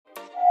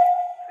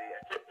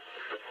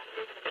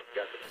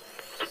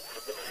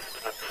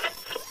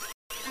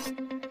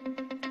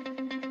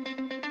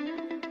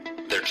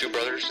They're two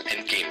brothers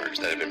and gamers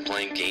that have been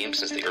playing games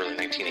since the early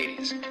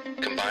 1980s.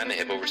 Combined, they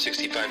have over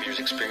 65 years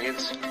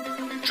experience.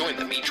 Join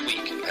them each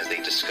week as they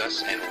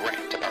discuss and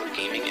rant about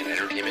gaming and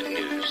entertainment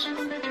news.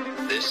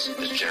 This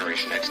is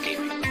Generation X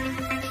Gaming.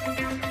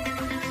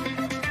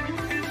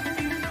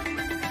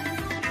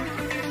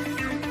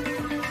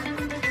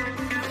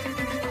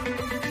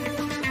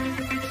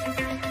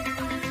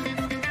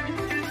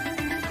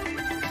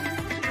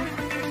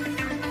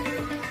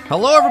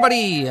 Hello,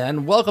 everybody,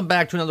 and welcome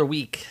back to another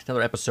week,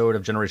 another episode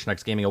of Generation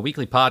X Gaming, a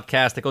weekly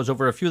podcast that goes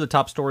over a few of the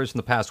top stories from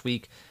the past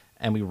week,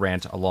 and we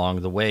rant along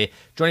the way.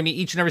 Joining me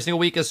each and every single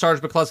week is Sarge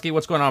McCluskey.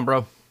 What's going on,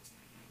 bro?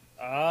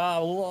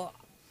 I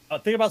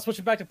think about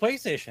switching back to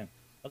PlayStation.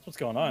 That's what's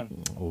going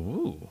on.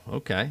 Ooh,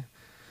 okay.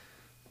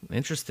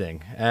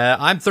 Interesting.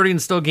 I'm 30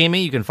 and Still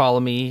Gaming. You can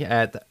follow me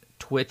at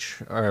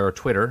Twitch or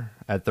Twitter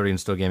at 30 and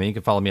Still Gaming. You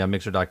can follow me on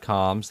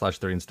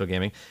mixer.com/30 and Still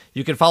Gaming.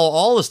 You can follow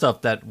all the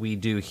stuff that we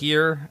do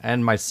here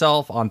and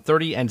myself on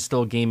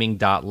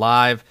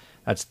 30andstillgaming.live.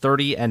 That's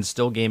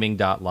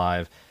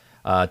 30andstillgaming.live.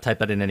 Type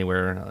that in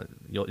anywhere.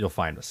 You'll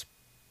find us.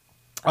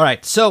 All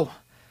right. So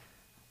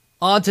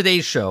on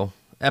today's show,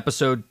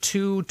 episode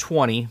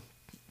 220,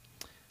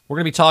 we're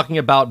going to be talking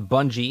about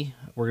Bungie.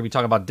 We're going to be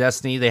talking about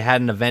Destiny. They had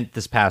an event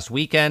this past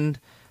weekend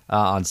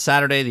on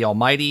Saturday, the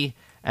Almighty.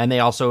 And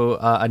they also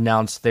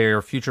announced their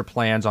future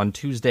plans on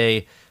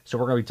Tuesday. So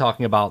we're going to be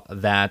talking about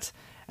that.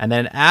 And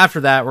then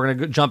after that, we're going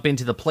to jump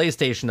into the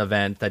PlayStation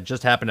event that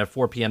just happened at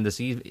 4 p.m. this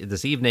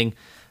evening.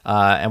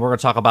 And we're going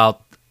to talk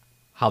about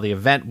how the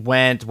event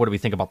went. What do we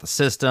think about the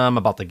system,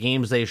 about the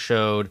games they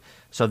showed?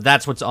 So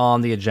that's what's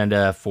on the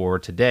agenda for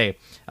today.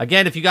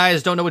 Again, if you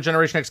guys don't know what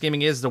Generation X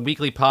Gaming is, it's a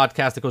weekly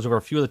podcast that goes over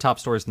a few of the top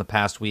stories in the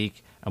past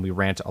week. And we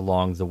rant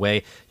along the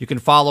way. You can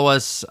follow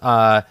us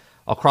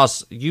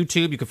across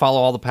YouTube. You can follow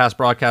all the past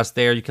broadcasts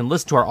there. You can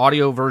listen to our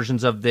audio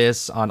versions of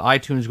this on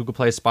iTunes, Google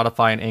Play,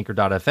 Spotify, and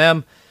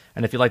Anchor.fm.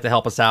 And if you'd like to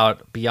help us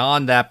out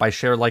beyond that by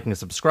share, liking, and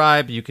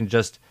subscribe, you can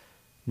just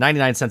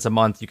 99 cents a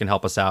month. You can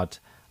help us out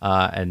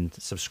and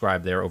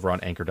subscribe there over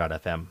on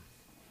Anchor.fm.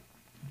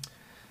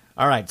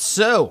 All right,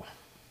 so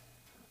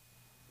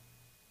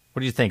what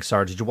do you think,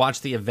 Sarge? Did you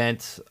watch the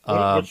event? Which one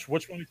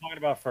are we talking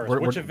about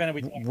first? Which event are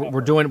we talking about?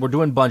 We're doing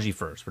Bungie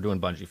first. We're doing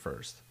Bungie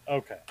first.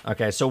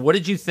 Okay. So what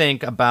did you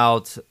think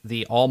about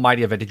the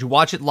Almighty event? Did you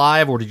watch it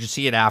live or did you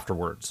see it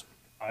afterwards?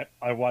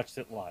 I watched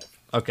it live.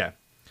 Okay.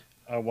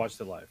 I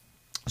watched it live.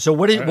 So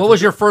what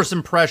was your first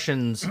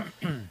impressions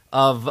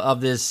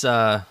of this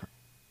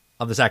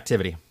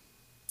activity?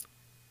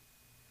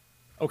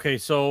 Okay,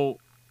 so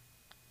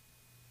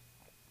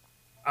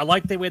I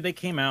like the way they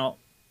came out.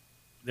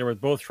 They were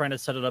both trying to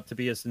set it up to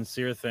be a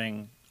sincere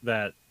thing,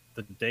 that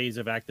the days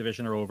of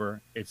Activision are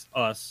over. It's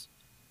us.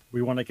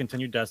 We want to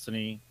continue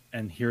Destiny,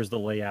 and here's the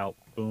layout.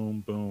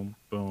 Boom, boom,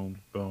 boom,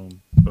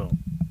 boom, boom.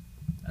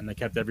 And they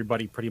kept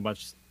everybody pretty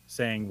much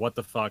saying, what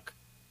the fuck,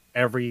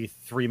 every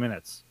 3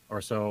 minutes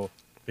or so,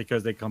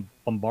 because they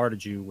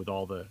bombarded you with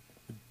all the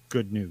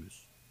good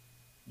news.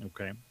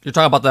 Okay? You're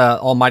talking about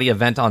the Almighty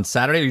event on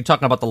Saturday, or are you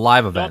talking about the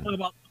live event? I'm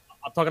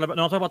talking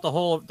about the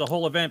whole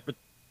event, but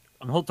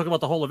I'm talking about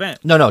the whole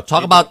event. No.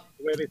 Talk about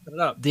the way they set it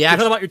up.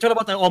 You're talking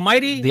about the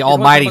Almighty? The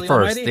Almighty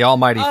first. The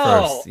Almighty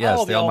first.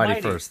 Yes, the Almighty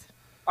first.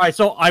 All right,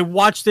 so I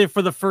watched it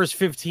for the first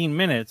 15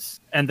 minutes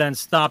and then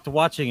stopped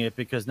watching it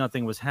because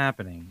nothing was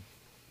happening.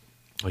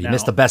 Well, you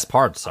missed the best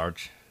part,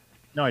 Sarge.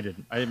 No, I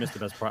didn't. I didn't miss the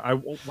best part.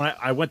 When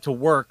I went to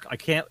work, I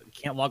can't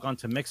log on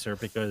to Mixer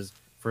because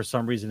for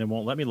some reason it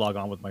won't let me log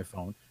on with my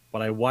phone.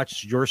 But I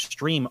watched your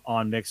stream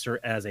on Mixer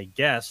as a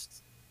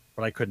guest,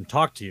 but I couldn't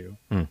talk to you.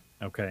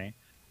 Okay,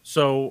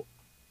 so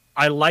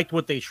I liked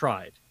what they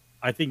tried.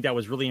 I think that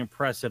was really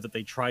impressive that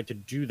they tried to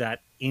do that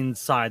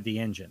inside the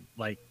engine,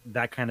 like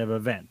that kind of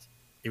event.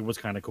 It was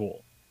kind of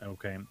cool.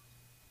 Okay,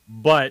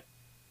 but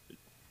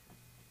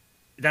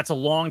that's a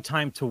long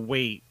time to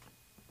wait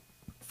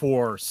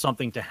for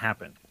something to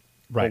happen.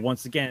 Right. But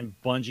once again,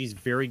 Bungie's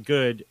very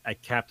good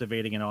at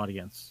captivating an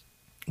audience.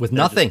 With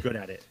nothing. Good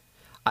at it.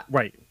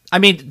 Right. I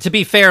mean, to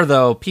be fair,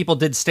 though, people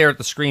did stare at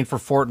the screen for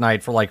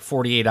Fortnite for like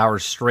 48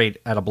 hours straight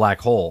at a black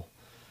hole.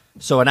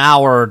 So an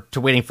hour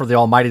to waiting for the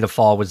Almighty to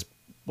fall was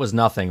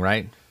nothing,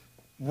 right?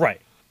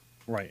 Right.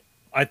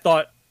 I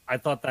thought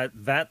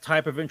that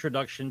type of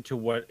introduction to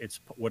what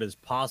is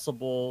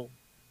possible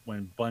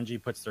when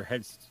Bungie puts their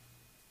heads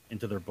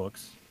into their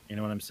books, you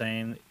know what I'm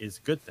saying, is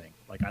a good thing.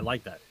 Like, I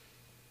like that.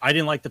 I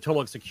didn't like the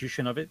total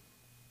execution of it.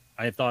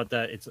 I thought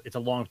that it's a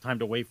long time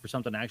to wait for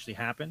something to actually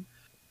happen.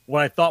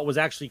 What I thought was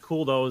actually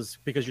cool, though, is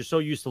because you're so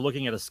used to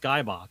looking at a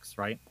skybox,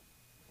 right?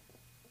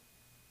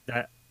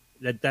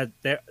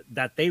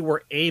 That they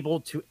were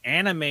able to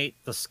animate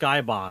the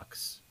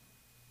skybox,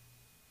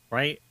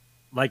 right?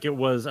 Like it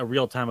was a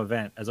real-time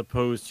event as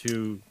opposed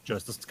to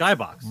just a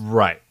skybox.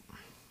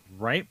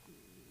 Right?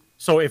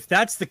 So if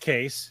that's the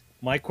case,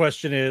 my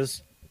question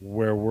is,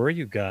 where were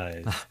you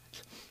guys?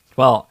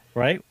 Well,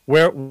 right?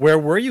 Where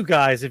were you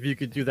guys if you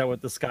could do that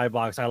with the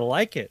skybox? I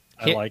like it.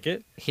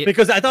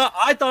 Because I thought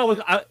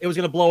it was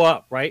going to blow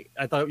up, right?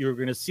 I thought you were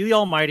going to see the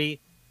Almighty.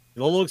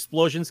 The little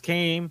explosions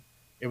came,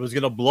 it was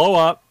going to blow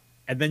up,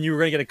 and then you were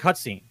going to get a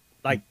cutscene.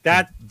 Like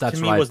that, That's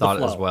to me, what was I thought the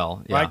flow, as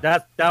well. Yeah. Right?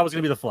 That was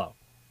going to be the flow.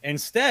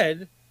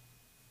 Instead,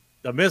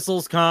 the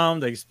missiles come,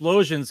 the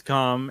explosions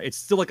come. It's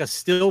still like a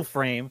still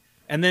frame,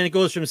 and then it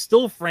goes from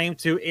still frame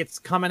to it's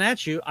coming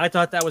at you. I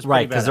thought that was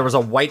right, because there was a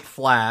white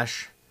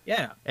flash.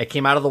 Yeah. It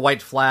came out of the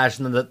white flash,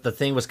 and then the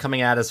thing was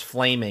coming at us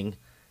flaming,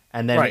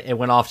 and then Right. it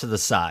went off to the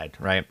side,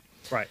 right?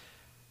 Right.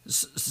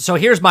 So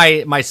here's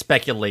my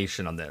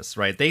speculation on this,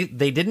 right? They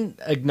didn't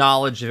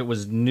acknowledge if it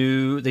was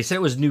new. They said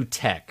it was new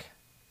tech.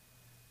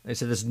 They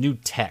said this new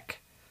tech.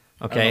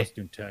 I don't know Okay. if it's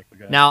new tech.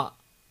 Okay. Now,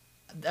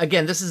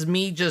 again, this is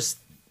me just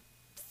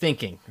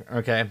thinking,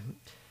 okay?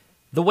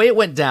 The way it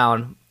went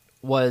down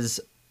was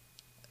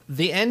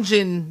the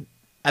engine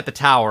at the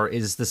tower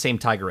is the same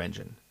Tiger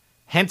engine.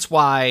 Hence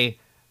why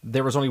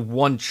there was only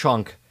one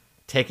chunk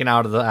taken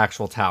out of the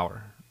actual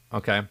tower,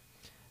 okay?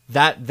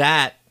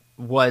 That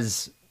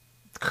was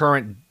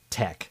current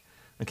tech,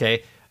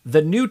 okay?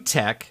 The new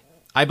tech,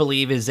 I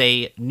believe, is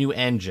a new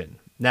engine.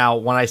 Now,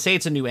 when I say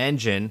it's a new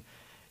engine,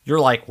 you're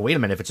like, wait a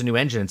minute, if it's a new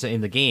engine, it's in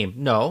the game.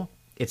 No,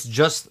 it's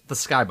just the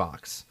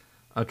skybox,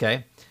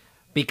 okay?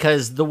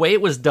 Because the way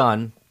it was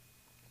done,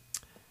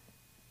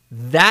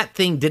 that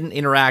thing didn't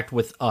interact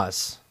with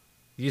us.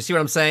 You see what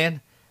I'm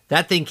saying?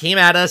 That thing came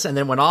at us and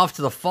then went off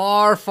to the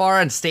far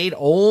and stayed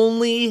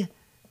only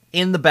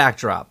in the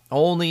backdrop,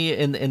 only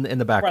in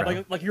the background.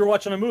 Right, like you're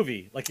watching a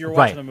movie. Like you're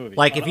watching a movie.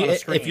 Like on a if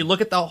screen. you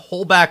look at the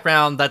whole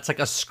background, that's like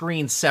a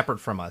screen separate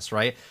from us,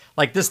 right?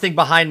 Like this thing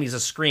behind me is a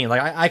screen.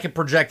 Like I can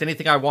project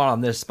anything I want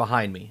on this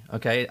behind me.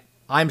 Okay,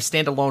 I'm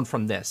standalone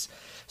from this.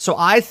 So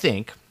I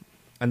think,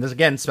 and this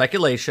again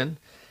speculation,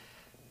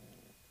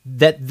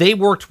 that they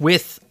worked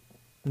with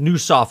new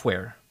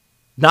software,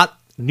 not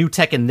new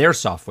tech in their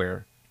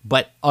software,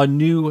 but a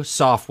new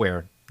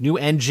software, new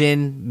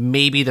engine,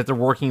 maybe that they're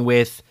working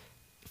with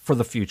for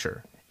the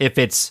future.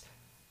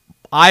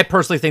 I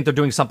personally think they're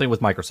doing something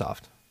with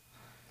Microsoft.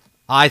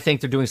 I think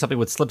they're doing something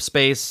with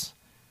Slipspace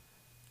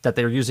that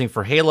they're using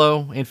for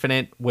Halo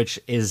Infinite, which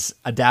is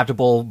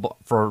adaptable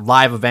for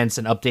live events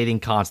and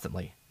updating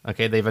constantly.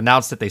 Okay, they've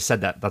announced it. They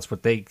said that. That's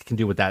what they can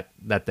do with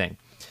that thing.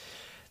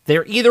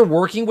 They're either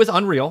working with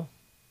Unreal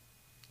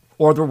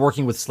or they're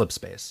working with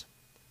Slipspace.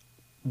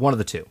 One of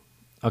the two.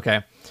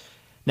 Okay.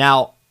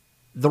 Now,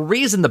 the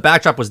reason the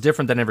backdrop was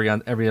different than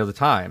every other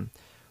time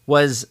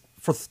was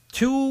for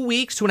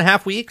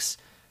 2.5 weeks,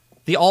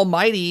 the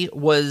Almighty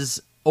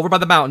was over by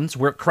the mountains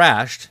where it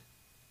crashed,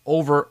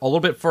 over a little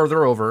bit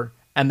further over,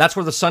 and that's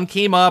where the sun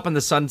came up and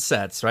the sun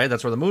sets, right?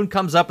 That's where the moon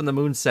comes up and the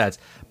moon sets.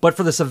 But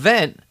for this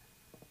event,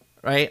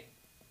 right,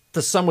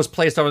 the sun was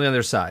placed over on the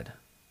other side.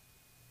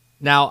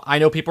 Now, I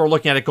know people are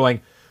looking at it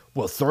going,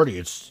 well, 30,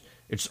 it's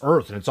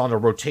Earth and it's on a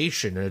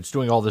rotation and it's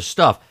doing all this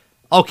stuff.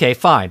 Okay,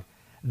 fine.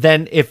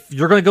 Then if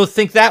you're going to go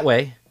think that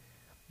way,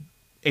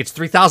 it's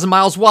 3,000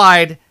 miles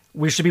wide.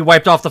 We should be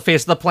wiped off the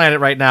face of the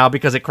planet right now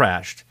because it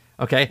crashed.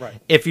 Okay? Right.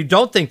 If you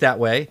don't think that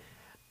way,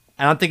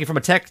 and I'm thinking from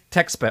a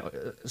tech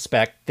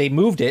spec, they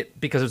moved it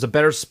because there's a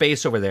better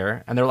space over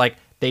there. And they're like,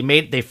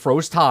 they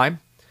froze time.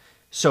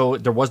 So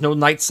there was no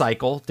night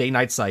cycle,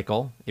 day-night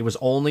cycle. It was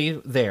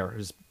only there. It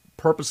was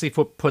purposely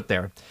put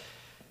there.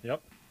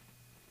 Yep.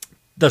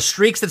 The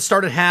streaks that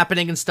started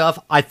happening and stuff,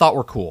 I thought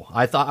were cool.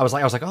 I was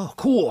like, oh,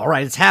 cool. All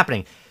right, it's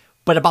happening.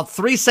 But about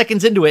 3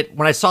 seconds into it,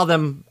 when I saw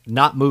them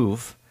not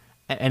move,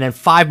 and then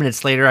 5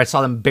 minutes later, I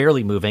saw them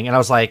barely moving, and I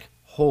was like,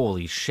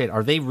 holy shit,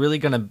 are they really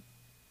gonna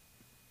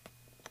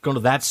go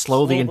that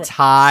slow the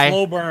entire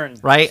slow burn,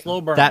 right?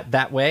 Slow burn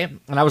that way?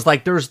 And I was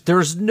like,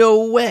 there's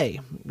no way,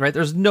 right?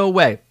 There's no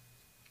way.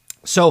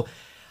 So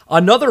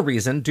another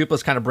reason,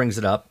 Duplass kind of brings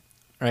it up,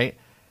 right?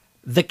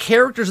 The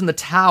characters in the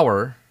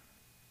tower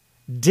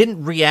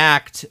didn't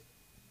react.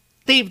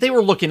 They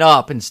were looking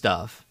up and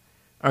stuff,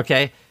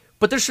 okay?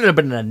 But there should have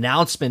been an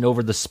announcement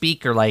over the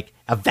speaker, like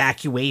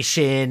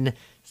evacuation,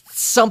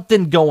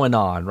 something going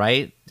on,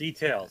 right?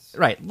 Details.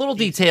 Right, little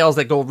details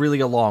that go really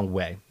a long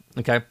way,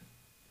 okay?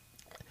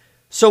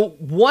 So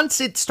once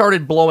it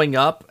started blowing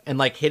up and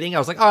like hitting, I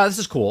was like, oh, this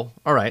is cool,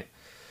 all right.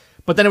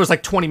 But then it was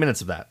like 20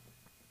 minutes of that.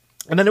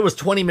 And then it was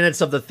 20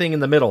 minutes of the thing in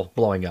the middle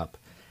blowing up.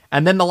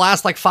 And then the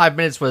last like 5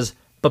 minutes was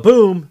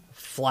ba-boom,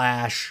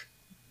 flash.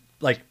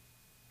 Like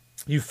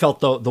you felt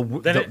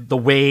the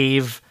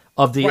wave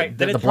of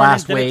the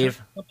blast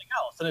wave. Something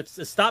else, and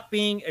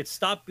it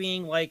stopped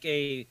being like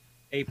a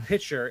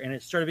picture, and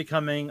it started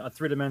becoming a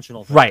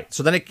three-dimensional thing. Right.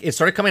 So then it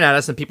started coming at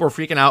us, and people were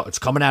freaking out. It's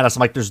coming at us. I'm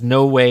like, there's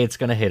no way it's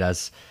gonna hit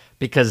us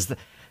because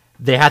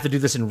they have to do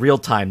this in real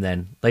time.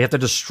 Then they have to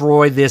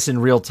destroy this in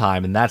real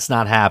time, and that's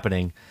not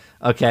happening.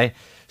 Okay.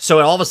 So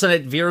all of a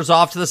sudden it veers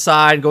off to the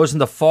side, goes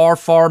into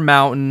far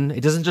mountain. It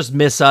doesn't just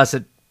miss us.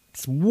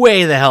 It's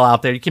way the hell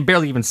out there. You can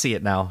barely even see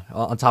it now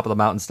on top of the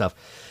mountain stuff.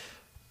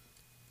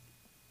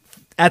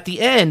 At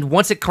the end,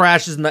 once it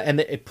crashes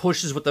and it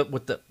pushes with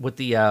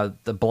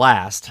the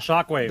blast,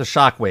 Shockwave. the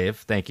shockwave.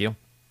 Thank you.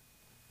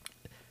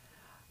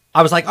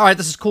 I was like, all right,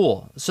 this is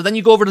cool. So then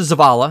you go over to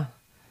Zavala,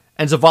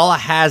 and Zavala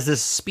has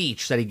this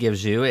speech that he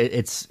gives you.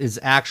 It's his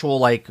actual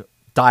like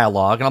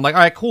dialogue, and I'm like,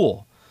 all right,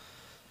 cool.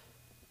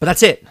 But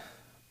that's it.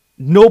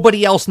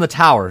 Nobody else in the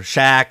tower.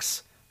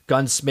 Shax,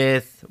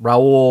 Gunsmith,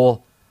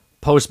 Raul,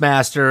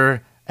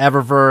 Postmaster,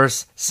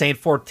 Eververse, Saint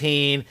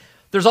 14.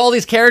 There's all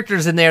these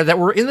characters in there that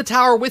were in the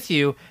tower with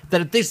you, that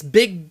if this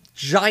big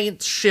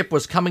giant ship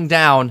was coming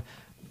down,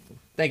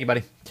 thank you,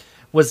 buddy,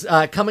 was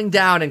coming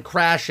down and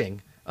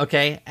crashing,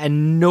 okay?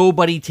 And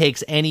nobody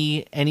takes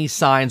any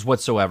signs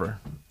whatsoever,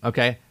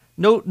 okay?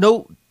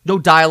 No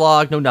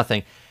dialogue, no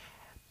nothing.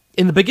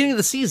 In the beginning of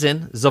the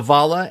season,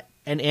 Zavala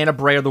and Anna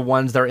Bray are the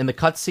ones that are in the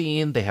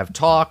cutscene. They have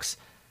talks.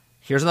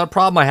 Here's another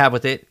problem I have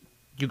with it.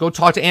 You go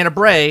talk to Anna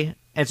Bray, and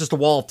it's just a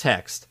wall of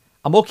text.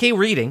 I'm okay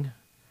reading,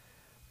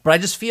 but I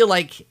just feel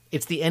like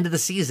it's the end of the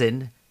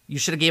season. You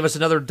should have gave us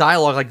another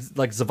dialogue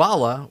like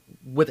Zavala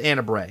with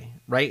Anna Bray,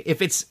 right?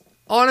 If it's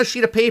on a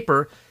sheet of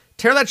paper,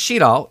 tear that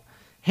sheet out,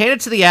 hand it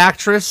to the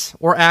actress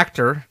or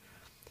actor,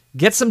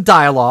 get some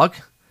dialogue,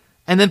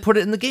 and then put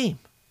it in the game.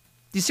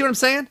 Do you see what I'm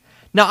saying?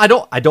 Now, I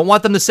don't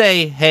want them to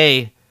say,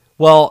 hey,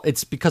 well,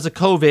 it's because of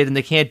COVID and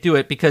they can't do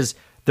it, because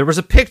there was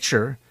a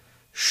picture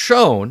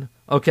shown,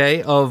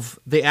 okay, of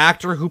the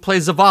actor who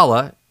plays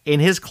Zavala in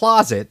his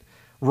closet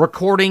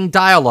recording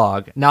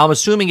dialogue. Now, I'm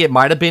assuming it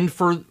might have been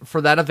for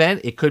that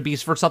event. It could be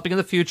for something in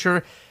the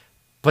future,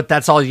 but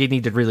that's all you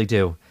need to really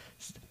do.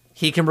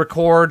 He can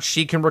record,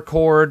 she can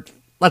record.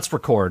 Let's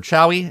record,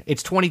 shall we?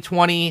 It's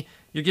 2020.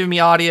 You're giving me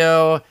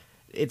audio.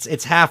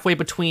 It's halfway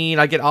between.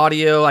 I get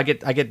audio. I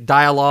get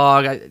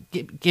dialogue.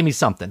 Give me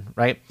something,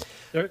 right?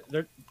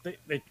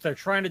 They're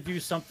trying to do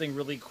something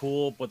really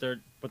cool, but they're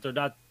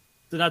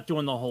not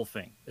doing the whole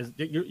thing.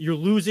 You're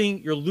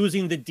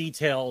losing the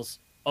details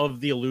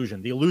of the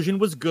illusion. The illusion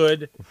was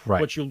good, right,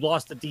 but you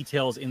lost the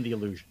details in the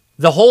illusion.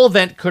 The whole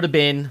event could have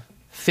been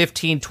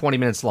 15, 20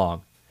 minutes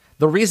long.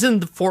 The reason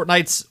the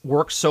Fortnites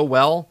work so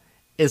well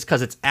is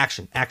because it's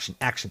action, action,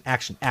 action,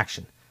 action,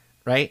 action,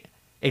 right?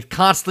 It's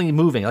constantly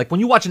moving. Like when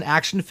you watch an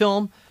action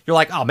film, you're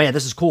like, oh man,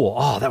 this is cool.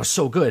 Oh, that was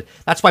so good.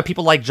 That's why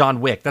people like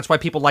John Wick. That's why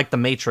people like The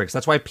Matrix.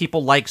 That's why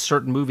people like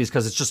certain movies,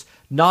 because it's just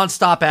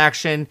nonstop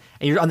action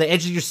and you're on the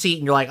edge of your seat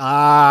and you're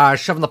like,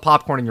 shoving the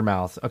popcorn in your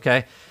mouth,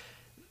 okay?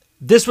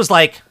 This was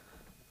like,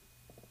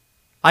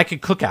 I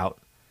could cook out.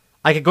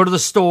 I could go to the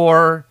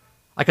store.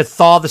 I could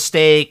thaw the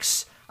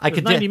steaks. It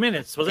was 90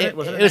 minutes, wasn't it?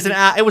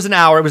 It was an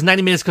hour. It was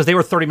 90 minutes because they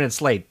were 30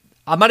 minutes late.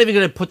 I'm not even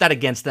going to put that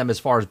against them as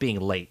far as being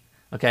late,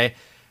 okay?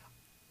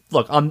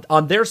 Look,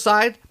 on their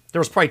side, there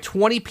was probably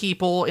 20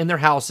 people in their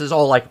houses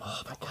all like,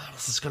 oh my God,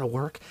 is this going to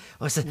work?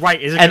 Right,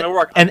 is it going to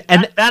work? And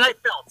that I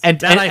felt.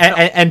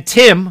 And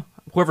Tim,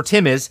 whoever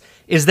Tim is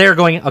there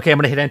going, okay, I'm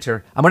going to hit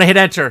enter. I'm going to hit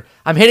enter.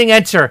 I'm hitting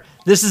enter.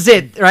 This is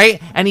it,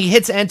 right? And he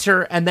hits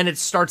enter, and then it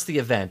starts the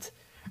event.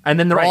 And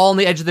then they're all on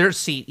the edge of their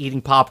seat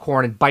eating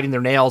popcorn and biting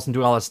their nails and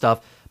doing all that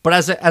stuff. But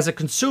as a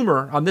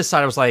consumer on this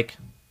side, I was like,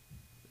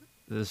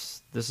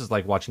 this is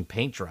like watching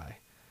paint dry.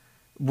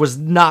 It was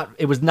not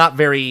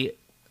very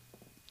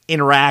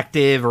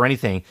interactive or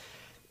anything.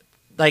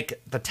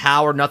 Like the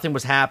tower, nothing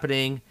was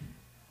happening.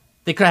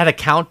 They could have had a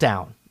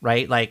countdown,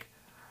 right? Like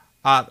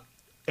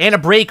Anna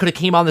Bray could have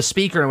came on the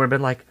speaker and would have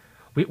been like,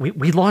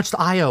 we launched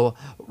IO.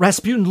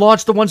 Rasputin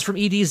launched the ones from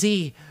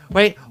EDZ,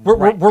 right?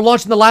 We're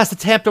launching the last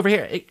attempt over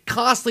here. It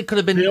constantly could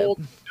have been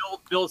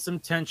build some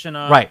tension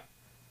up. Right.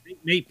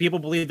 Make people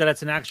believe that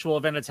it's an actual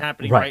event that's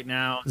happening right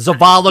now.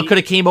 Zavala could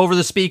have came over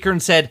the speaker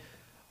and said,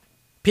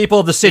 people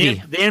of the city.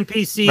 The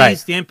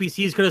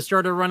NPCs could have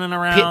started running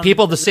around.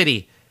 People of the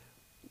city,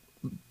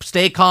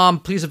 stay calm.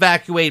 Please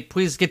evacuate.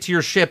 Please get to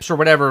your ships or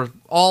whatever.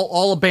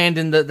 All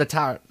abandon the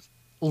tower.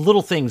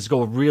 Little things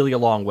go really a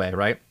long way,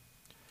 right?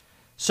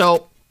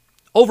 So,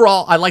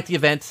 overall, I like the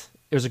event.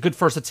 It was a good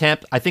first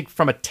attempt. I think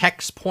from a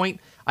tech's point,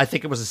 I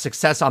think it was a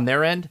success on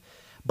their end.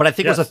 But I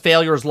think it was a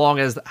failure as long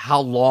as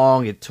how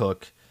long it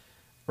took,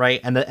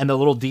 right? And the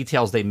little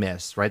details they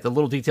missed, right? The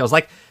little details.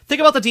 Like, think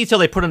about the detail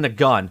they put in the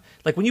gun.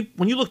 Like, when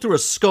you look through a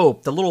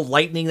scope, the little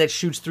lightning that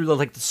shoots through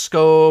the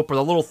scope, or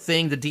the little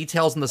thing, the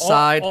details on the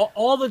side.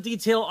 All the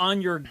detail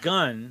on your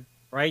gun,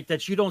 right,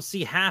 that you don't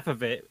see half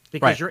of it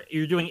because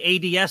you're doing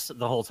ADS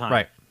the whole time.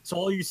 Right. So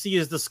all you see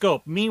is the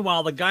scope.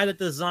 Meanwhile, the guy that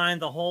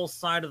designed the whole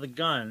side of the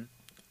gun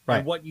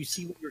and what you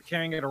see when you're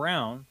carrying it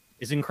around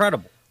is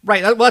incredible.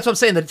 Right. Well, that's what I'm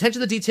saying. The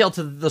attention to detail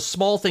to the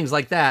small things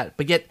like that,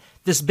 but yet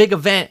this big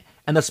event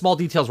and the small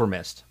details were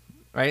missed,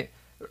 right?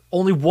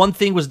 Only one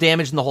thing was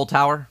damaged in the whole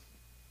tower.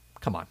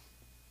 Come on.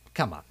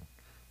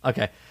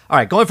 Okay. All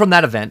right. Going from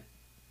that event,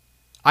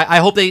 I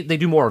hope they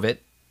do more of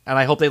it, and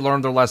I hope they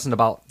learn their lesson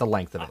about the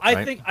length of it.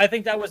 I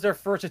think that was their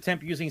first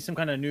attempt using some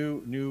kind of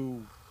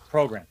new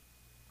program.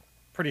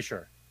 Pretty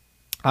sure.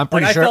 I'm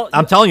pretty sure.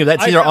 I'm telling you,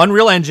 that's either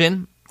Unreal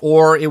Engine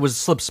or it was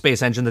Slip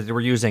Space Engine that they were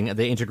using.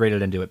 They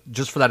integrated into it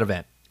just for that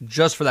event.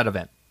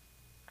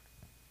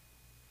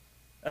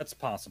 That's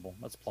possible.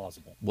 That's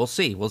plausible. We'll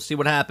see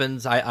what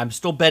happens. I'm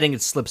still betting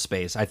it's Slip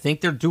Space. I think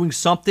they're doing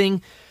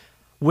something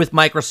with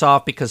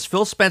Microsoft because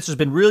Phil Spencer's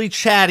been really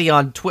chatty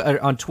on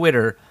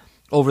Twitter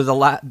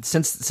over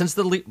since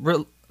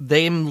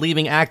them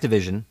leaving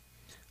Activision.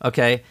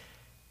 Okay,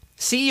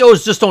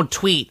 CEOs just don't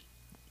tweet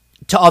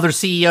to other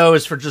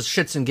CEOs for just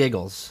shits and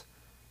giggles.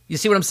 You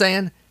see what I'm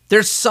saying?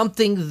 There's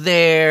something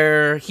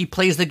there. He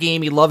plays the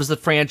game. He loves the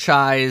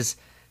franchise.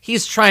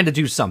 He's trying to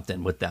do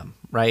something with them,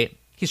 right?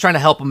 He's trying to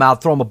help them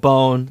out, throw them a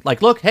bone.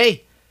 Like, look,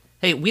 hey,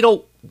 we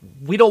don't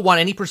want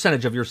any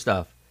percentage of your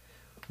stuff.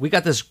 We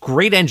got this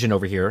great engine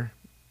over here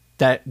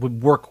that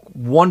would work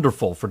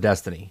wonderful for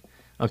Destiny.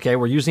 Okay,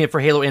 we're using it for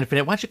Halo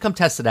Infinite. Why don't you come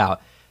test it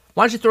out?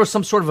 Why don't you throw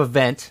some sort of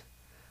event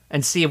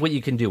and see what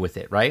you can do with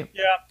it, right?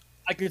 Yeah,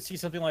 I could see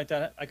something like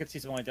that. I could see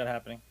something like that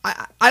happening.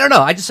 I don't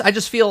know. I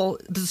just feel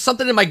there's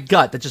something in my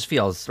gut that just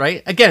feels,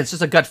 right? Again, it's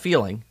just a gut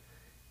feeling.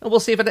 And we'll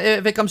see if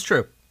it comes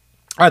true.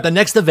 All right, the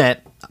next event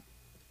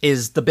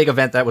is the big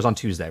event that was on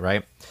Tuesday,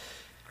 right?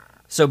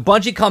 So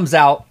Bungie comes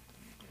out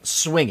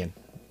swinging,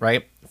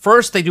 right?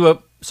 First, they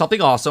do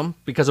something awesome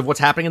because of what's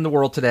happening in the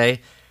world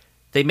today.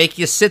 They make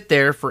you sit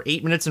there for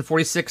 8 minutes and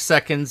 46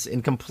 seconds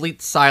in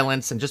complete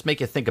silence and just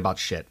make you think about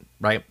shit,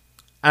 right?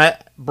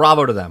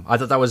 Bravo to them. I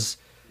thought that was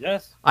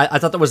I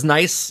thought that was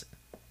nice.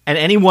 And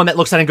anyone that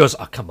looks at it and goes,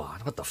 "Oh, come on,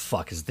 what the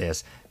fuck is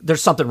this?"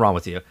 There's something wrong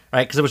with you,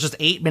 right? Because it was just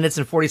 8 minutes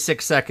and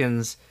 46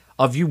 seconds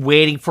of you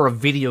waiting for a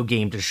video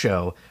game to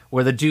show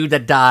where the dude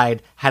that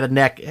died had a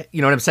neck.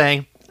 You know what I'm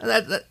saying?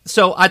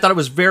 So I thought it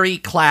was very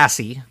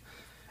classy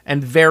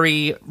and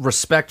very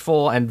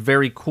respectful and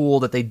very cool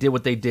that they did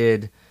what they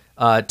did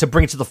to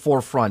bring it to the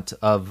forefront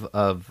of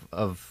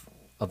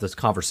this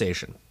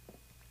conversation.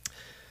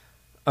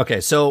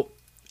 Okay, so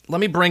let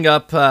me bring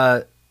up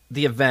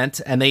the event,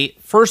 and they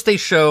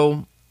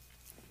show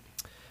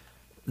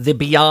the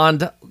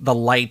Beyond the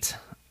Light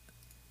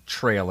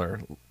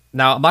trailer.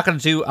 Now I'm not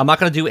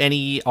gonna do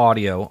any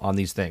audio on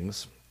these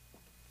things.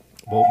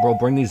 We'll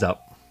bring these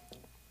up.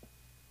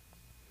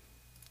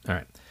 All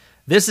right,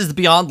 this is the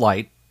Beyond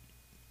Light.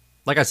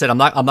 Like I said, I'm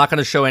not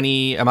gonna show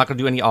any. I'm not gonna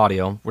do any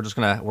audio. We're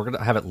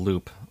gonna have it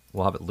loop.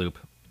 We'll have it loop.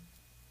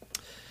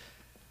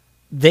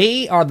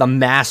 They are the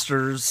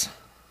masters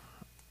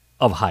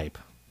of hype.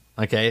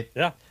 Okay.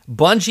 Yeah.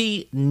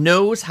 Bungie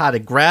knows how to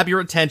grab your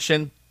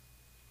attention,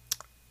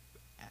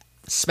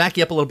 smack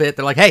you up a little bit.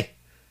 They're like, hey,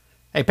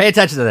 pay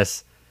attention to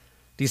this.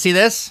 Do you see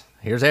this?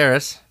 Here's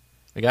Eris.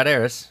 We got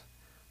Eris.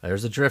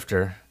 There's the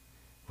Drifter.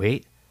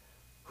 Wait,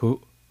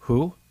 who?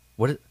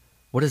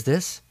 What is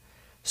this?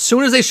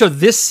 Soon as they show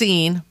this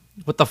scene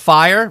with the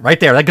fire, right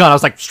there, that gun, I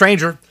was like,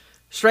 stranger.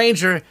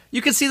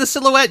 You can see the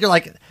silhouette. You're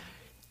like,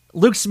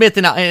 Luke Smith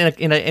in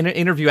an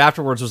interview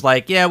afterwards was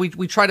like, yeah,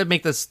 we tried to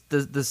make this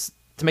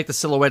to make the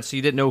silhouette so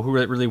you didn't know who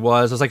it really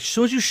was. I was like, as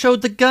soon as you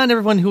showed the gun,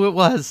 everyone who it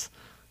was.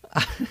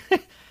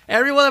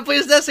 Everyone that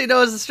plays Destiny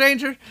knows the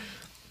stranger.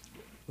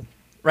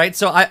 Right,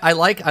 so I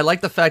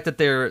like the fact that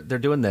they're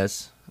doing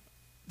this.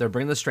 They're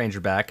bringing the stranger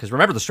back because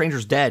remember the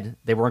stranger's dead.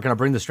 They weren't going to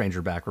bring the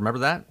stranger back. Remember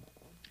that?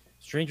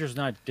 Stranger's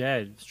not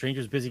dead.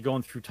 Stranger's busy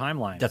going through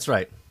timelines. That's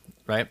right.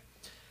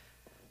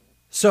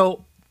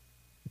 So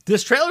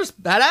this trailer's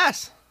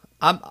badass.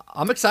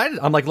 I'm excited.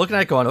 I'm like looking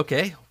at it, going,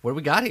 okay, what do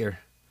we got here?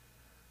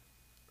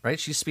 Right,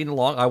 she's speeding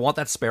along. I want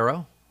that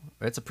Sparrow.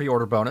 It's a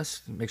pre-order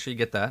bonus. Make sure you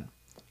get that.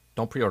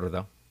 Don't pre-order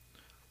though.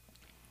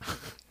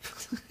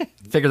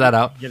 Figure that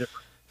out. Get it.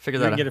 Figure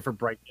that out. Get it for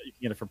Bright. You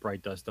can get it for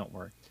Bright Dust. Don't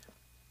worry.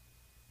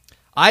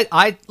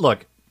 I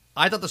look.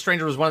 I thought the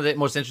stranger was one of the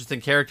most interesting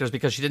characters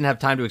because she didn't have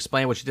time to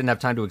explain what she didn't have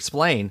time to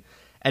explain,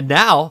 and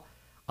now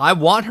I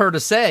want her to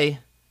say,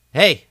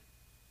 "Hey,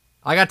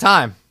 I got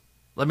time.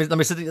 Let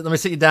me sit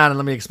you down and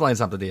let me explain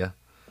something to you."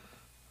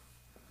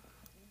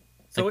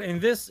 So in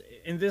this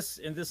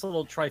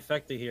little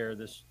trifecta here,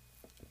 this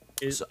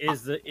is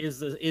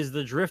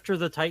the Drifter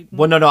the Titan?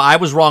 Well, no, I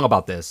was wrong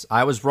about this.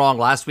 I was wrong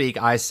last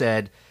week. I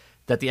said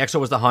that the Exo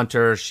was the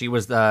Hunter, she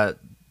was the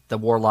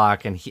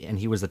Warlock, and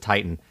he was the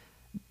Titan.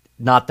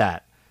 Not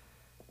that.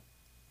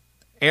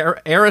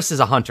 Eris is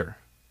a Hunter.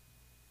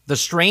 The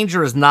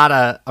Stranger is not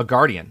a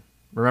Guardian.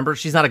 Remember,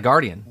 she's not a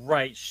Guardian.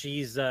 Right,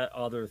 she's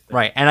other thing.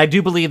 Right, and I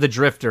do believe the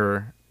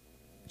Drifter,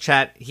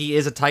 chat, he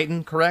is a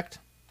Titan, correct?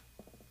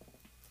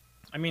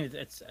 I mean,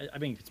 it's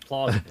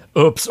plausible.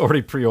 Oops,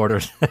 already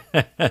pre-ordered.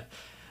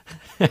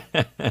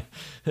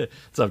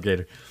 What's up,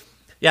 Gator?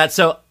 Yeah,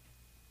 so,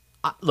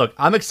 look,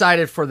 I'm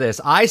excited for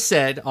this. I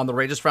said on the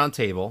Rageous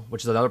Roundtable,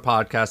 which is another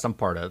podcast I'm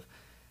part of,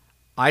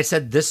 I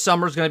said this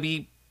summer's going to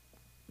be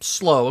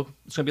slow.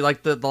 It's going to be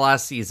like the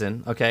last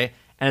season, okay?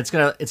 And it's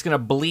gonna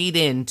bleed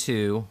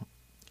into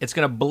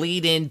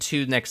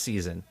next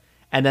season.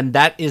 And then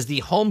that is the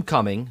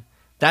homecoming.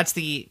 That's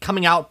the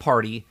coming out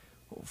party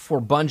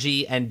for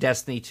Bungie and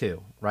Destiny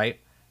 2, right?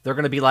 They're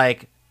going to be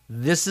like,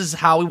 this is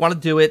how we want to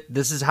do it.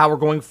 This is how we're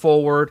going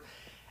forward.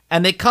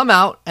 And they come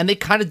out and they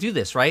kind of do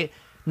this, right?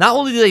 Not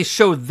only do they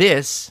show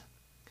this,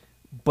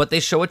 but they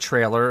show a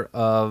trailer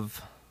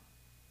of...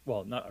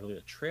 Well, not really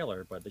a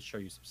trailer, but they show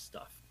you some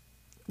stuff.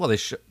 Well,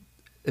 this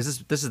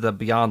is the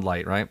Beyond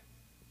Light, right?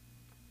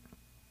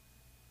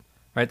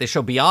 Right, they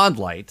show Beyond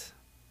Light.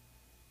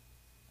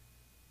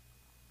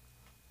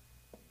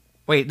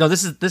 Wait, no,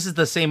 this is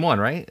the same one,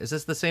 right? Is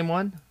this the same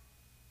one?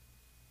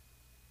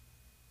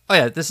 Oh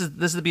yeah, this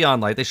is the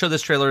Beyond Light. They show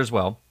this trailer as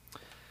well.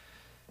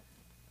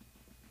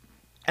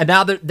 And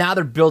now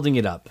they're building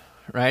it up,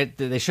 right?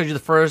 They showed you the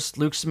first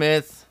Luke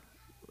Smith,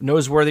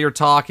 knows where you're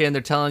talking.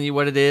 They're telling you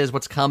what it is,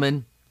 what's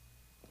coming.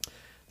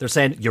 They're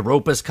saying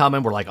Europa's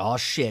coming. We're like, oh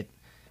shit,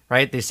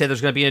 right? They say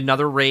there's going to be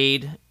another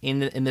raid in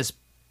this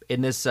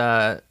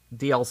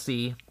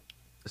DLC.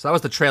 So that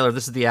was the trailer.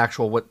 This is the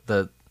actual what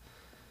the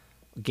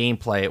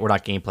gameplay, or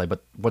not gameplay,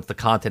 but what the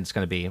content's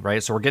going to be,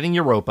 right? So we're getting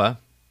Europa.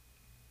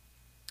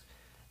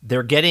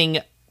 They're getting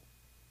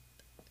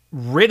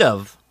rid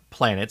of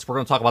planets. We're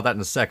going to talk about that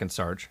in a second,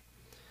 Sarge.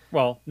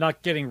 Well,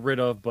 not getting rid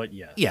of, but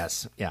yes.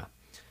 Yes, yeah.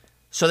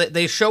 So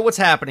they show what's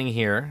happening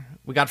here.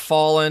 We got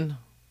Fallen.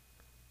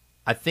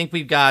 I think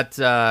we've got.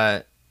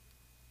 I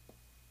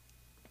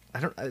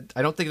don't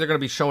think they're going to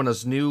be showing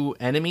us new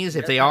enemies.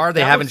 If they are,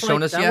 they haven't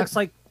shown us yet.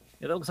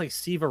 It looks like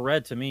Siva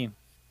Red to me.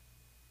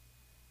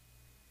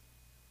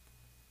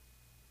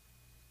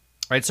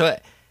 Right. So,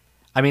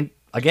 I mean,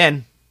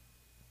 again,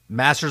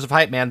 Masters of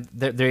Hype, man.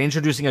 They're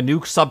introducing a new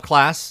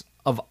subclass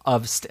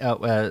of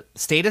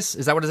status.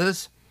 Is that what it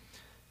is?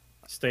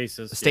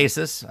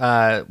 Stasis,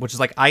 yeah. Which is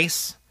like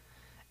ice,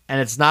 and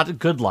it's not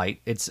good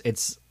light.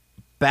 It's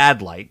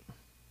bad light.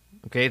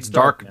 Okay, it's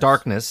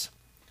darkness.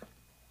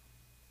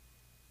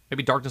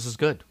 Maybe darkness is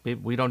good.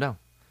 We don't know.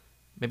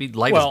 Maybe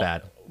light is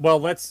bad. Well,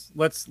 let's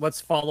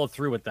follow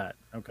through with that.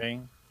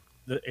 Okay,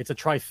 it's a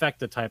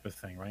trifecta type of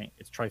thing, right?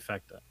 It's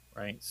trifecta,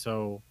 right?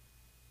 So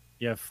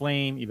you have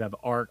flame, you have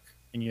arc,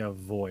 and you have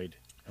void.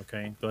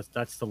 Okay,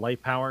 that's the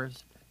light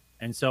powers.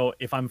 And so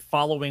if I'm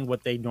following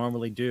what they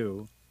normally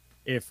do,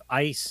 if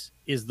ice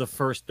is the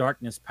first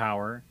darkness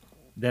power,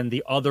 then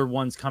the other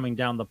ones coming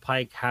down the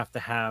pike have to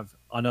have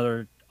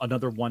another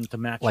one to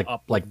match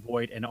up like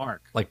void and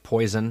arc, like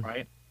poison,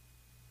 right?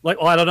 Like,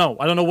 I don't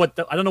know what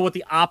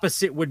the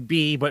opposite would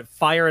be, but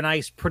fire and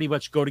ice pretty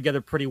much go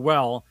together pretty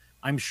well.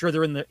 I'm sure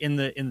they're in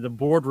the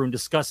boardroom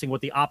discussing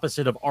what the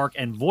opposite of arc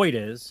and void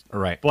is.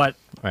 Right. But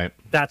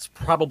that's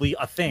probably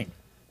a thing.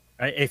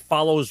 Right? It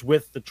follows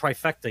with the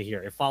trifecta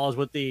here. It follows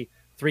with the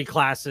 3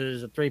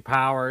 classes, the 3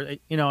 power.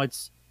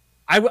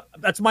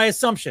 That's my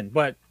assumption,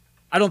 but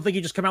I don't think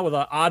you just come out with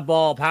an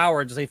oddball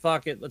power and just say,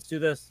 fuck it, let's do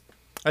this.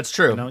 That's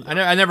true.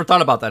 I never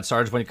thought about that,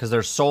 Sarge, because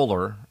there's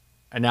solar,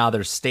 and now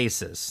there's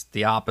stasis.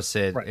 The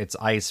opposite, It's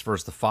ice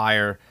versus the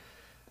fire.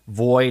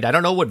 Void, I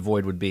don't know what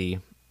void would be.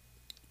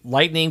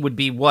 Lightning would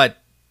be what?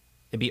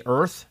 It'd be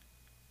earth?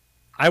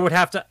 I would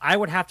have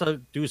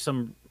to do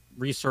some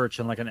research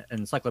and like an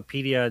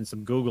encyclopedia and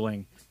some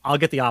Googling. I'll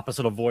get the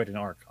opposite of void and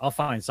arc. I'll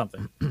find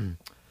something.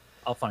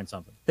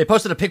 They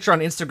posted a picture on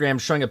Instagram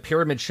showing a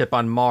pyramid ship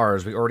on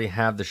Mars. We already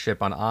have the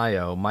ship on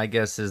Io. My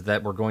guess is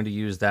that we're going to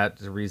use that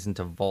as a reason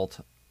to vault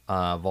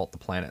the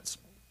planets.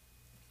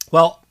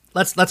 Well,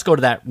 let's go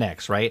to that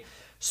next, right?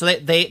 So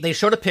they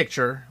showed a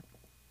picture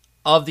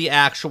of the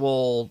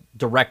actual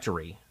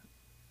directory.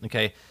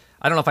 Okay,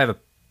 I don't know if I have a.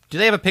 Do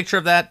they have a picture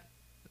of that?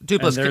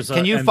 Dupless,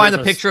 can you find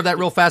the picture of that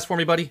real fast for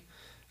me, buddy?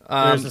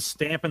 There's a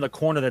stamp in the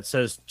corner that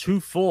says "too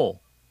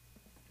full."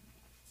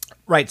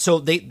 Right, so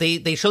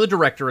they show the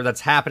directory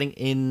that's happening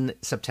in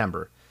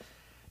September.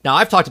 Now,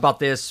 I've talked about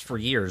this for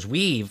years.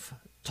 We've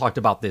talked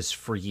about this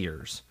for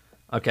years,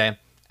 okay,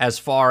 as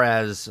far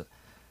as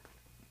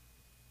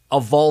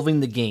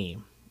evolving the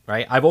game,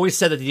 right? I've always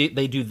said that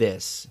they do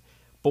this,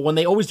 but when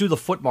they always do the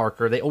foot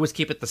marker, they always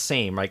keep it the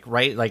same,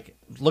 right? Like,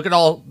 look at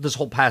all this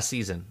whole past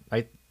season,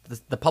 right?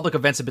 The public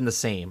events have been the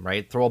same,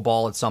 right? Throw a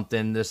ball at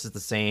something, this is the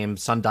same.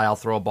 Sundial,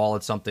 throw a ball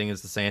at something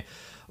is the same.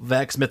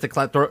 Vex, Mythic,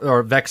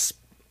 or Vex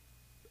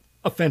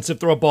offensive,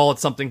 throw a ball at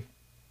something.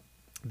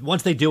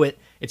 Once they do it,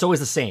 it's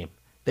always the same.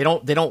 They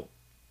don't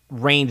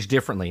range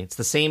differently. It's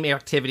the same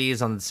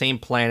activities on the same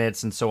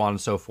planets and so on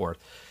and so forth.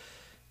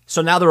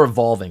 So now they're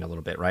evolving a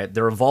little bit, right?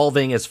 They're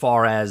evolving as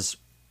far as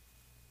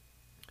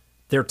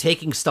they're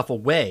taking stuff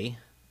away.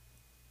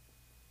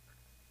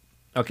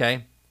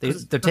 Okay?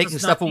 They're taking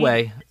stuff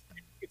away.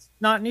 It's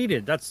not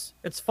needed.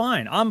 It's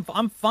fine.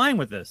 I'm fine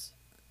with this.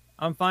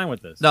 I'm fine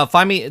with this. No,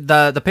 find me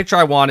the picture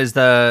I want is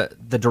the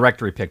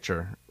directory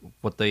picture.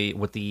 With the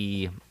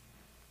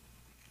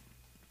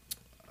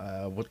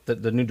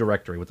new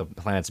directory with the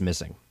planets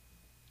missing.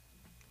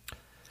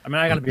 I mean,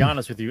 I got to be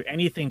honest with you.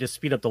 Anything to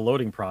speed up the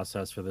loading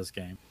process for this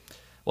game.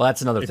 Well,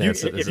 that's another thing.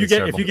 If you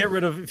get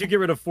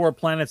rid of 4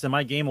 planets and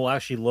my game will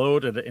actually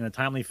load in a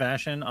timely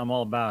fashion, I'm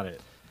all about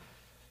it.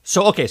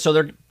 So okay,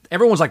 so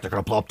everyone's like they're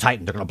gonna blow up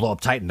Titan, they're gonna blow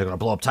up Titan, they're gonna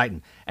blow up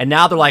Titan, and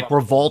now they're like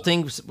we're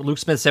vaulting. Luke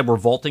Smith said we're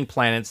vaulting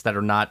planets that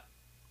are not.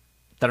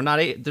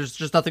 There's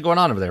just nothing going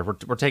on over there.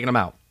 We're taking them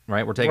out.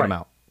 Right, we're taking them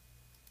out.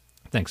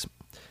 Thanks.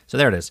 So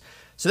there it is.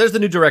 So there's the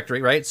new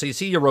directory, right? So you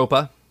see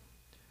Europa.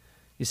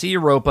 You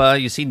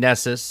see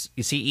Nessus.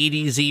 You see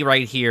EDZ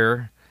right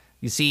here.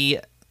 You see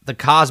the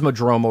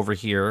Cosmodrome over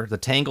here, the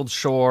Tangled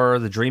Shore,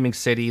 the Dreaming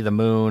City, the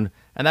Moon,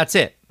 and that's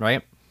it,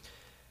 right?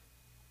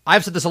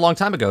 I've said this a long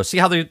time ago. See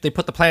how they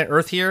put the planet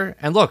Earth here?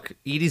 And look,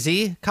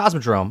 EDZ,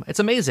 Cosmodrome. It's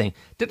amazing.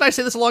 Didn't I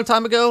say this a long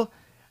time ago?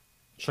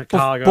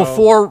 Chicago.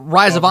 Before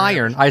Rise of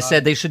Iron, I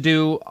said they should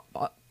do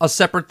a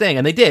separate thing,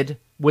 and they did.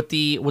 With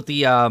the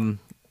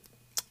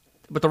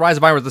Rise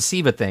of Iron with the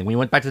Siva thing, when you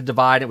went back to the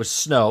Divide, it was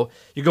snow.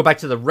 You go back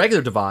to the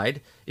regular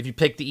Divide if you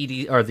picked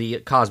the ED or the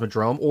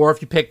Cosmodrome, or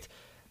if you picked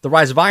the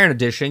Rise of Iron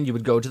edition, you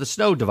would go to the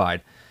Snow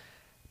Divide.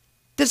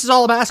 This is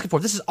all I'm asking for.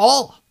 This is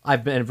all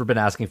I've ever been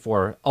asking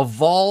for.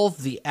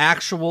 Evolve the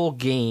actual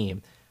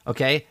game.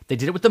 Okay? They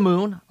did it with the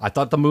Moon. I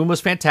thought the Moon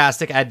was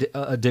fantastic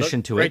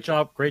addition to it.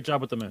 Great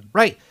job with the Moon.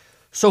 Right.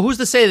 So who's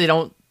to say they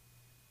don't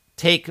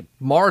take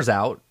Mars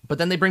out, but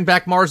then they bring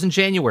back Mars in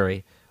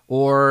January,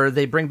 or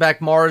they bring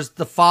back Mars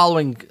the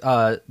following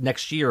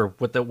next year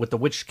with the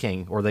Witch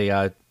King or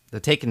the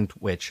Taken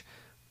Witch,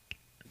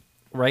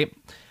 right?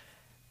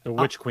 The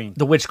Witch Queen.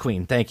 The Witch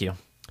Queen. Thank you.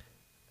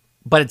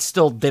 But it's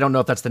still, they don't know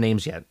if that's the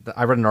names yet.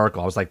 I read an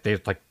article. I was like, they're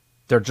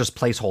just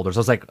placeholders. I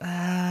was like,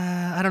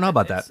 I don't know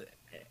about that.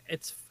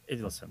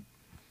 Listen.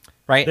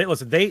 Right.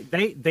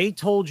 They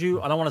told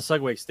you. I don't want to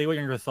segue. Stay with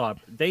your thought.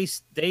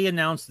 They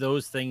announced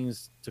those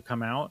things to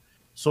come out,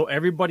 so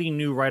everybody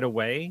knew right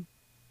away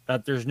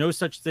that there's no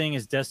such thing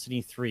as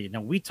Destiny 3.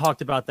 Now we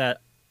talked about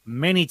that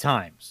many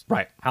times.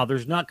 Right. How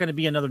there's not going to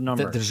be another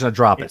number. They're just gonna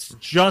drop it.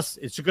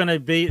 It's going to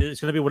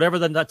be whatever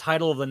the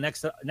title of the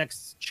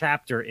next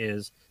chapter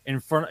is in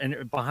front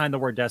and behind the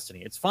word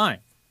Destiny. It's fine,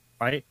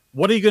 right?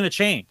 What are you going to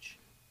change?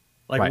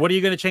 Like, right. What are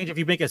you going to change if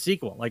you make a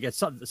sequel? Like,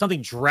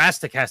 something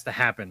drastic has to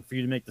happen for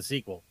you to make the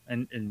sequel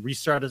and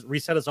reset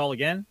us all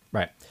again.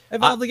 Right.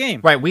 Evolve the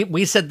game. Right.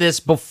 We said this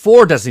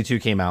before Destiny 2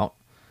 came out.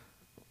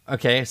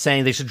 Okay,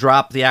 saying they should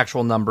drop the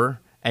actual number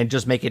and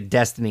just make it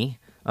Destiny.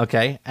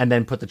 Okay, and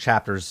then put the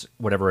chapters,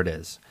 whatever it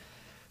is.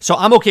 So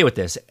I'm okay with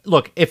this.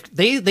 Look, if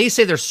they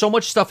say there's so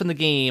much stuff in the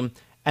game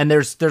and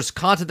there's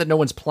content that no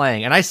one's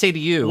playing, and I say to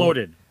you,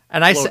 loaded,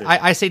 and I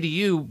say to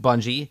you,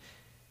 Bungie,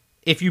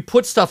 if you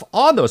put stuff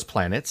on those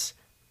planets,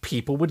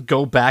 people would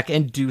go back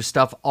and do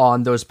stuff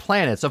on those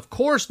planets. Of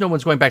course, no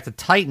one's going back to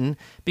Titan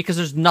because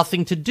there's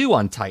nothing to do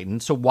on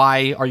Titan. So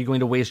why are you going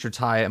to waste your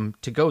time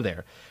to go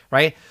there,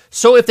 right?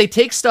 So if they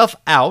take stuff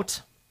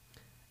out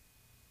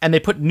and they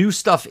put new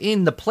stuff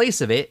in the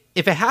place of it,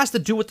 if it has to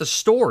do with the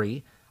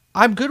story,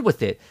 I'm good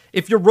with it.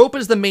 If Europa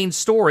is the main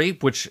story,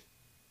 which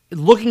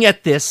looking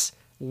at this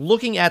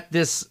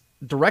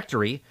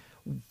directory,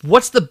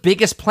 what's the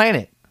biggest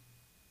planet?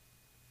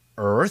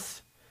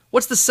 Earth.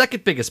 What's the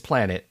second biggest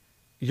planet?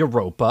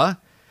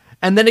 Europa.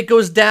 And then it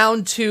goes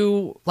down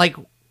to like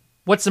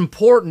what's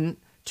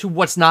important to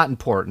what's not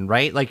important,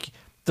 right? Like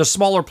the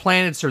smaller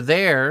planets are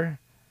there,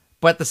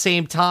 but at the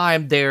same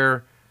time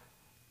there's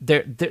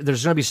going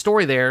to be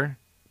story there,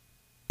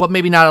 but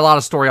maybe not a lot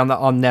of story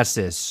on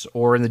Nessus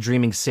or in the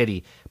Dreaming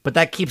City, but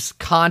that keeps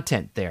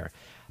content there.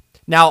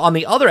 Now, on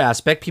the other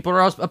aspect, people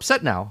are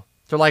upset now.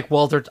 They're like,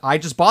 well, I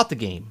just bought the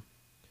game,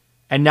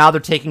 and now they're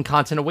taking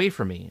content away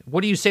from me.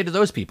 What do you say to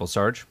those people,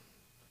 Sarge?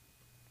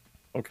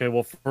 Okay,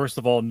 well, first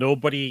of all,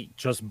 nobody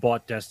just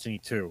bought Destiny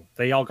 2.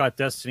 They all got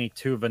Destiny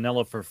 2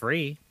 vanilla for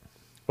free,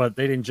 but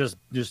they didn't just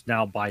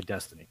now buy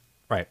Destiny.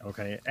 Right.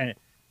 Okay, and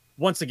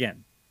once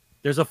again,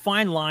 there's a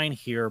fine line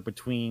here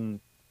between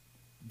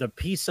the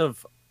piece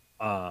of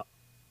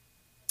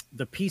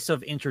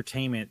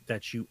entertainment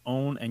that you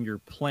own and you're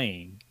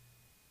playing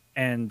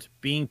and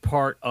being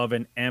part of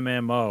an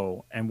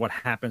MMO and what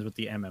happens with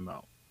the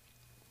MMO,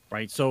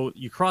 right? So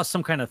you cross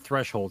some kind of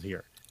threshold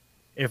here.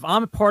 If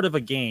I'm part of a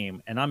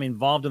game and I'm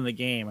involved in the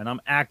game and I'm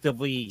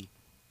actively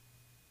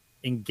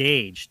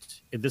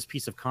engaged in this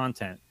piece of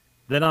content,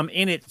 then I'm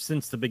in it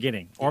since the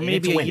beginning, or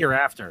maybe a year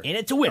after. In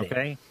it to win it.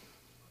 Okay.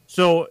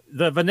 So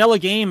the vanilla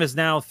game is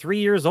now 3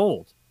 years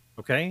old.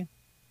 Okay.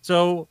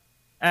 So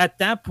at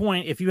that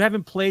point, if you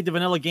haven't played the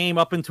vanilla game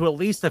up into at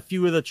least a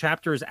few of the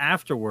chapters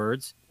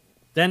afterwards,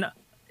 then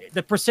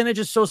the percentage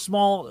is so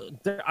small.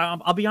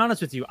 I'll be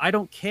honest with you. I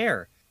don't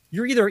care.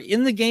 You're either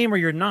in the game or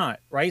you're not,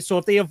 right? So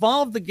if they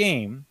evolve the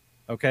game,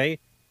 okay,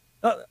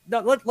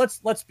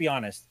 let's be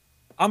honest.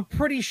 I'm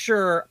pretty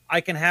sure I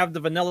can have the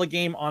vanilla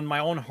game on my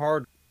own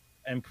hardware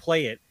and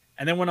play it,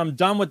 and then when I'm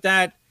done with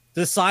that,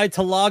 decide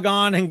to log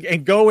on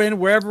and go in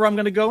wherever I'm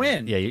going to go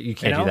in. Yeah, you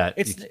can't do that.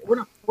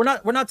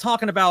 We're not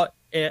talking about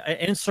an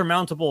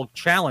insurmountable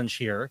challenge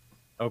here,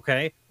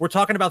 okay? We're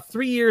talking about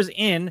 3 years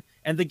in,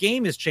 and the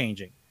game is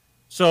changing.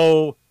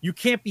 So you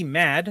can't be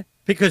mad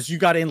because you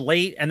got in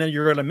late and then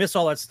you're going to miss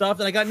all that stuff.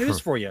 Then I got news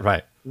for you.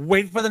 Right.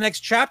 Wait for the next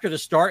chapter to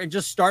start and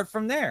just start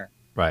from there.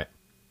 Right.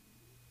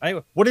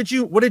 What did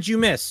you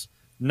miss?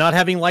 Not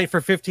having light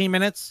for 15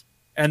 minutes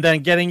and then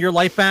getting your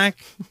light back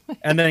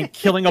and then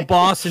killing a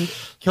boss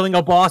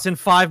in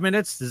 5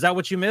 minutes? Is that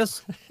what you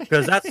miss?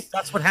 Because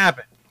that's what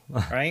happened,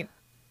 right?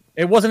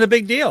 It wasn't a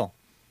big deal.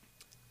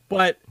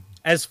 But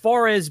as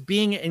far as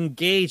being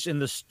engaged in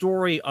the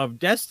story of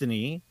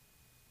Destiny,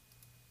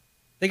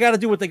 they got to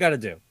do what they got to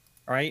do.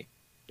 All right.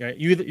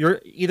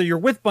 You're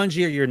with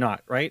Bungie or you're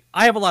not. Right.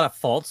 I have a lot of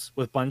faults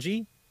with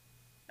Bungie,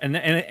 and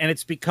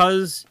it's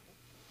because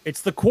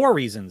it's the core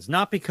reasons,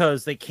 not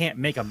because they can't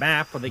make a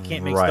map or they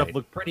can't make stuff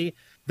look pretty.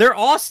 They're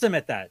awesome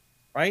at that.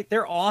 Right.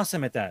 They're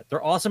awesome at that.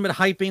 They're awesome at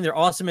hyping. They're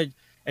awesome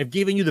at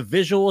giving you the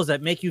visuals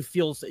that make you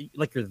feel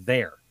like you're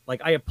there.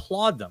 Like, I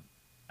applaud them.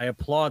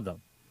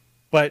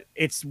 But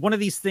it's one of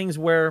these things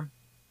where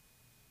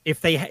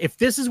if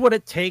this is what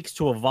it takes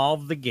to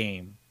evolve the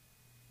game,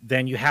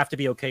 then you have to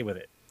be okay with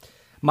it.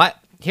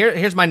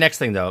 Here's my next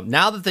thing though.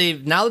 Now that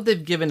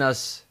they've given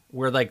us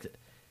where like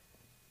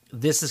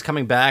this is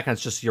coming back and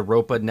it's just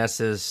Europa,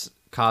 Nessus,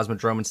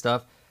 Cosmodrome and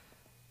stuff.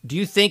 Do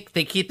you think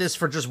they keep this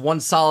for just one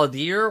solid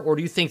year, or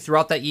do you think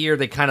throughout that year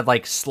they kind of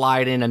like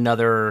slide in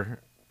another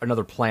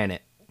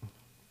planet?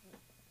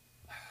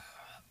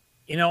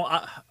 You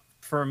know,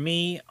 for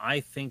me, I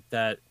think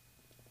that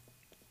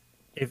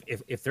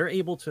if they're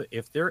able to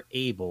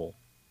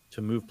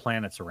move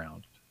planets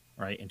around,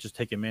 right, and just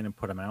take them in and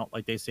put them out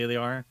like they say they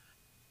are,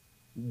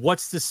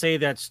 what's to say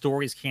that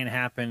stories can't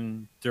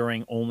happen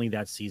during only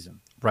that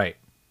season? Right.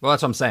 Well,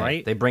 that's what I'm saying.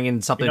 Right? They bring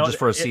in something just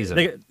for a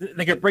season.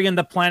 They could bring in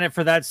the planet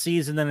for that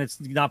season, then it's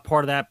not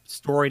part of that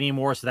story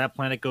anymore, so that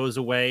planet goes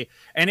away.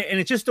 And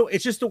it's just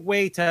a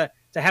way to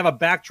have a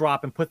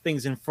backdrop and put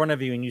things in front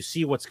of you, and you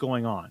see what's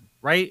going on.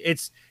 Right?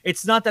 It's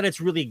not that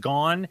it's really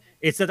gone.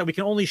 It's that we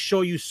can only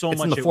show you so much.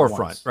 It's in the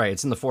forefront, right?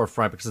 It's in the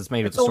forefront because it's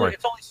made with the story.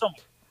 It's only so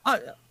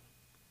much.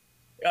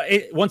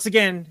 Once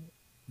again,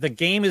 the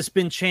game has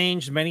been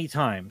changed many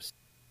times,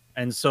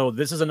 and so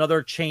this is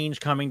another change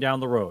coming down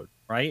the road.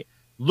 Right?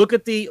 Look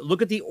at the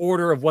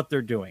order of what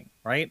they're doing,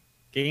 right?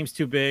 Game's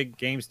too big,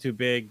 game's too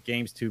big,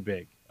 game's too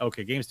big.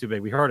 Okay, game's too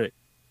big. We heard it.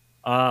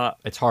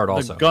 It's hard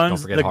also. Don't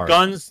forget the hard.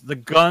 guns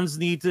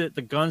need to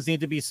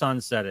be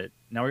sunsetted.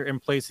 Now we're in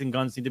place and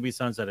guns need to be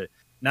sunsetted.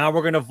 Now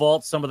we're going to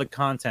vault some of the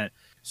content.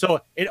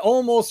 So it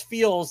almost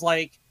feels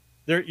like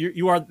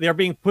they're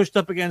being pushed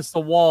up against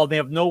the wall. They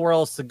have nowhere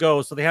else to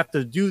go, so they have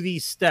to do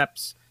these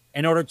steps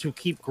in order to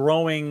keep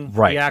growing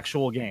the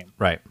actual game.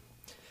 Right.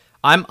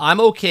 I'm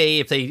okay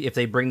if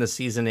they bring the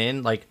season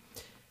in. Like,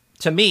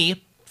 to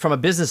me, from a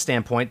business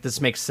standpoint,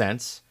 this makes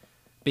sense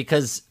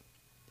because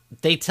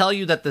they tell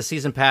you that the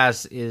season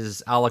pass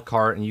is a la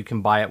carte and you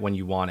can buy it when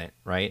you want it,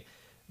 right?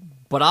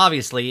 But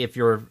obviously, if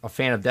you're a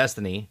fan of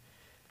Destiny,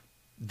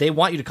 they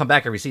want you to come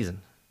back every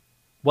season.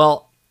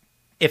 Well,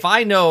 if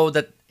I know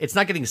that it's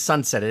not getting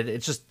sunsetted,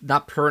 it's just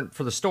not current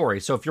for the story.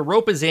 So if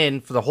Europa's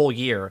in for the whole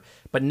year,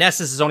 but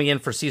Nessus is only in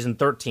for season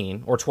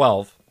 13 or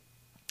 12,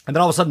 and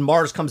then all of a sudden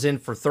Mars comes in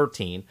for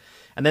 13,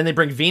 and then they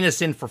bring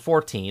Venus in for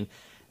 14,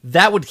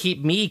 that would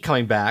keep me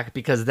coming back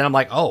because then I'm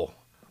like, oh,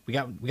 we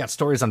got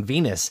stories on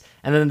Venus.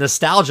 And then the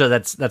nostalgia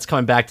that's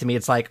coming back to me,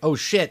 it's like, oh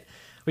shit,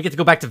 we get to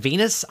go back to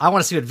Venus? I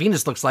want to see what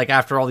Venus looks like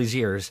after all these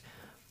years.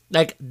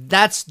 Like,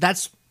 that's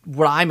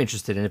what I'm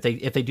interested in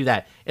if they do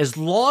that. As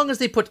long as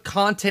they put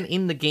content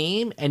in the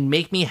game and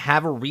make me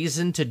have a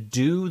reason to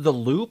do the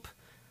loop,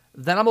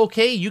 then I'm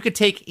okay. You could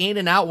take in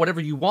and out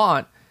whatever you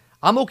want.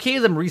 I'm okay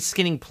with them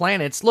reskinning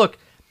planets. Look,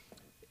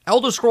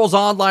 Elder Scrolls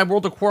Online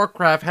World of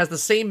Warcraft has the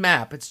same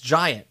map. It's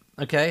giant,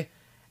 okay?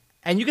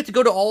 And you get to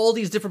go to all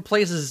these different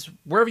places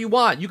wherever you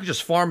want. You can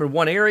just farm in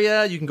one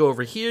area. You can go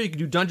over here. You can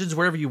do dungeons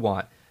wherever you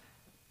want.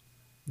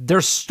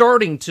 They're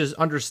starting to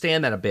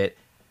understand that a bit.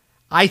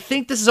 I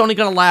think this is only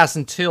going to last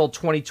until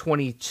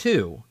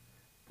 2022.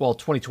 Well,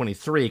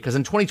 2023. Because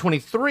in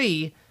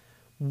 2023,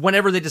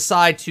 whenever they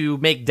decide to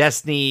make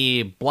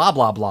Destiny blah,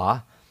 blah,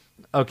 blah,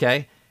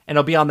 okay, and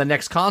it'll be on the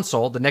next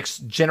console, the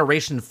next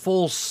generation,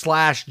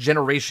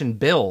 full/generation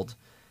build,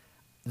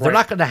 they're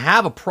not going to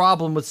have a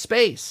problem with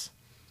space.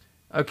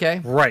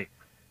 Okay? Right.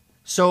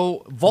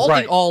 So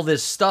vaulting all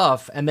this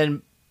stuff and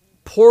then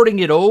porting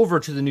it over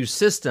to the new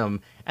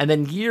system, and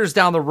then years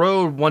down the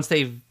road, once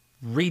they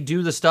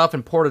redo the stuff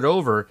and port it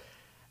over,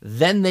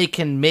 then they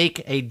can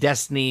make a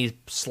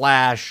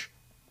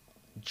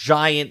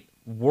Destiny/giant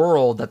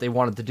world that they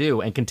wanted to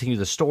do and continue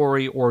the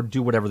story or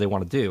do whatever they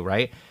want to do,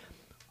 right?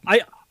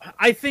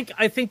 I think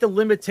the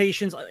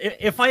limitations,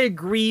 if I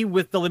agree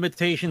with the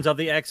limitations of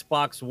the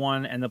Xbox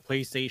One and the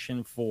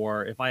PlayStation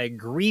 4, if I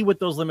agree with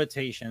those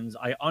limitations,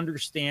 I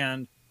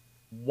understand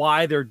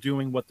why they're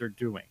doing what they're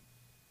doing.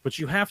 But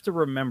you have to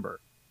remember,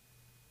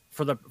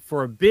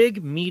 for a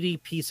big, meaty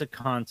piece of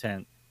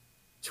content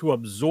to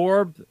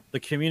absorb the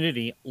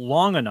community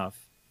long enough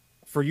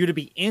for you to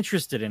be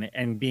interested in it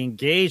and be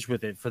engaged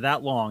with it for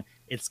that long,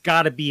 it's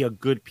got to be a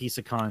good piece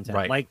of content.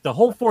 Right. Like the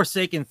whole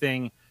Forsaken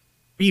thing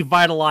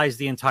revitalized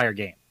the entire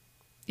game.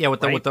 Yeah,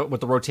 with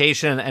the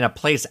rotation and a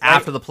place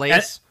after the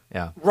place.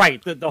 Right.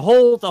 The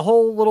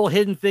whole little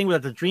hidden thing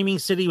with the Dreaming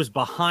City was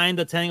behind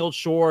the Tangled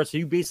Shore, so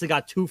you basically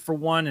got 2 for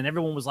 1, and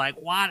everyone was like,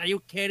 "What? Are you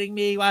kidding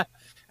me?" What?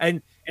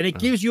 And it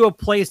gives you a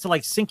place to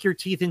like sink your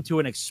teeth into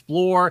and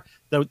explore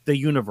the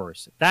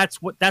universe.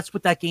 That's what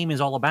that game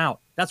is all about.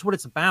 That's what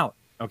it's about.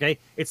 Okay,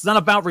 it's not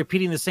about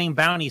repeating the same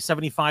bounty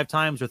 75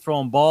 times or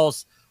throwing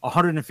balls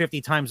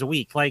 150 times a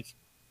week. Like,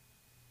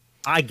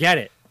 I get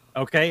it.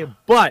 Okay,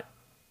 but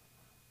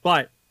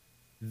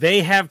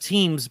they have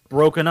teams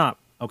broken up.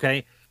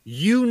 Okay,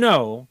 you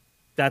know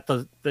that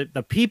the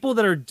people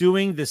that are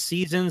doing the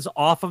seasons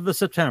off of the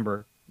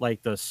September,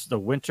 like the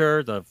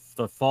winter, the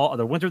fall,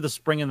 the winter, the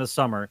spring, and the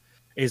summer,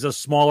 is a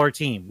smaller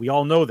team. We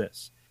all know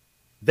this.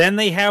 Then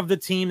they have the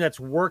team that's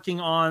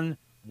working on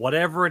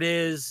whatever it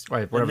is,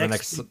 right? Whatever the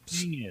next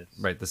thing is.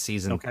 Right, the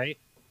season. Okay,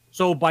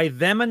 so by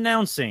them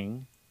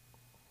announcing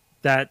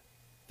that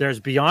there's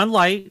Beyond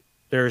Light,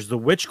 there's the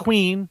Witch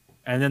Queen,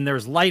 and then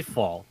there's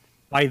Lightfall.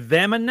 By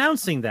them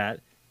announcing that,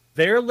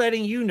 they're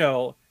letting you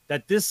know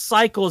that this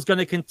cycle is going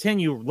to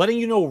continue, letting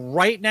you know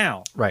right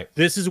now. Right.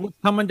 This is what's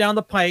coming down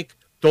the pike.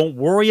 Don't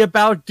worry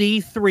about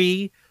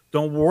D3.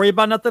 Don't worry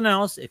about nothing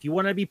else. If you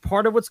want to be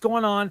part of what's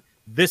going on,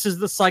 this is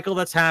the cycle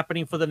that's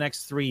happening for the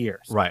next 3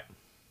 years. Right.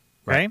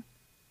 Okay.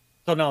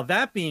 So now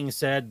that being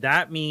said,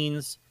 that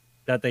means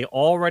that they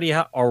already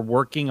are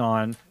working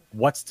on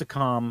what's to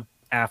come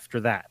after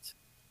that.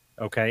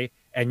 Okay.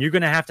 And you're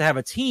going to have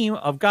a team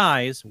of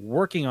guys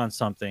working on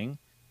something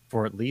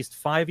for at least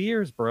 5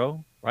 years,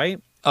 bro.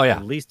 Right? Oh, yeah.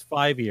 At least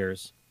 5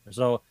 years.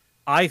 So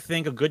I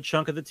think a good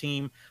chunk of the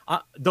team,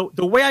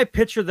 the way I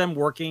picture them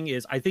working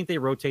is I think they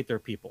rotate their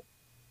people.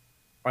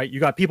 Right? You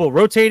got people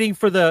rotating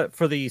for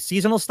the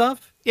seasonal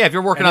stuff. Yeah, if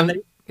you're working on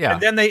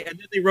and then they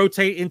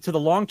rotate into the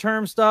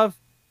long-term stuff,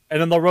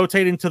 and then they'll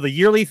rotate into the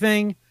yearly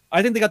thing.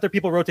 I think they got their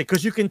people rotate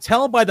because you can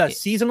tell by the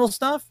seasonal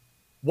stuff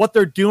what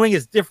they're doing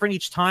is different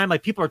each time.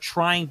 Like people are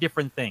trying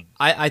different things.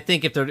 I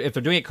think if they're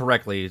doing it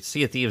correctly,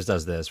 Sea of Thieves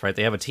does this, right?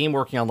 They have a team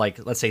working on,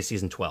 like, let's say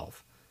season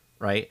 12,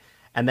 right?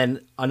 And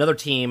then another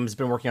team's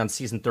been working on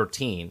season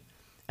 13,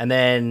 and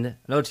then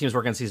another team's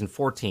working on season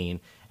 14.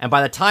 And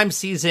by the time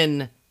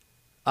season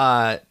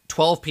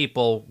 12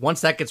 people,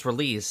 once that gets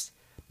released,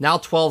 now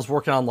 12's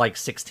working on like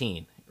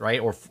 16,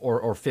 right?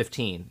 Or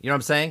 15. You know what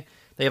I'm saying?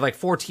 They have like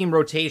 4 team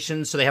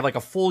rotations, so they have like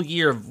a full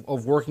year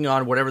of working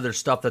on whatever their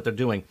stuff that they're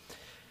doing.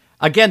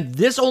 Again,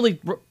 this only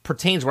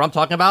pertains to what I'm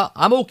talking about.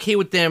 I'm okay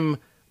with them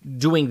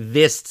doing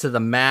this to the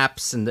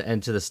maps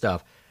and to the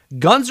stuff.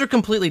 Guns are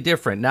completely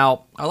different.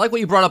 Now, I like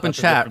what you brought up in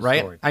chat, right?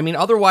 Story. I mean,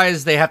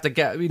 otherwise they have to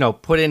get,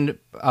 put in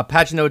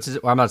patch notes.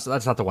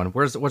 That's not the one.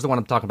 Where's the one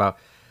I'm talking about?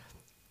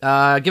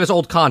 Give us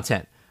old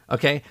content.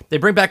 Okay, they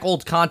bring back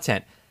old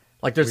content.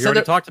 Like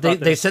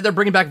they said they're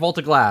bringing back Vault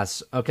of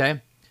Glass.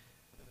 Okay.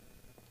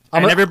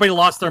 And everybody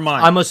lost their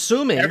mind. I'm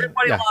assuming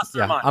everybody lost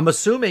their mind. I'm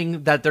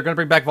assuming that they're going to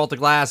bring back Vault of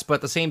Glass, but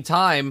at the same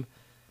time,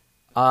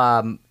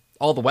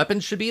 all the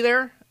weapons should be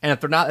there. And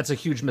if they're not, it's a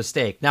huge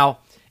mistake. Now,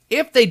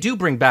 if they do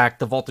bring back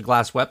the Vault of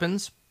Glass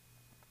weapons,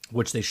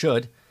 which they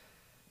should,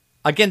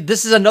 again,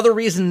 this is another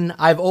reason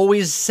I've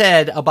always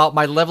said about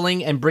my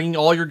leveling and bringing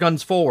all your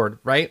guns forward,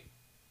 right?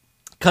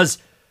 Because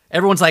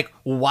everyone's like,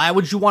 why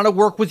would you want to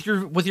work with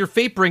your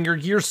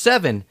Fatebringer year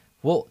 7?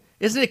 Well,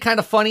 isn't it kind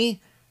of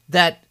funny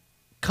that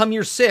come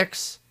year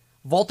 6,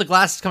 Vault of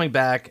Glass is coming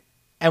back,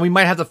 and we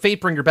might have the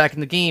Fatebringer back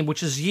in the game,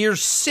 which is year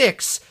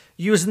 6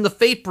 using the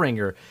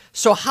Fatebringer.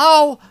 So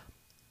how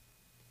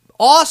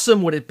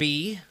awesome would it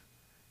be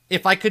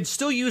if I could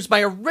still use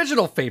my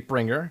original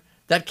Fatebringer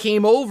that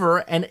came over,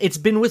 and it's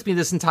been with me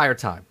this entire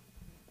time?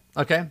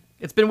 Okay?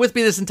 It's been with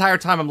me this entire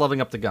time I'm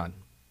leveling up the gun.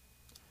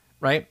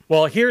 Right?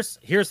 Well, here's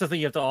the thing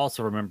you have to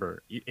also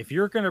remember. If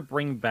you're going to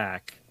bring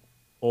back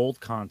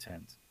old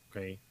content,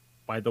 okay,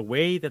 by the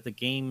way that the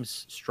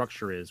game's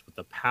structure is with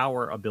the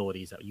power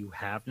abilities that you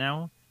have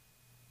now,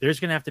 there's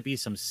going to have to be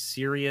some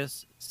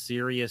serious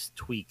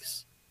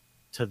tweaks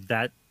to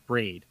that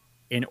raid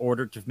in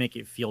order to make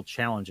it feel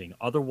challenging.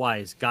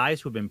 Otherwise,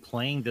 guys who have been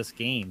playing this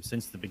game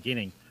since the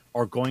beginning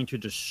are going to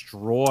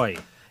destroy.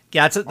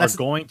 Yeah, that's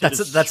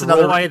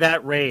another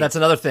that raid. That's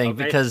another thing,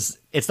 okay? Because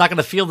it's not going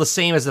to feel the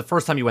same as the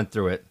first time you went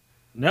through it.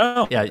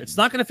 No, yeah, it's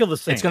not going to feel the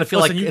same. It's going to feel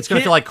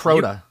like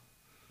Crota.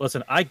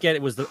 Listen, I get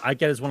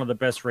it's one of the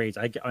best raids.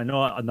 I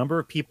know a number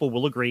of people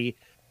will agree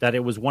that it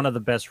was one of the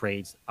best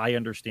raids. I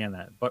understand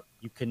that, but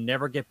you can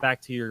never get back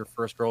to your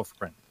first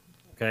girlfriend.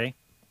 Okay,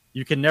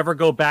 you can never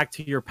go back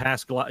to your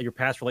past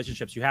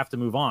relationships. You have to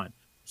move on.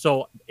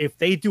 So if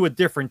they do a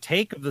different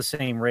take of the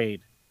same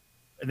raid,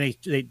 and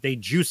they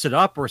juice it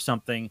up or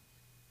something,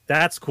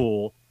 that's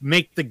cool.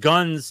 Make the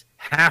guns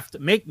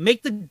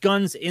make the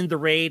guns in the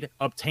raid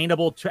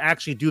obtainable to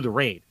actually do the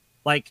raid.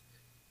 Like,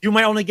 you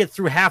might only get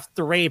through half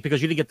the raid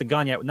because you didn't get the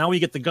gun yet. Now when you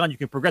get the gun, you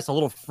can progress a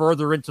little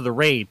further into the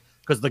raid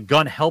because the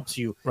gun helps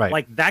you. Right.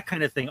 Like that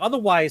kind of thing.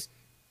 Otherwise,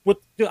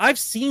 I've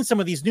seen some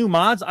of these new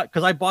mods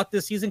because I bought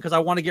this season because I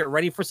want to get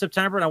ready for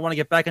September and I want to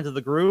get back into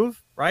the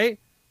groove, right?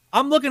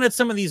 I'm looking at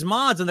some of these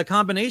mods and the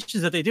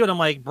combinations that they do, and I'm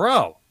like,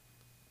 bro,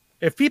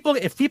 if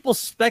people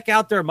spec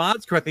out their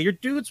mods correctly, your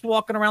dude's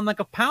walking around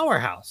like a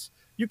powerhouse.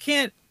 You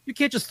can't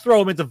just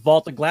throw him into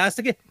Vault of Glass.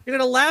 You're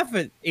gonna laugh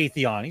at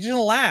Atheon. He's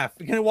gonna laugh.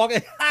 You're gonna walk.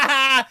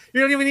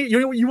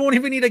 You won't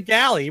even need a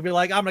galley. You'll be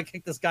like, I'm gonna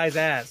kick this guy's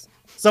ass.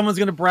 Someone's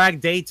gonna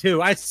brag day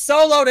 2. I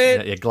soloed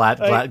it. Yeah,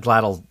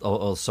 Glad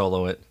will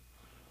solo it.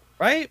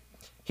 Right.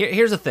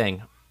 Here's the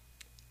thing.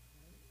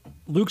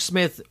 Luke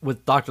Smith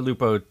with Dr.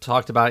 Lupo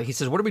talked about it. He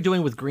says, what are we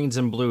doing with greens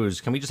and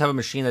blues? Can we just have a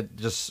machine that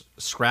just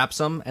scraps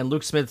them? And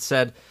Luke Smith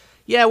said,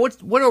 yeah,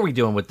 what are we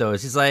doing with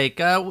those? He's like,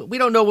 we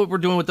don't know what we're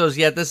doing with those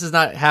yet. This is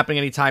not happening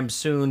anytime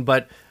soon,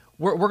 but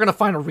we're going to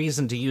find a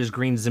reason to use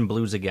greens and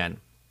blues again.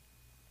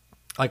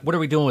 Like, what are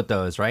we doing with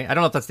those, right? I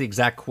don't know if that's the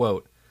exact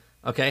quote,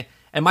 okay?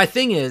 And my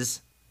thing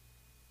is,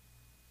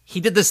 he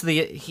did this,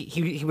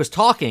 he was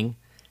talking,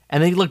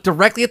 and then he looked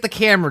directly at the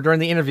camera during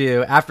the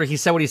interview after he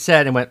said what he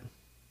said and went,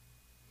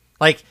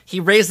 like, he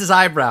raised his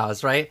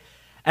eyebrows, right?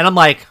 And I'm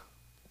like,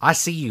 I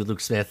see you, Luke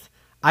Smith.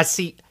 I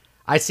see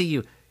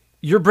you.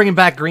 You're bringing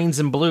back greens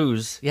and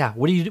blues. Yeah.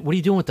 What are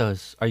you doing with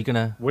those? Are you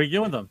gonna? What are you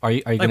doing with them? Are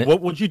you Like, gonna? what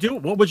would you do?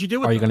 What would you do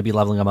with Are you them? gonna be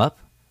leveling them up?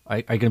 Are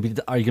you gonna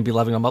be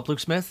leveling them up, Luke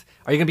Smith?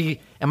 Are you gonna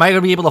be? Am I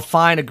gonna be able to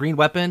find a green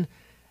weapon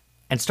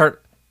and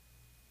start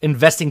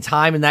investing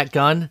time in that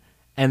gun,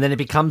 and then it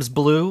becomes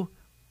blue,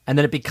 and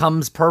then it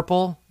becomes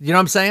purple? You know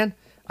what I'm saying?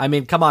 I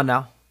mean, come on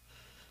now.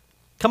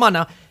 Come on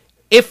now.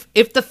 If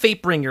the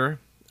Fatebringer,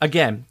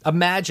 again,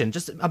 imagine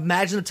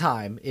the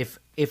time if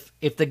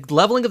the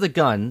leveling of the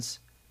guns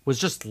was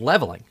just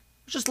leveling.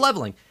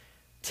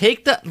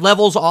 Take the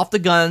levels off the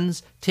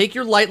guns, take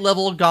your light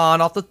level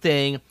gun off the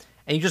thing,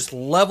 and you just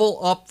level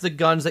up the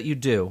guns that you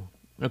do.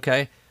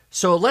 Okay?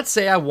 So let's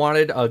say I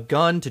wanted a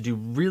gun to do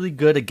really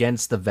good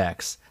against the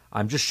Vex.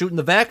 I'm just shooting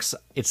the Vex,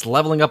 it's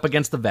leveling up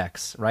against the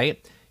Vex,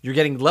 right? You're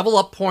getting level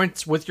up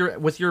points with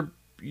your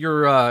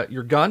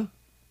gun,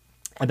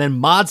 and then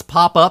mods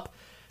pop up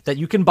that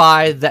you can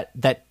buy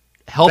that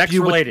help Vex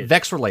you related. with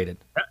Vex related.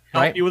 Help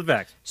Right? you with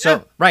Vex.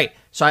 So right,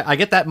 so I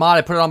get that mod,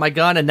 I put it on my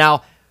gun, and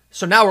now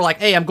we're like,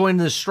 hey, I'm going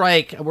to the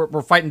strike,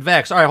 we're fighting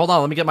Vex. All right, hold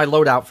on, let me get my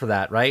loadout for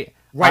that, right?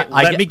 Right.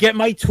 Let me get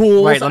my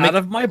tools out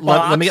of my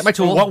box. Let me get my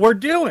tool. for what we're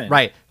doing.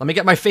 Right. Let me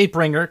get my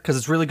Fatebringer because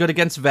it's really good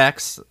against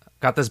Vex.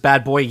 Got this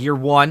bad boy year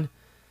 1.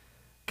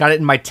 Got it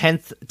in my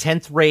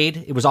 10th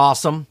raid. It was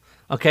awesome.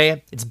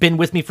 Okay, it's been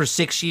with me for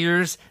 6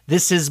 years.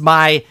 This is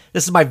my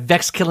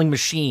Vex killing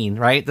machine,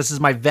 right? This is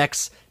my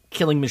Vex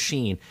killing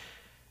machine.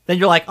 Then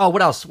you're like, oh,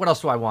 what else? What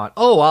else do I want?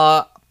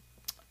 Oh,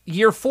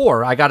 year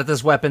 4, I got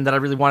this weapon that I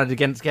really wanted to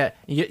get.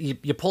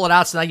 You pull it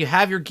out, so now you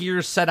have your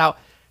gears set out.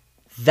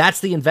 That's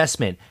the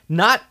investment,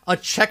 not a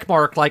check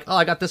mark like, oh,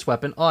 I got this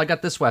weapon. Oh, I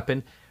got this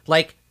weapon.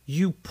 Like,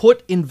 you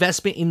put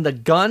investment in the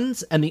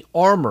guns and the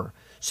armor.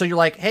 So you're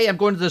like, hey, I'm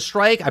going to the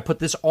strike. I put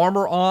this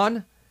armor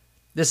on.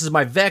 This is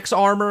my Vex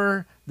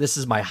armor. This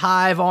is my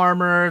Hive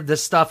armor.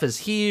 This stuff is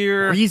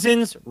here.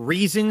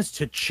 Reasons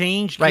to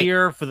change Right.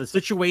 gear for the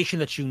situation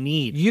that you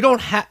need. You don't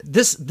have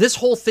this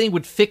whole thing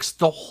would fix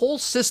the whole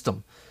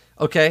system,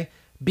 okay?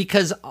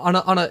 Because on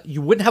a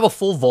you wouldn't have a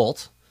full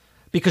vault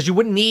because you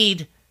wouldn't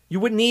need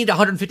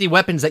 150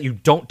 weapons that you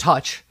don't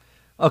touch.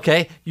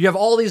 Okay? You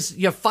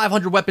have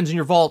 500 weapons in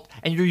your vault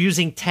and you're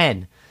using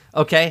 10.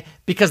 Okay?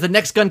 Because the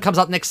next gun comes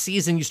out next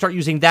season, you start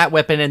using that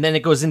weapon and then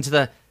it goes into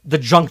the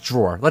junk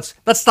drawer. Let's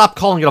stop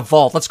calling it a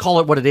vault. Let's call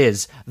it what it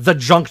is. The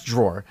junk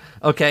drawer.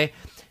 Okay?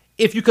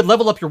 If you could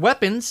level up your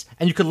weapons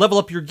and you could level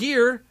up your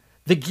gear,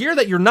 the gear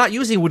that you're not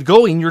using would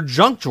go in your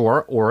junk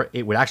drawer, or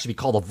it would actually be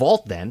called a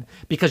vault then,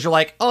 because you're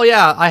like, oh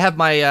yeah, I have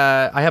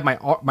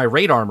my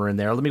raid armor in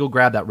there. Let me go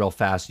grab that real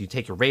fast. You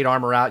take your raid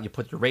armor out, you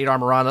put your raid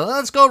armor on.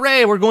 Let's go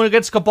raid. We're going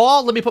against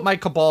Cabal. Let me put my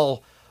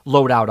Cabal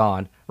loadout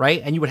on,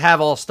 right? And you would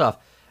have all stuff.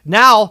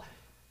 Now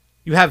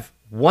you have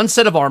one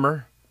set of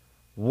armor,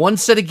 one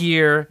set of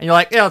gear, and you're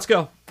like, yeah, let's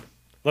go.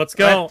 Let's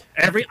go.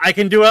 Right. I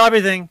can do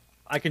everything.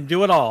 I can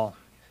do it all.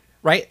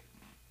 Right?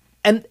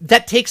 And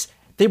that takes,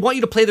 they want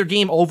you to play their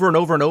game over and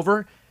over and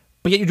over,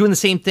 but yet you're doing the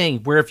same thing,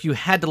 where if you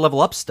had to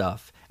level up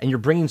stuff and you're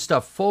bringing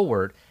stuff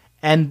forward,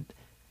 and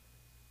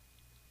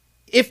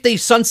if they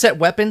sunset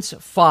weapons,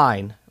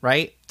 fine,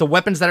 right? The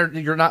weapons that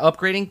you're not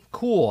upgrading,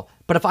 cool.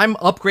 But if I'm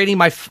upgrading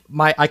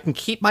my I can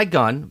keep my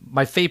gun,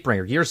 my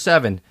Fatebringer, year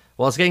 7,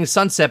 well, it's getting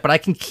sunset, but I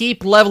can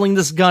keep leveling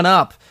this gun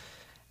up.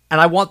 And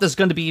I want this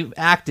gun to be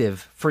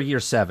active for year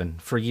 7,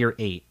 for year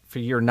 8, for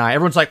year 9.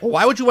 Everyone's like, well,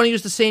 why would you want to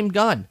use the same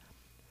gun?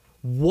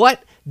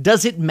 What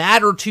does it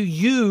matter to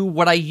you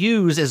what I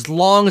use as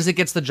long as it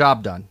gets the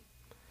job done?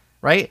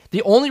 Right?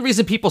 The only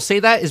reason people say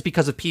that is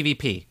because of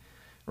PvP.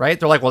 Right?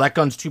 They're like, well, that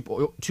gun's too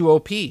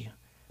OP.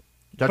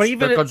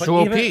 That gun's too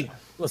OP.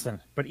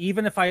 Listen, but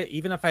even if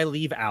I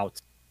leave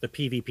out the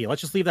PvP, let's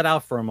just leave that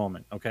out for a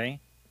moment, okay?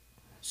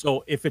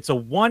 So if it's a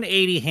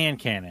 180 hand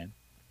cannon,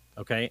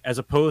 okay, as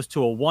opposed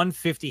to a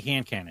 150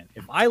 hand cannon,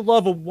 if I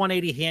love a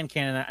 180 hand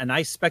cannon and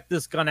I spec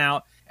this gun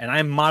out and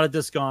I modded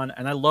this gun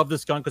and I love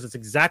this gun because it's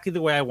exactly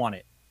the way I want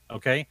it,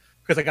 okay?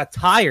 Because I got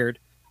tired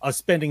of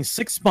spending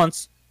 6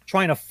 months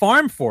trying to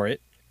farm for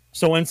it.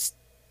 So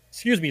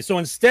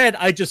instead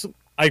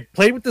I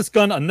played with this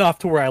gun enough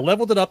to where I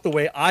leveled it up the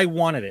way I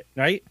wanted it.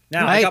 Right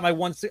now, Right. I got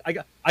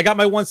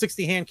my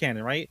 160 hand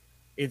cannon. Right,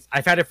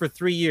 I've had it for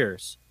 3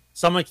 years.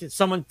 Someone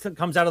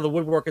comes out of the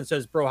woodwork and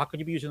says, "Bro, how could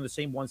you be using the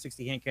same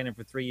 160 hand cannon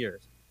for 3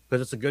 years?"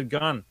 Because it's a good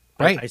gun.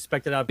 Right. I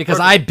spec'd it out Because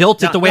perfect. I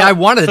built it the way I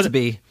wanted it to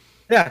be.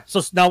 Yeah.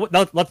 So now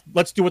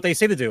let's do what they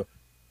say to do.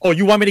 Oh,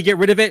 you want me to get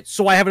rid of it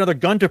so I have another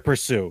gun to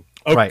pursue?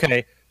 Okay.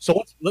 Right.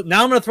 So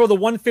now I'm going to throw the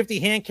 150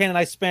 hand cannon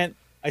I spent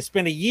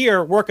a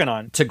year working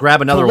on To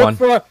grab another to one.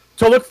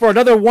 look for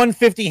another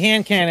 150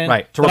 hand cannon.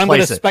 Right, to that I'm going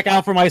replace to it. spec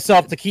out for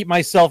myself to keep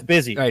myself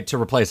busy. Right, to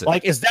replace it.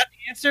 Like, is that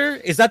the answer?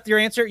 Is that your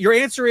answer? Your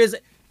answer is,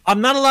 I'm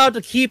not allowed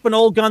to keep an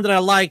old gun that I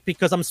like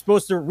because I'm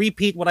supposed to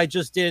repeat what I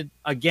just did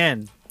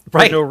again for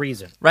Right. no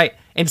reason. Right.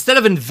 Instead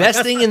of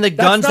investing in the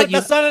guns that you...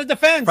 That's not a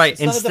defense. Right.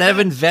 It's not a Instead of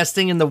defense.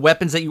 investing in the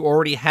weapons that you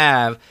already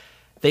have,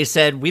 they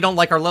said, we don't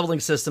like our leveling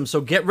system, so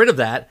get rid of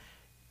that,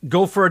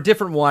 go for a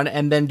different one,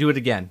 and then do it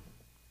again.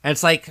 And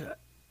it's like,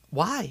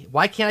 Why?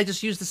 Why can't I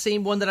just use the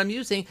same one that I'm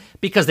using?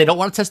 Because they don't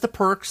want to test the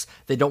perks.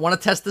 They don't want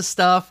to test the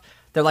stuff.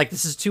 They're like,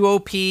 this is too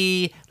OP.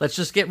 Let's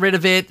just get rid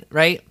of it,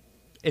 right?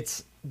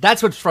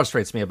 That's what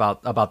frustrates me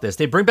about this.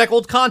 They bring back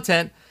old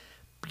content,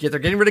 they're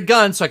getting rid of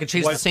guns so I can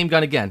chase the same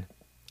gun again.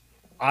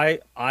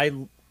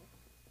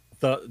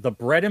 The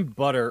bread and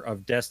butter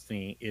of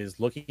Destiny is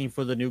looking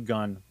for the new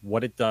gun,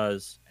 what it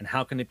does, and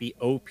how can it be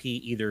OP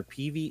either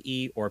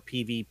PvE or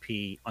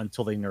PvP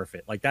until they nerf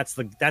it. Like that's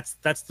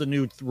the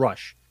new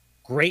rush.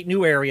 Great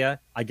new area.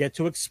 I get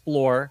to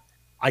explore.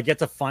 I get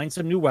to find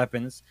some new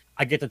weapons.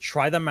 I get to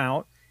try them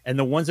out, and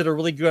the ones that are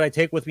really good I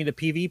take with me to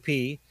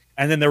PvP,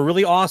 and then they're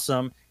really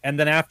awesome, and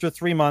then after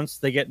 3 months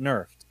they get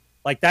nerfed.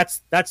 Like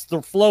that's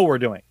the flow we're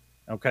doing.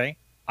 Okay,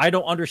 I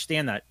don't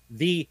understand that.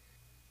 The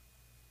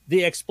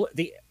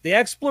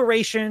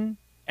exploration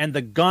and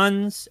the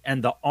guns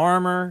and the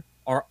armor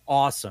are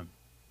awesome.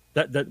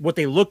 What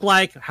they look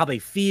like, how they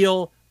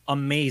feel,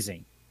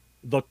 amazing.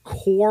 The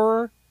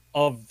core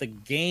of the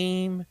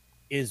game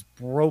is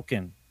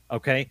broken.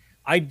 Okay,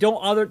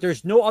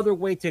 there's no other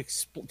way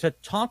to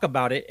talk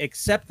about it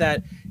except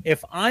that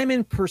if I'm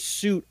in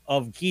pursuit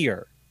of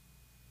gear,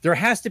 there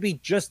has to be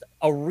just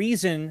a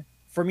reason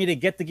for me to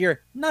get the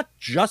gear, not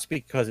just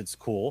because it's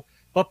cool,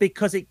 but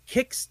because it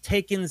kicks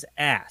Taken's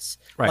ass.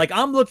 Right. Like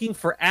I'm looking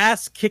for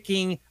ass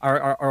kicking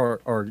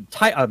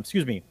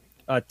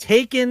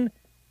Taken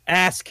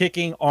ass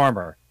kicking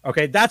armor.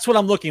 Okay, that's what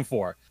I'm looking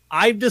for.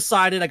 I've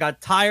decided I got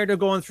tired of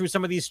going through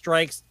some of these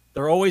strikes.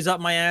 They're always up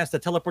my ass. The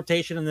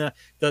teleportation and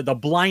the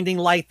blinding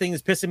light thing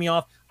is pissing me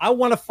off. I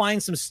want to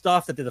find some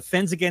stuff that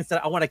defends against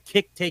that. I want to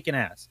kick Taken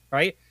ass,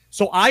 right?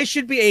 So I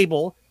should be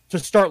able to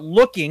start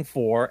looking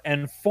for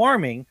and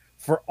farming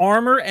for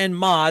armor and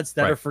mods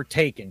that are for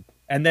Taken,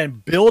 and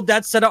then build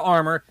that set of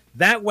armor.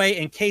 That way,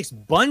 in case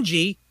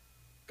Bungie,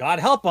 God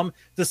help them,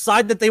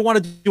 decide that they want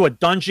to do a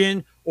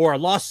dungeon or a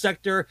lost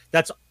sector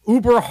that's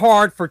uber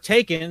hard for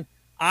Taken,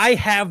 I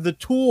have the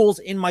tools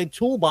in my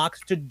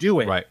toolbox to do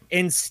it. Right.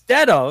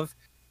 Instead of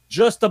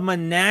just a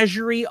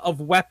menagerie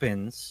of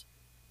weapons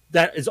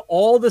that is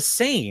all the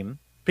same,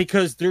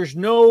 because there's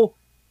no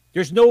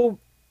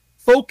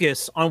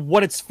focus on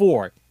what it's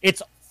for.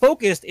 It's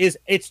focused is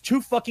it's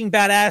too fucking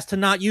badass to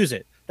not use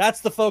it.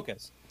 That's the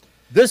focus.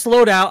 This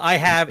loadout I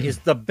have is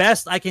the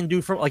best I can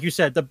do for, like you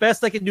said, the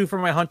best I can do for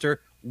my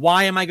hunter.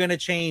 Why am I going to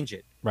change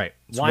it? Right.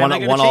 It's Why am I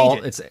going to change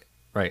it? It's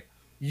right.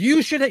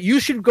 You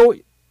should go.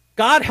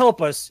 God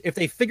help us if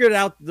they figured it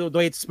out the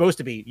way it's supposed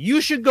to be.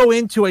 You should go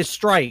into a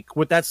strike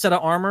with that set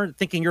of armor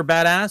thinking you're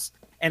badass,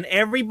 and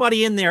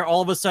everybody in there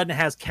all of a sudden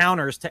has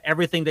counters to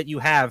everything that you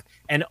have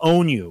and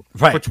own you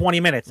for 20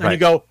 minutes. And you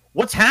go,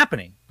 what's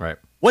happening? Right.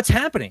 What's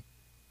happening?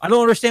 I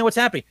don't understand what's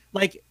happening.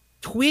 Like,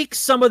 tweak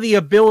some of the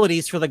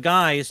abilities for the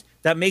guys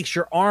that makes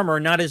your armor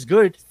not as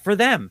good for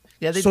them.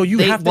 Yeah, so you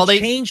have to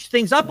change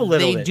things up a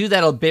little bit. They do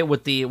that a bit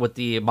with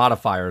the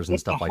modifiers and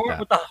stuff like that.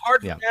 With the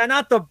hard,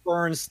 not the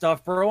burn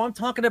stuff, bro. I'm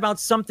talking about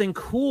something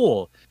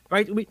cool,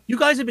 right? You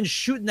guys have been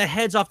shooting the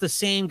heads off the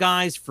same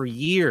guys for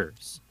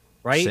years,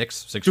 right?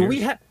 Six years.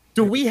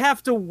 Do we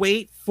have to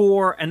wait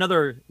for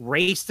another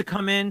race to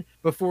come in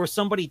before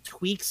somebody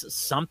tweaks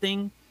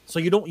something so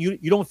you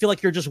don't feel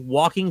like you're just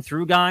walking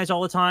through guys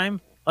all the time?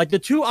 Like the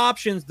two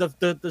options,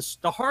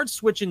 the hard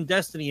switch in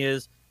Destiny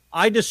is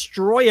I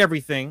destroy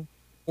everything,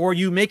 or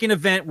you make an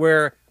event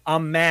where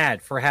I'm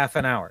mad for half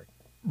an hour.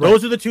 Right.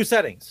 Those are the two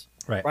settings.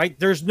 Right.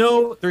 There's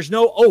no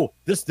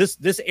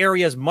this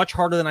area is much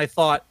harder than I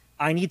thought.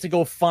 I need to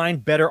go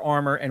find better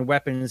armor and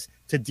weapons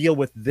to deal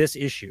with this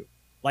issue.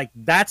 Like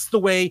that's the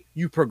way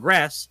you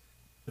progress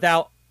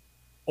without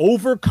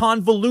over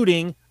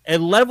convoluting a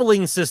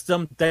leveling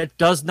system that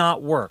does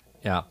not work.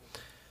 Yeah.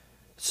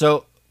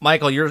 So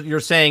Michael,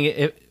 you're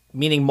saying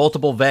meaning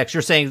multiple Vex.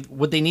 You're saying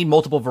would they need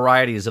multiple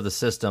varieties of the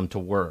system to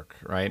work,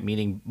 right?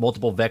 Meaning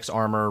multiple Vex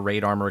armor,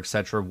 raid armor,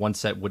 etc. One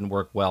set wouldn't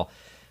work well.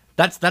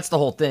 That's the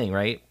whole thing,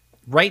 right?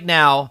 Right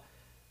now,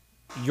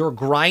 you're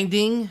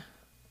grinding.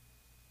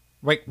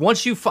 Right,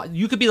 once you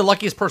could be the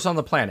luckiest person on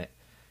the planet.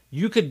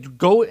 You could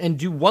go and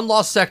do one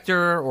lost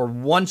sector or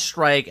one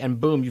strike, and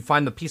boom, you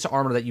find the piece of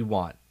armor that you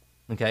want.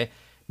 Okay,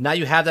 now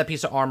you have that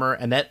piece of armor,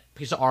 and that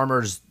piece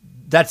of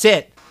that's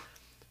it.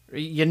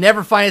 You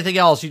never find anything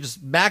else. You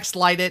just max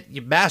light it.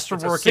 You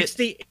masterwork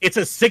it. It's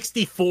a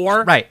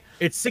 64. Right.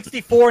 It's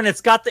 64, and it's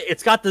got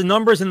the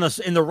numbers in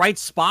the right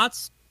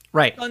spots.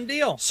 Right. Done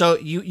deal. So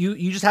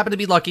you just happen to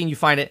be lucky and you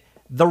find it.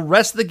 The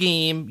rest of the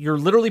game, you're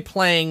literally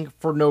playing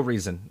for no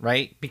reason,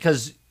 right?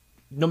 Because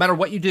no matter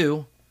what you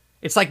do,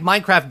 it's like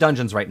Minecraft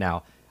Dungeons right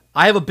now.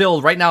 I have a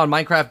build right now in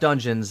Minecraft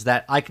Dungeons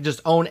that I can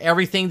just own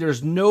everything.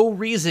 There's no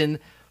reason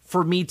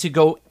for me to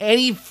go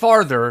any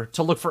farther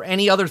to look for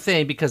any other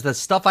thing because the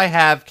stuff I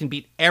have can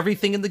beat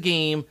everything in the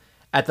game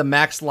at the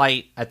max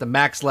light, at the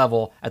max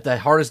level, at the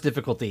hardest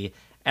difficulty,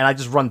 and I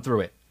just run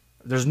through it.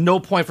 There's no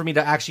point for me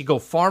to actually go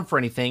farm for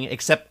anything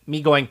except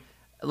me going,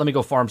 let me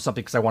go farm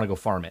something because I want to go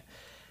farm it.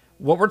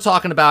 What we're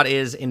talking about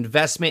is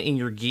investment in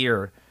your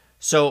gear.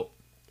 So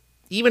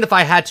even if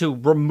I had to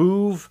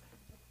remove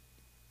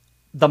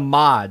the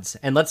mods,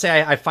 and let's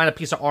say I find a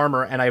piece of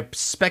armor and I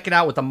spec it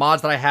out with the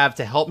mods that I have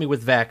to help me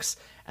with Vex,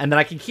 and then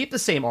I can keep the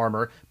same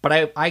armor,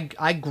 but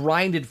I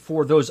grinded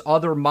for those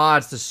other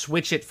mods to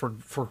switch it for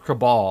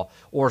Cabal,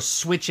 or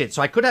switch it.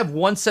 So I could have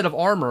one set of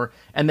armor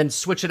and then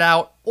switch it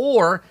out,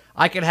 or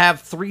I could have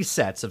 3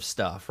 sets of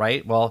stuff,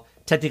 right? Well,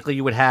 technically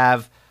you would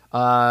have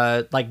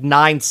like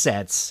 9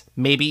 sets,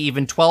 maybe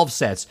even 12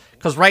 sets.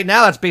 Because right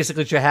now that's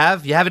basically what you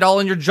have. You have it all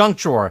in your junk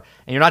drawer,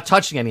 and you're not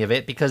touching any of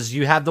it because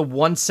you have the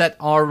one set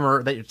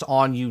armor that's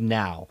on you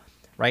now,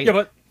 right? Yeah,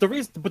 but the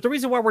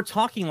reason why we're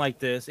talking like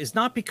this is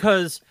not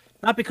because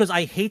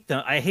I hate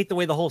them. I hate the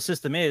way the whole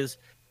system is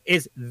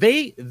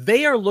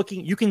they are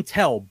looking. You can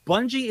tell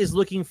Bungie is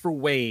looking for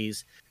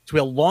ways to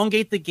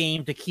elongate the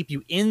game, to keep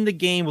you in the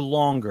game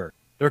longer.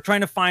 They're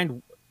trying to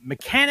find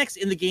mechanics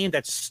in the game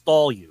that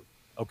stall you.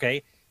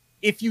 Okay,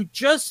 if you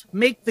just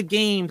make the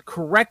game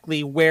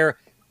correctly, where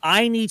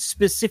I need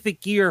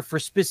specific gear for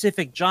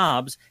specific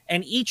jobs,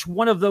 and each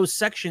one of those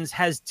sections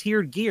has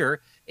tiered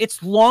gear,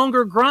 it's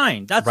longer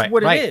grind. That's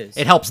what it is.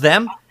 It helps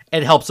them.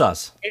 It helps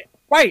us.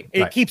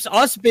 It keeps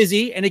us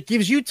busy, and it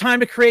gives you time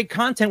to create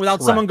content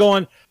without someone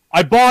going,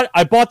 I bought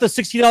the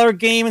 $60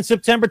 game in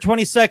September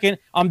 22nd.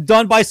 I'm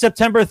done by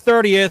September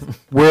 30th.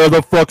 Where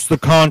the fuck's the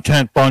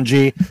content,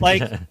 Bungie?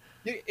 Like,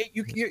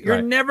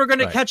 you're never going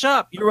to catch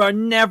up. You are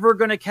never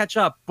going to catch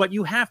up. But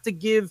you have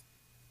to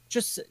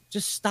just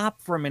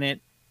stop for a minute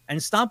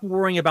and stop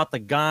worrying about the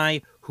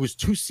guy who's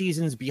 2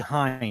 seasons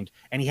behind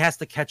and he has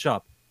to catch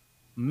up.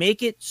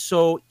 Make it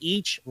so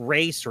each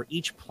race or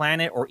each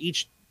planet or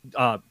each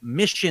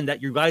mission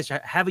that you guys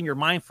have in your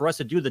mind for us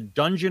to do, the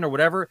dungeon or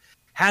whatever,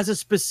 has a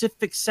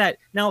specific set.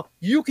 Now,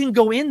 you can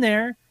go in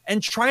there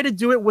and try to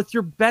do it with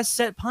your best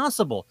set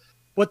possible,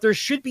 but there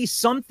should be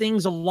some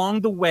things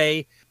along the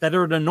way that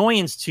are an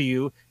annoyance to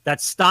you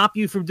that stop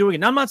you from doing it.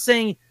 And I'm not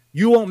saying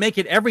you won't make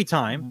it every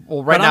time.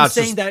 Well, right but now I'm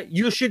saying that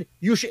you should.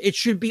 It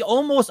should be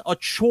almost a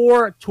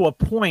chore to a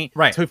point,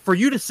 right? For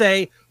you to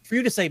say,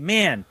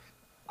 man,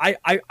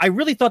 I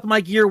really thought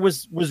my gear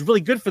was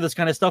really good for this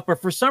kind of stuff,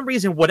 but for some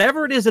reason,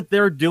 whatever it is that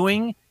they're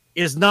doing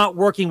is not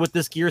working with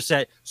this gear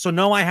set. So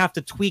now I have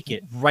to tweak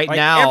it. Right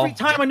now, every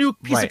time a new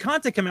piece of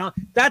content comes out,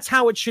 that's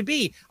how it should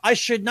be. I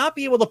should not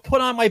be able to put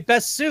on my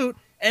best suit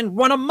and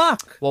run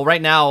amok. Well,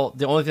 right now,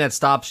 the only thing that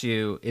stops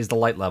you is the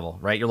light level,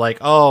 right? You're like,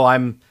 oh,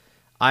 I'm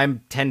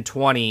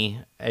 1020,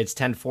 it's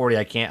 1040.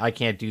 I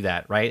can't do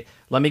that, right?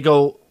 Let me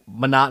go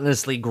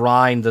monotonously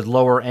grind the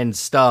lower end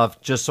stuff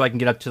just so I can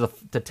get up to the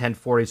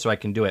 1040 so I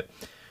can do it.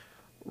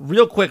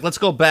 Real quick, let's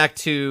go back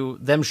to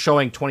them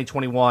showing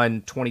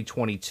 2021,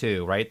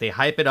 2022, right? They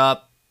hype it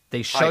up.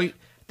 They show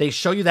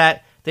you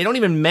that. They don't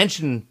even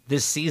mention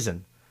this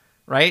season,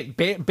 right?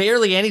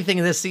 Barely anything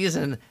in this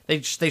season.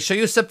 They show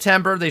you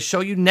September, they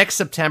show you next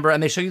September,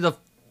 and they show you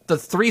the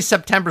 3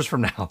 Septembers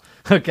from now,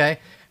 okay?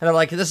 And they're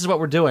like, this is what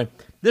we're doing.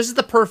 This is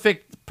the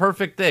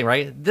perfect thing,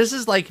 right? This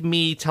is like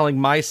me telling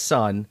my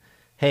son,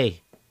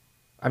 hey,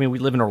 I mean, we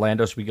live in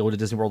Orlando, so we go to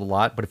Disney World a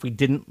lot, but if we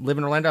didn't live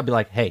in Orlando, I'd be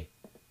like, hey,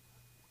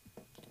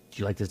 do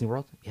you like Disney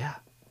World? Yeah.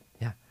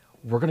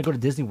 We're going to go to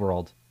Disney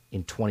World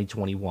in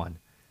 2021,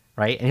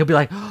 right? And he'll be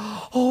like,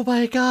 oh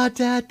my God,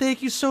 Dad,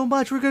 thank you so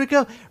much. We're going to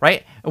go,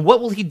 right? And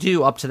what will he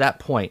do up to that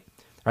point,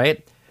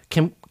 right?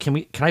 Can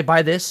I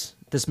buy this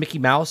Mickey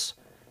Mouse?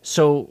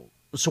 So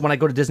when I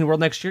go to Disney World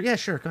next year, yeah,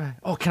 sure, go ahead.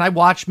 Oh, can I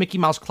watch Mickey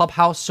Mouse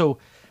Clubhouse? So,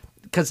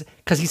 because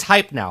he's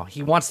hyped now.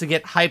 He wants to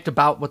get hyped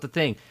about what the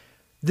thing.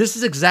 This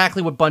is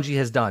exactly what Bungie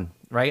has done,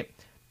 right?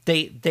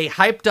 They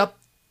hyped up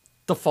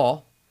the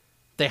fall.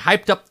 They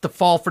hyped up the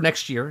fall for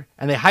next year,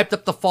 and they hyped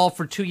up the fall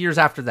for 2 years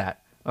after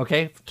that.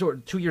 Okay,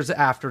 2 years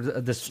after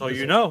this.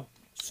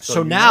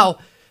 So now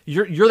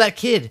you're that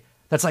kid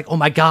that's like, oh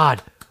my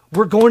God,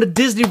 we're going to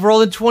Disney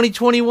World in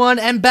 2021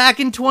 and back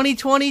in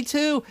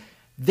 2022.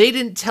 They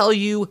didn't tell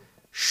you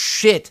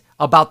shit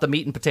about the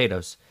meat and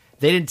potatoes.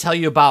 They didn't tell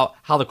you about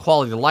how the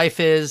quality of life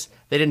is.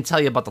 They didn't tell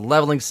you about the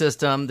leveling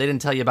system. They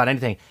didn't tell you about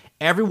anything.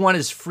 Everyone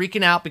is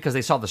freaking out because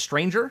they saw The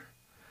Stranger,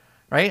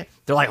 right?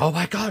 They're like, oh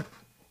my God,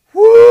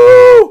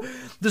 woo!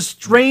 The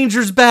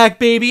Stranger's back,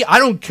 baby. I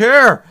don't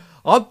care.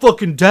 I'm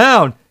fucking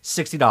down.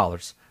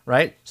 $60,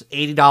 right? It's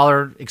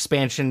 $80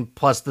 expansion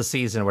plus the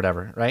season or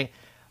whatever, right?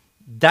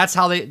 That's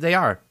how they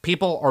are.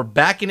 People are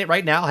back in it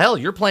right now. Hell,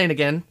 you're playing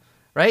again,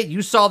 right?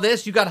 You saw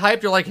this, you got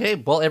hyped. You're like, hey,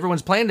 well,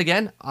 everyone's playing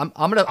again. I'm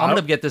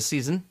gonna get this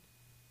season.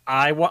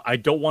 I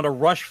don't want to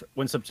rush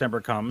when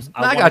September comes.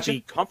 I want to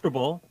be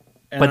comfortable.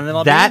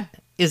 But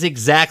that is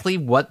exactly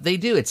what they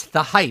do. It's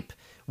the hype.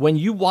 When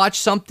you watch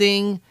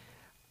something,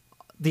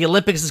 the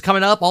Olympics is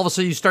coming up, all of a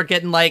sudden you start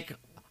getting like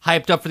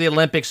hyped up for the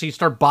Olympics, so you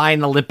start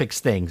buying Olympics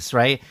things,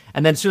 right?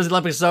 And then as soon as the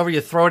Olympics is over, you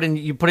throw it in,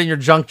 you put it in your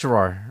junk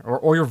drawer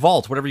or your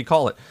vault, whatever you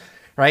call it,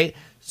 right?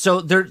 So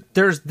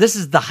this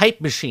is the hype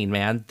machine,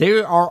 man.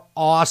 They are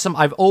awesome.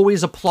 I've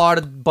always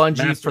applauded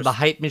Bungie for the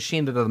hype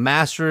machine. They're the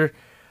master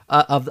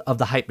of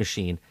the hype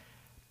machine.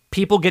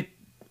 People get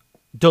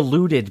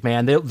deluded,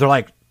 man. They're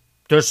like,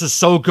 this is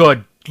so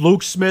good.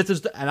 Luke Smith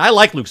is, and I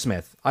like Luke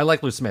Smith.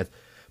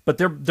 But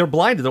they're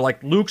blinded. They're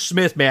like, Luke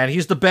Smith, man,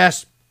 he's the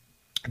best.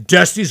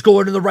 Destiny's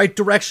going in the right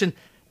direction.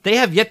 They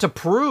have yet to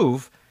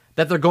prove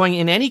that they're going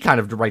in any kind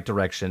of the right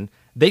direction.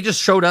 They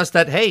just showed us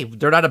that, hey,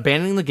 they're not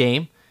abandoning the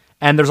game,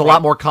 and there's a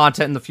lot more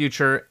content in the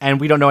future,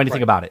 and we don't know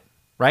anything about it,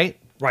 right?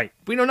 Right.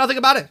 We know nothing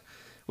about it.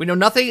 We know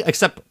nothing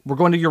except we're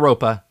going to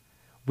Europa.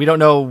 We don't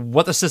know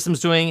what the system's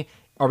doing.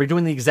 Are we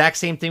doing the exact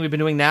same thing we've been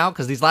doing now?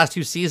 Because these last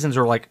 2 seasons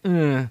are like, do you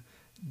know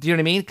what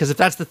I mean? Because if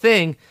that's the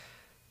thing,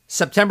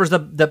 September's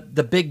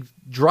the big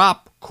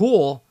drop,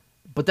 cool.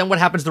 But then what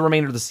happens the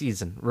remainder of the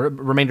season,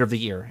 remainder of the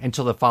year,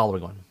 until the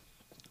following one?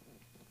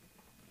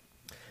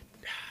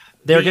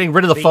 They're getting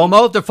rid of the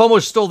FOMO. The FOMO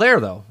is still there,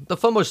 though. The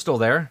FOMO is still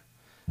there.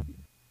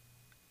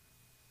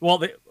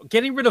 Well,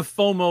 getting rid of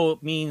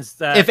FOMO means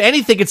that... If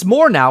anything, it's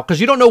more now, because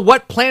you don't know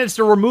what planets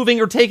they're removing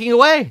or taking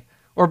away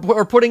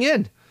or putting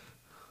in.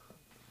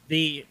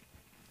 The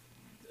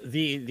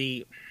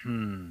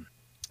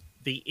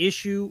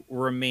issue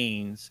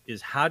remains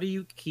is how do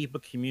you keep a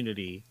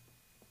community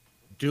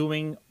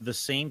doing the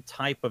same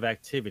type of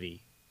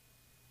activity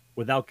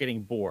without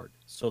getting bored?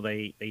 So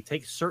they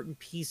take certain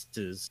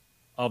pieces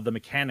of the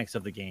mechanics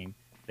of the game,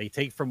 they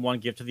take from one,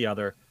 give to the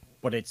other,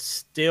 but it's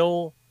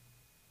still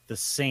the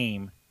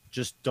same,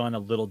 just done a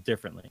little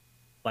differently.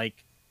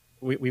 Like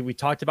we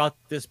talked about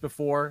this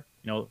before.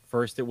 You know,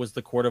 first it was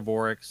the Court of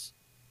Oryx,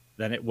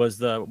 then it was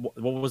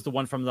what was the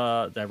one from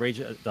the rage,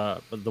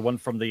 the one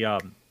from the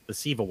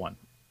Siva one,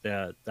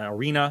 the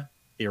arena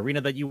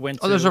that you went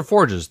to. Oh, those are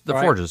forges.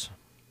 Forges.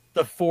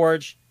 The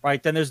Forge,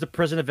 right? Then there's the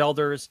Prison of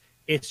Elders.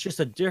 It's just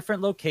a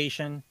different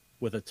location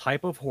with a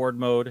type of horde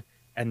mode,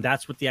 and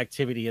that's what the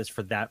activity is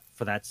for that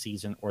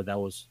season or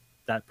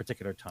that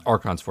particular time.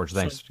 Archon's Forge.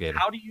 Thanks, so Gator.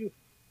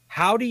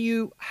 How do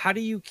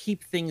you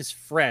keep things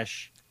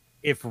fresh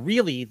if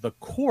really the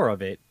core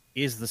of it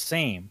is the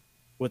same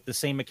with the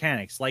same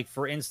mechanics? Like,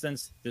 for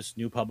instance, this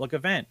new public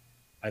event.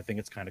 I think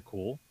it's kind of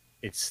cool.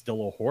 It's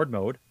still a horde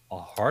mode, a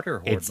harder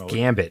horde mode. It's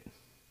Gambit.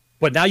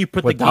 But now you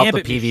put without the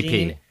Gambit the PvP.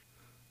 Machine,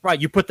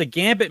 right, you put the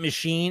Gambit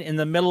machine in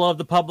the middle of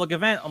the public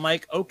event. I'm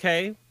like,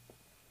 okay,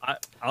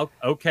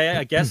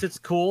 I guess it's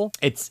cool.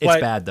 It's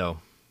bad though.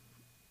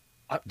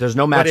 There's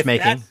no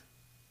matchmaking.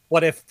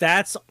 But if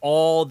that's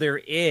all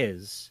there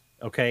is,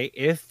 okay,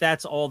 if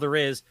that's all there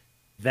is,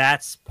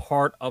 that's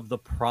part of the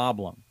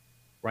problem,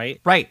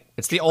 right? Right.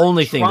 It's the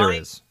only thing there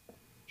is.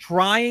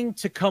 Trying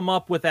to come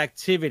up with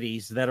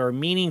activities that are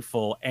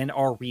meaningful and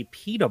are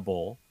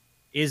repeatable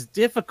is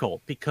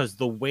difficult because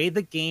the way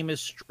the game is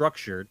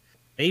structured,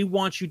 they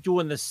want you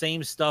doing the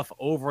same stuff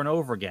over and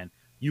over again.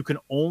 You can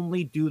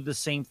only do the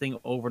same thing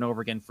over and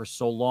over again for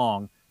so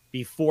long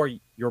before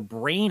your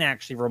brain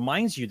actually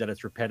reminds you that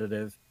it's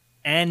repetitive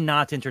and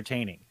not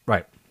entertaining.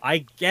 Right. I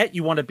get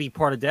you want to be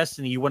part of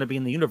Destiny, you want to be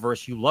in the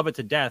universe, you love it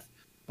to death,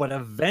 but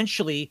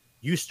eventually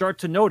you start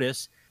to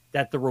notice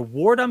that the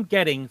reward I'm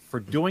getting for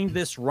doing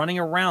this running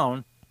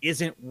around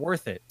isn't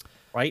worth it,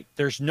 right?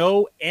 There's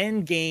no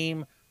end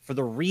game for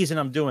the reason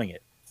I'm doing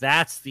it.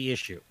 That's the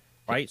issue,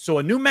 right? So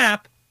a new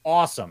map,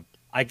 awesome.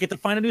 I get to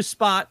find a new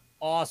spot,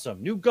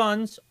 awesome. New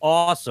guns,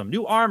 awesome.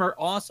 New armor,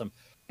 awesome.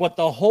 But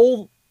the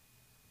whole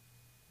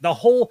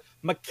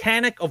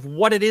mechanic of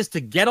what it is to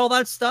get all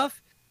that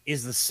stuff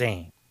is the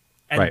same.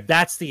 And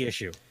that's the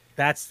issue.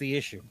 That's the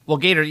issue. Well,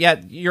 Gator,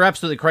 yeah, you're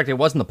absolutely correct. It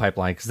was in the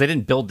pipeline because they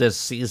didn't build this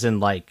season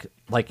like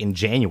in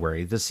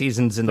January. This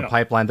season's in the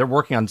pipeline. They're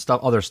working on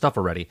other stuff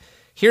already.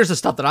 Here's the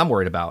stuff that I'm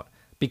worried about.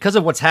 Because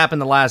of what's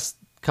happened the last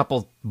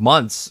couple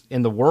months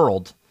in the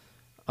world,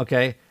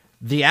 okay,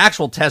 the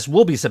actual test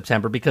will be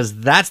September because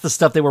that's the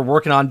stuff they were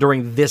working on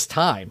during this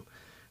time,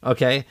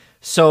 okay?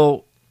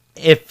 So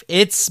if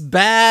it's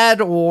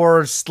bad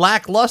or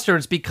lackluster,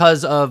 it's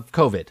because of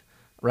COVID,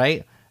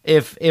 right?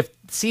 If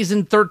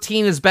season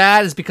 13 is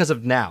bad, it's because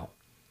of now,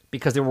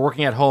 because they were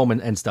working at home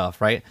and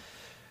stuff, right?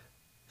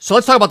 So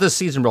let's talk about this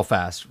season real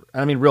fast.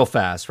 I mean, real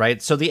fast,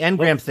 right? So the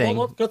engram thing.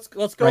 Let's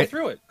go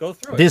through it. Go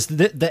through it.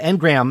 The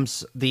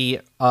engrams, the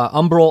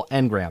umbral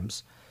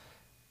engrams.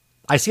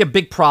 I see a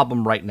big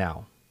problem right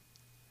now.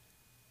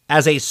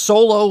 As a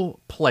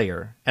solo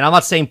player, and I'm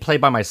not saying play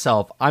by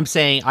myself, I'm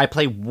saying I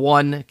play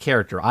one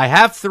character. I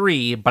have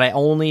 3, but I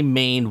only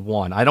main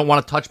one. I don't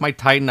want to touch my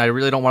Titan. I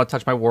really don't want to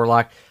touch my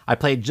Warlock. I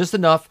play just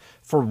enough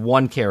for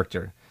one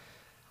character.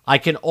 I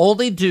can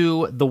only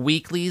do the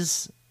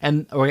weeklies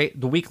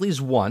the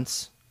weeklies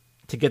once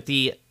to get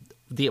the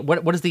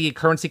what is the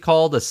currency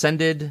called?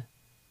 Ascended.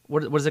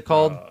 What is it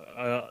called?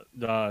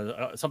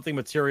 Something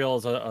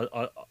materials.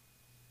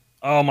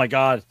 Oh my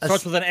God!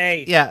 Starts with an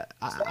A. Yeah,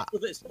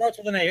 starts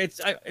with an A. It's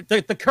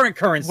the current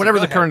currency. Whatever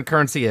the current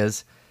currency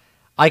is,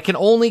 I can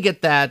only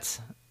get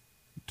that.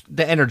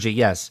 The energy,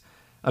 yes.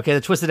 Okay,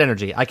 the twisted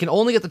energy. I can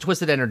only get the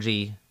twisted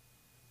energy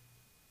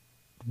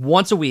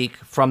once a week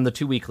from the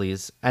 2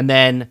 weeklies, and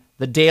then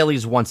the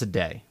dailies once a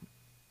day.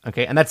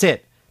 Okay, and that's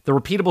it. The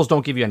repeatables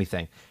don't give you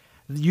anything.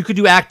 You could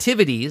do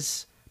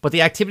activities, but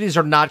the activities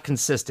are not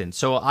consistent.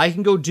 So I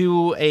can go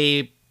do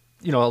a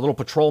little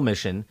patrol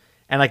mission,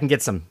 and I can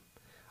get some.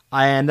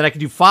 And then I can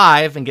do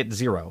 5 and get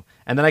 0.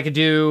 And then I can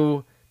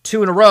do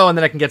 2 in a row, and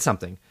then I can get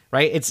something.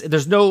 right?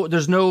 There's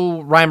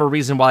no rhyme or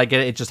reason why I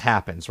get it. It just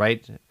happens,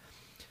 right?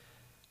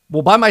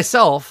 Well, by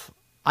myself,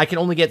 I can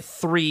only get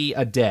 3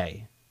 a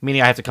day,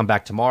 meaning I have to come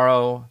back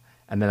tomorrow,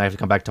 and then I have to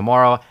come back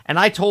tomorrow. And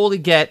I totally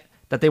get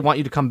that they want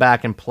you to come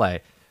back and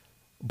play.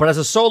 But as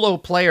a solo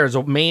player, as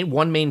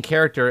one main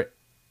character,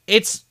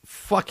 it's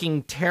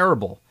fucking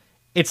terrible.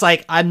 It's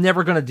like, I'm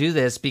never going to do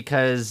this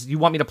because you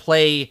want me to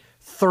play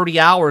 30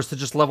 hours to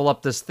just level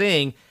up this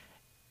thing,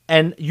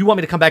 and you want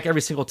me to come back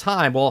every single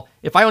time. Well,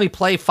 if I only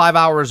play 5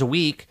 hours a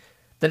week,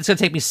 then it's going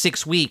to take me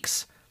 6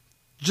 weeks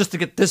just to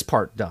get this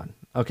part done,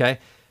 okay?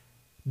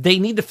 They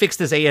need to fix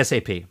this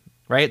ASAP,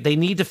 right? They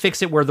need to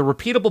fix it where the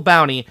repeatable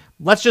bounty,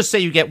 let's just say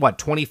you get,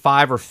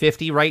 25 or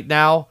 50 right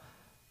now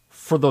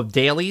for the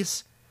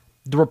dailies.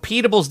 The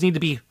repeatables need to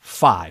be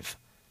 5.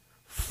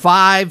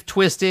 5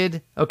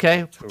 twisted,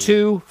 okay?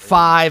 2,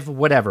 5,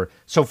 whatever.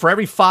 So for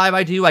every 5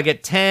 I do, I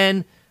get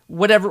 10,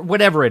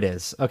 whatever it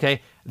is,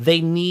 okay?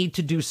 They need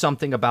to do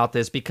something about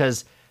this,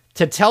 because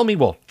to tell me,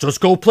 well, just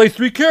go play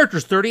 3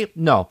 characters, 30.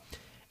 No.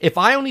 If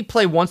I only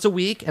play once a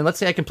week, and let's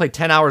say I can play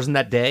 10 hours in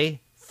that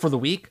day for the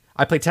week,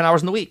 I play 10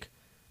 hours in the week,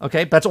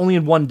 okay? That's only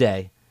in one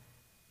day,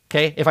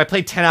 okay? If I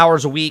play 10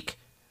 hours a week,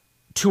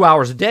 2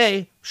 hours a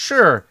day,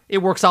 sure, it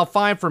works out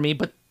fine for me,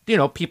 but,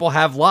 people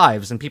have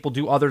lives and people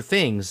do other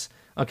things,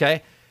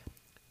 okay?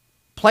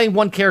 Playing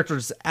one character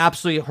is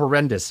absolutely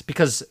horrendous,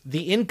 because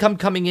the income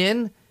coming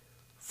in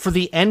for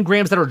the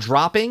engrams that are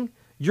dropping,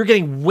 you're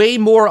getting way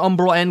more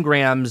Umbral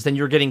engrams than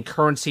you're getting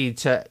currency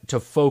to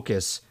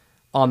focus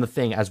on the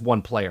thing as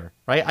one player,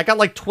 right? I got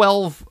like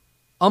 12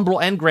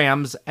 Umbral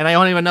engrams, and I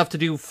only have enough to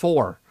do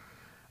 4,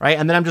 right?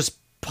 And then I'm just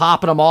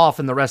popping them off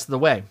in the rest of the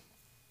way.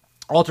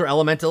 Alter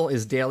Elemental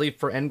is daily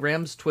for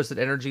engrams. Twisted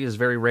Energy is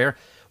very rare.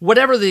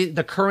 Whatever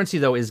the currency,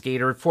 though, is,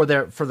 Gator, for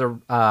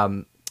the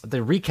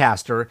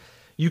recaster,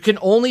 you can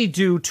only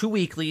do 2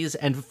 weeklies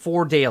and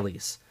 4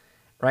 dailies,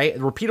 right?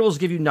 Repeatables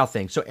give you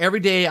nothing. So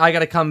every day I got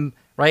to come,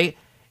 right?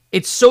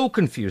 It's so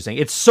confusing.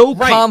 It's so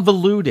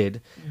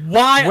convoluted.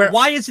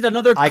 Why is it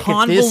another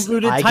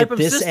convoluted type of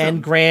system? I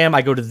get this engram,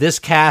 I go to this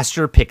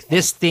caster, pick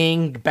this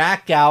thing,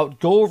 back out,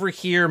 go over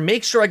here,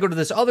 make sure I go to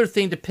this other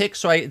thing to pick,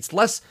 so it's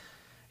less...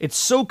 It's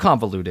so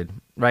convoluted,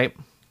 right?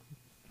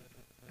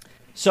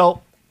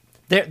 So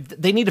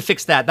they need to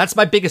fix that. That's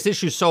my biggest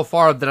issue so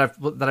far that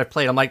I've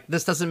played. I'm like,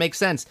 this doesn't make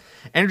sense.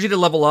 Energy to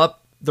level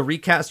up, the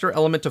recaster,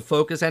 element to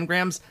focus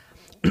engrams.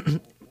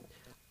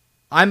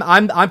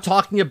 I'm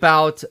talking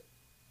about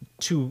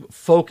to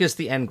focus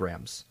the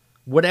engrams,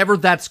 whatever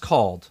that's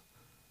called,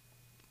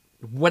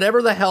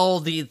 whatever the hell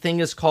the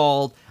thing is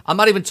called. I'm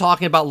not even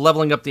talking about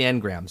leveling up the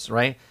engrams,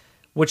 right?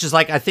 Which is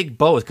like, I think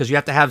both, because you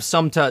have to have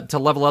some to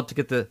level up to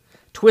get the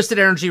Twisted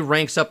Energy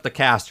ranks up the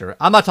caster.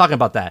 I'm not talking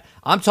about that.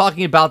 I'm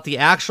talking about the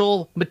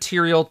actual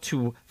material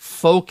to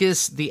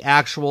focus the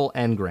actual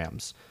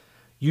engrams.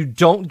 You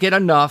don't get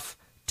enough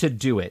to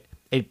do it.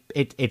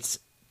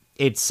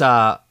 It's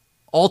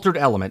altered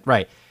element,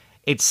 right?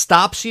 It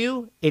stops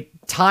you.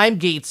 It time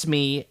gates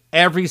me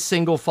every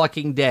single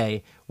fucking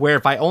day, where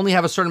if I only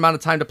have a certain amount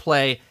of time to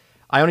play,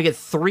 I only get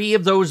 3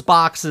 of those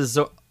boxes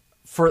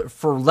for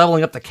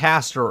leveling up the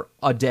caster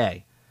a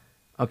day.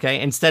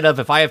 Okay, instead of,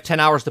 if I have 10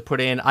 hours to put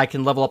in, I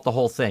can level up the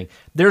whole thing.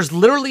 There's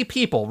literally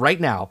people right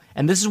now,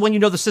 and this is when you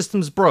know the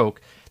system's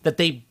broke, that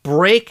they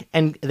break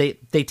and they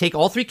take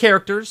all 3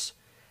 characters,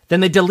 then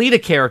they delete a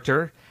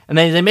character, and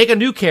then they make a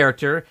new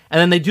character, and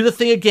then they do the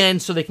thing again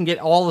so they can get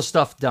all the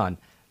stuff done.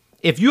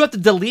 If you have to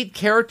delete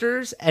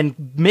characters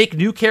and make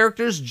new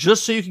characters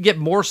just so you can get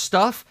more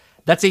stuff,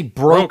 that's a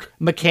broke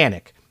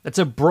mechanic. That's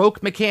a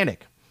broke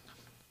mechanic.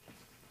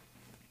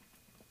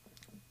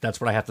 That's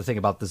what I have to think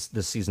about this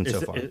season so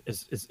far.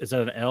 Is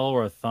that an L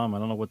or a thumb? I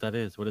don't know what that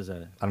is. What is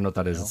that? I don't know what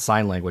that is. It's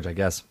sign language, I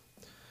guess.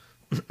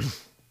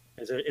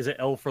 Is it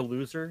L for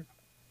loser?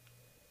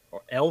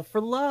 Or L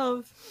for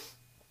love?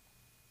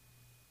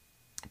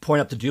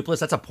 Point up to Dupless.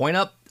 That's a point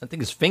up. I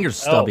think his finger's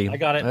stubby. I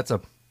got it.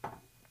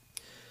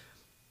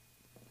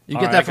 You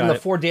get that from the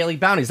 4 daily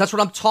bounties. That's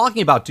what I'm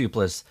talking about,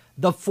 Dupless.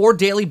 The 4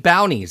 daily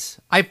bounties.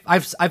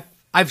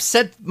 I've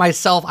said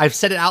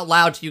it out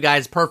loud to you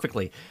guys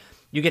perfectly.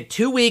 You get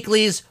 2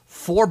 weeklies,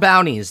 4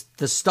 bounties.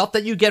 The stuff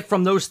that you get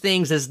from those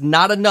things is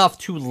not enough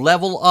to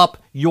level up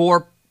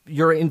your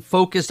in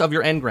focus of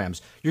your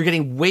engrams. You're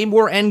getting way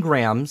more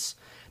engrams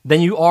than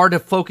you are to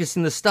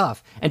focusing the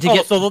stuff. And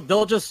so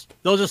they'll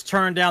just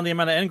turn down the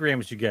amount of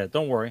engrams you get.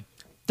 Don't worry.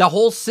 The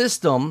whole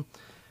system,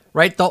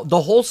 right?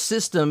 The whole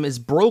system is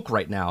broke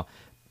right now.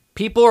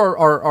 People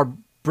are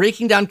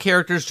breaking down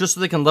characters just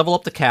so they can level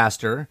up the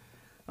caster,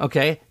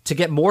 okay, to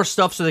get more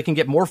stuff so they can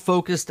get more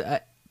focused.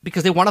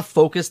 Because they want to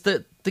focus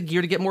the gear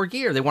to get more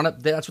gear.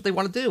 That's what they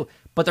want to do.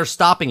 But they're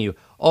stopping you.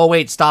 Oh,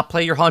 wait, stop,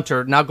 play your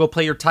Hunter. Now go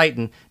play your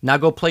Titan. Now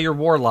go play your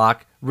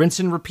Warlock. Rinse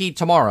and repeat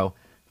tomorrow.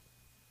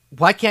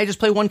 Why can't I just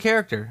play one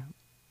character?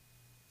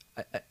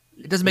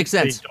 It doesn't make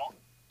sense.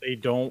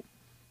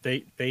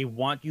 They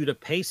want you to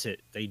pace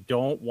it. They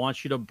don't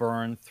want you to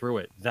burn through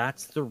it.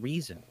 That's the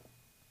reason.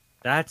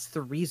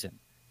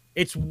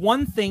 It's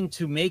one thing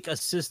to make a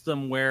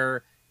system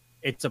where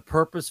it's a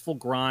purposeful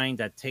grind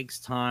that takes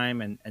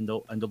time, and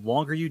the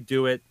longer you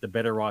do it, the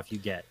better off you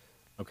get.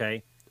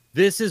 Okay,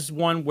 this is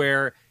one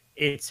where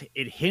it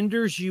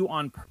hinders you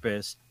on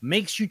purpose,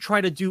 makes you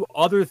try to do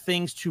other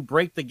things to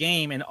break the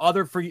game, in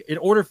order for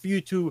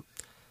you to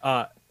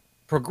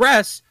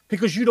progress,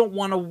 because you don't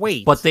want to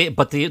wait. But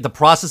the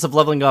process of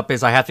leveling up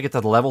is I have to get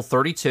to the level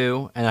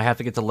 32 and I have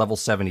to get to level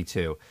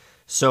 72.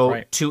 So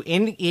Right. to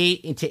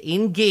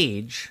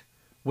engage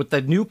with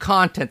the new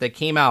content that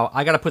came out,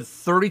 I got to put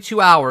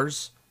 32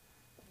 hours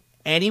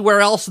anywhere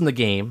else in the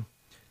game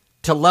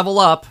to level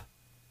up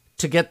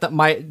to get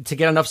to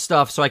get enough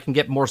stuff so I can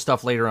get more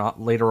stuff later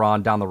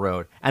on down the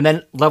road, and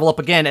then level up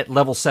again at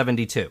level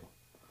 72.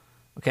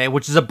 Okay,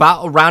 which is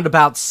around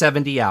about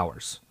 70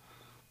 hours.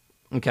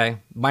 Okay,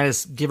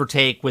 minus give or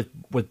take with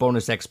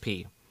bonus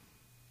XP.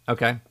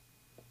 Okay,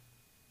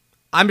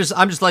 I'm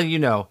just letting you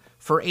know,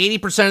 for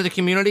 80% of the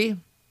community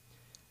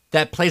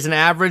that plays an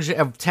average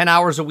of 10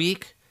 hours a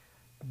week,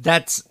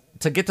 that's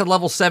to get to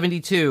level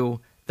 72.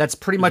 That's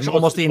pretty much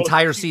almost the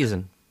entire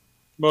season.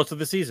 Most of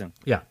the season.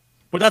 Yeah,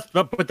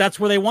 But that's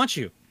where they want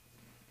you.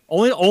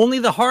 Only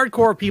the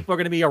hardcore people are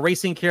going to be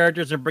erasing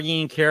characters and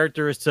bringing in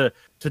characters to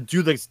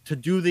do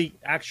the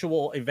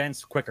actual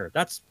events quicker.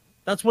 That's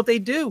what they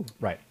do.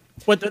 right.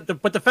 But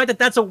the fact that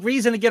that's a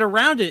reason to get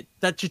around it,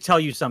 that should tell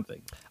you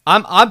something.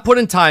 I'm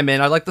putting time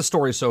in. I like the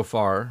story so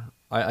far.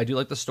 I do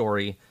like the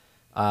story.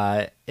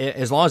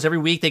 As long as every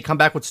week they come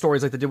back with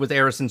stories like they did with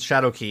Erison's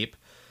Shadowkeep,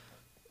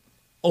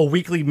 a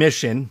weekly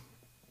mission,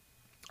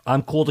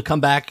 I'm cool to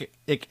come back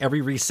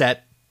every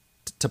reset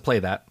to play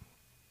that.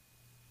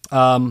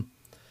 All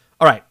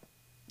right,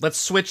 let's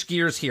switch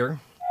gears here.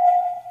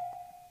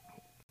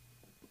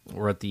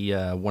 We're at the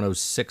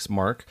 106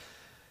 mark.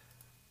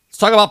 Let's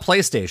talk about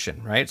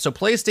PlayStation, right? So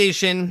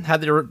PlayStation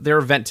had their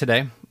event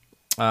today.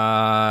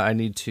 I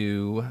need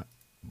to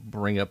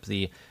bring up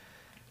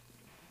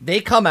they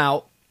come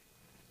out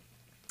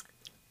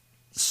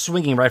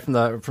swinging right from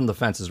the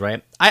fences,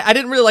 right? I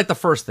didn't really like the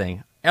first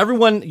thing.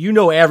 Everyone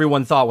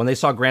thought when they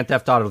saw Grand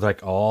Theft Auto, they're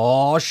like,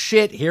 oh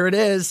shit, here it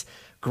is.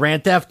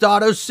 Grand Theft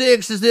Auto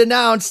 6 is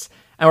announced.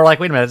 And we're like,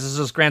 wait a minute, this is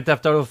just Grand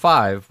Theft Auto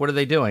 5. What are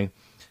they doing?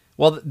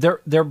 Well,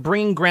 they're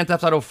bringing Grand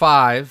Theft Auto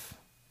 5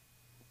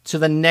 to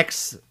the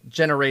next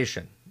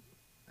generation.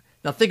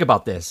 Now think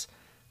about this.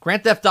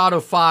 Grand Theft Auto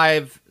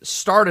 5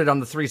 started on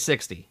the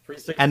 360,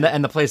 and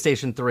the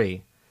PlayStation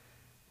 3,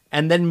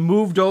 and then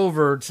moved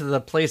over to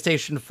the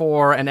PlayStation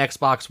 4 and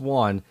Xbox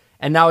One,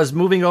 and now is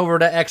moving over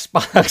to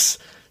Xbox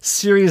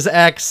Series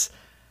X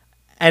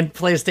and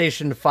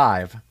PlayStation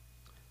 5.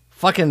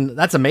 Fucking,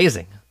 that's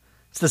amazing.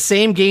 It's the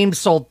same game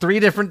sold 3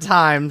 different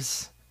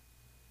times,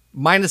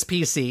 minus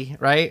PC,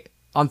 right?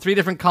 On 3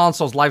 different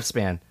consoles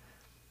lifespan.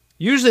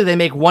 Usually they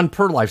make 1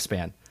 per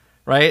lifespan,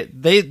 right?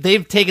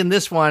 They've taken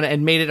this one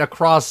and made it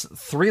across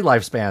 3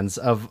 lifespans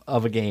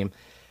of a game.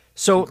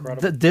 So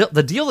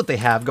the deal that they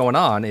have going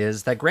on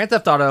is that Grand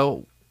Theft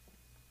Auto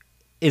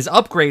is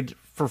upgrade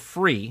for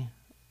free,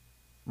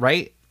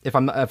 right? If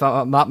I'm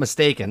not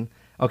mistaken,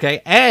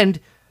 okay? And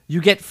you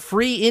get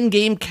free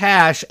in-game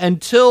cash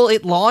until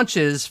it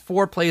launches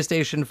for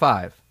PlayStation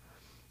 5.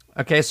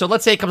 Okay, so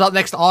let's say it comes out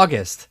next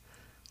August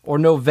or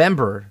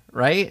November,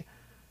 right?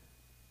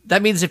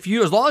 That means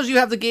as long as you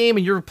have the game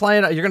and you're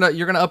playing, you're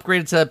gonna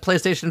upgrade it to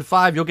PlayStation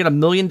 5, you'll get $1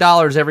 million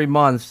every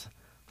month.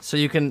 So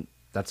you can.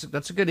 That's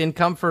a good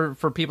income for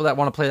people that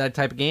want to play that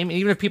type of game. And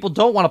even if people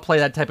don't want to play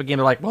that type of game,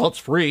 they're like, well, it's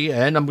free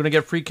and I'm gonna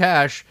get free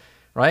cash,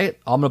 right?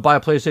 I'm gonna buy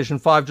a PlayStation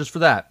 5 just for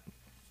that.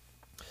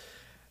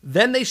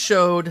 Then they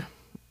showed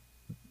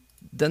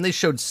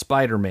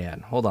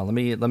Spider-Man. Hold on, let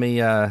me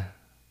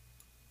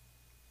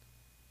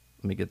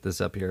get this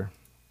up here.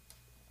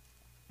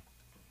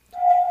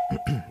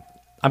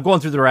 I'm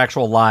going through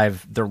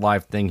their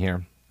live thing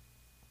here.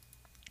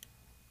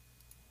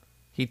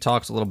 He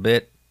talks a little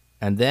bit,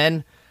 and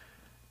then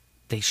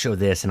they show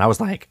this, and I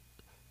was like,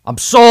 I'm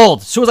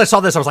sold. As soon as I saw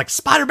this, I was like,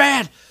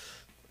 Spider-Man!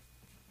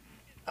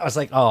 I was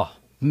like, oh,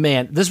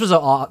 man, this was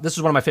one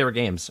of my favorite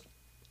games.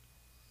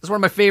 This is one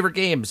of my favorite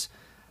games,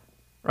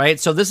 right?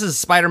 So this is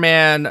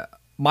Spider-Man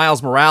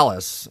Miles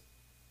Morales,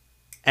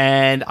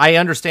 and I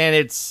understand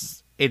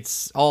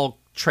it's all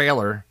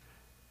trailer,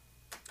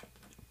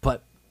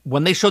 but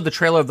when they showed the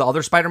trailer of the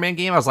other Spider-Man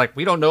game, I was like,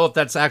 we don't know if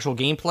that's actual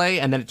gameplay,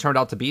 and then it turned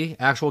out to be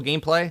actual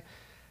gameplay.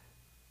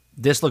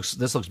 This looks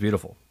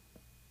beautiful,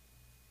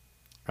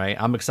 right?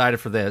 I'm excited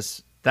for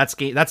this. That's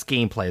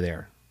gameplay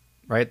there,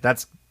 right?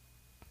 That's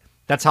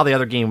how the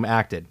other game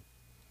acted.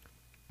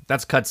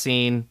 That's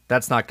cutscene.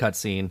 That's not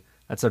cutscene.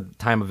 That's a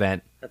time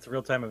event. That's a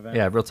real-time event.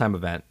 Yeah, real-time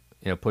event.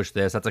 Push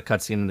this. That's a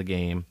cutscene in the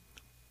game.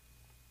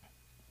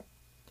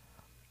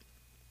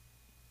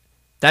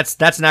 That's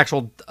an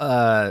actual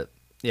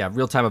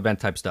real-time event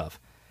type stuff.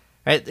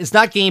 Right? It's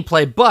not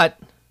gameplay, but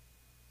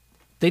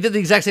they did the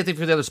exact same thing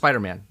for the other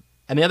Spider-Man.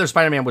 And the other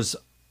Spider-Man was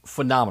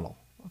phenomenal.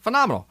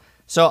 Phenomenal.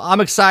 So I'm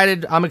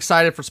excited. I'm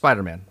excited for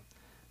Spider-Man.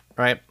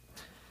 Right?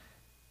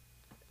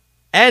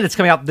 And it's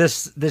coming out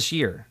this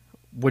year,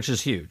 which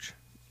is huge.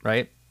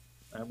 Right?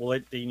 Well,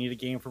 you need a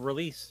game for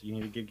release. You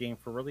need a good game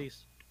for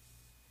release.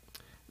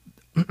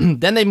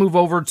 Then they move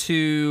over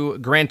to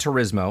Gran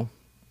Turismo.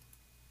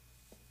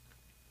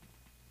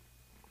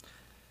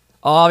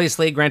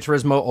 Obviously, Gran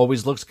Turismo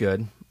always looks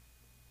good.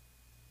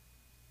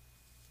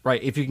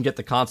 Right, if you can get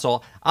the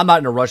console. I'm not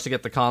in a rush to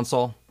get the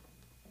console.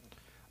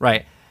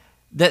 Right.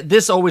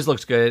 This always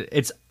looks good.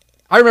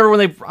 I remember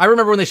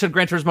when they showed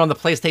Gran Turismo on the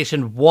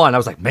PlayStation 1. I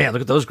was like, man,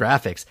 look at those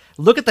graphics.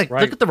 Look at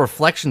the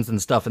reflections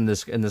and stuff in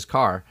this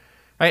car.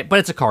 Right? But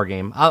it's a car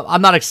game.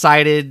 I'm not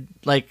excited,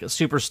 like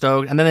super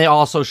stoked. And then they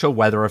also show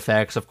weather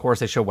effects. Of course,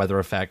 they show weather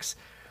effects.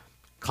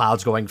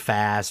 Clouds going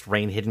fast,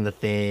 rain hitting the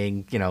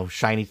thing,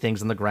 shiny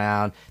things on the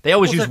ground. They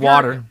always use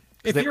water.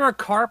 If you're a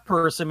car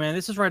person, man,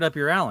 this is right up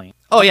your alley.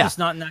 Oh, yeah.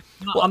 I'm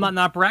not in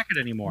that bracket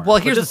anymore. Well,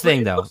 here's the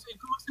thing, though. It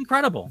looks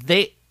incredible.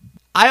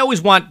 I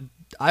always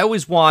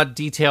want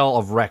detail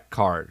of wrecked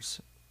cars,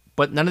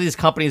 but none of these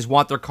companies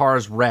want their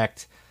cars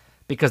wrecked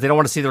because they don't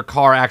want to see their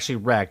car actually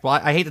wrecked. Well,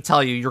 I hate to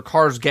tell you, your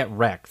cars get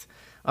wrecked,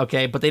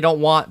 okay? But they don't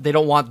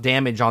want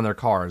damage on their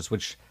cars,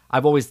 which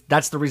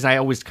that's the reason I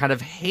always kind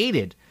of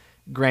hated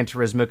Gran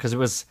Turismo,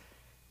 because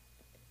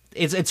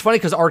it's funny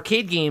because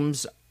arcade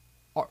games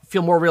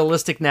feel more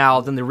realistic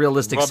now than the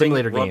realistic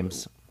simulator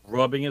games.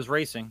 Rubbing is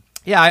racing.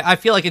 Yeah, I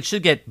feel like it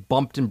should get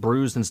bumped and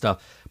bruised and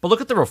stuff. But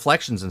look at the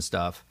reflections and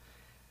stuff.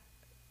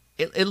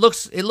 It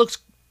looks like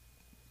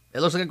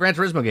a Gran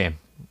Turismo game,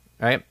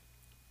 right?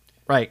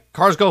 Right.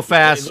 Cars go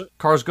fast.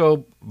 Cars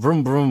go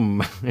vroom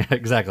vroom. Yeah,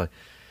 exactly.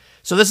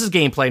 So this is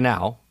gameplay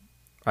now,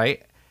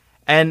 right?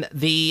 And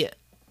the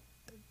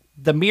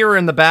mirror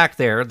in the back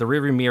there, the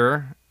rearview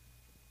mirror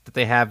that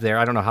they have there,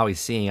 I don't know how he's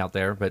seeing out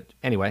there, but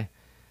anyway.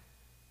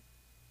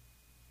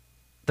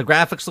 The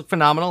graphics look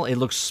phenomenal. It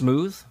looks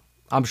smooth.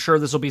 I'm sure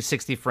this will be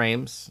 60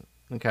 frames.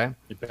 Okay.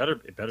 It better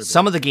be.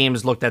 Some of the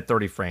games looked at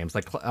 30 frames.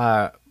 Like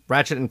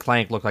Ratchet and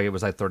Clank looked like it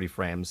was at 30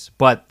 frames,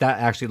 but that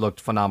actually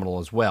looked phenomenal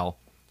as well.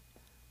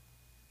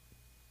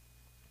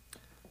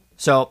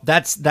 So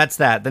that's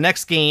that. The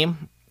next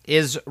game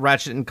is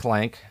Ratchet and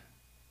Clank.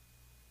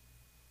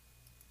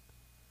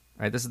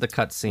 All right, this is the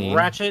cutscene.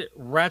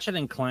 Ratchet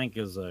and Clank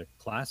is a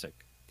classic.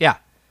 Yeah.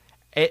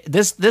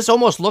 This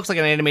almost looks like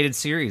an animated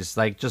series,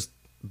 like just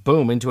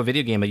boom into a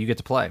video game that you get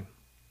to play.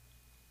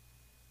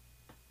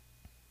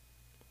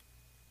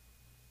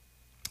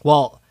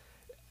 Well,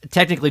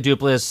 technically,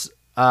 Dupless,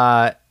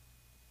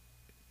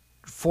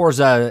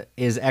 Forza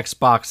is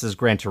Xbox's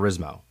Gran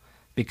Turismo,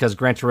 because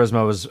Gran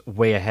Turismo is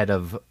way ahead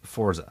of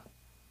Forza.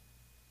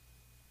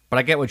 But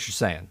I get what you're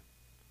saying.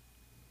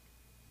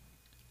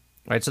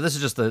 Right, so this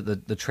is just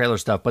the trailer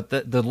stuff, but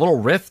the little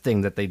riff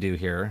thing that they do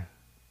here.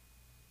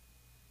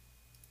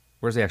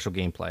 Where's the actual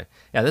gameplay?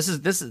 Yeah, this is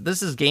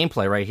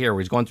gameplay right here, where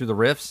he's going through the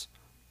riffs.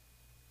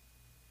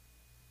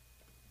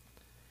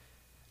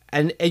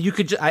 And you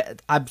could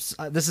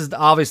this is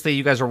obviously,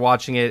 you guys are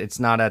watching it. It's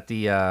not at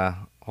the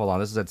hold on,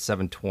 this is at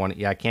 720.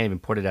 Yeah, I can't even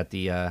put it at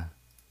the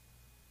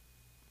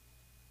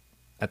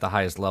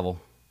highest level.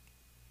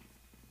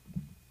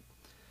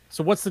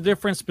 So what's the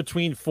difference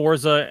between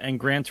Forza and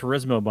Gran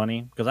Turismo,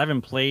 Bunny? Because I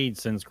haven't played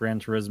since Gran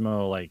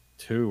Turismo like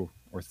 2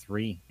 or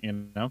 3,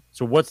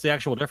 So what's the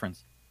actual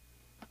difference?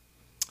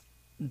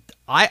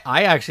 I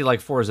actually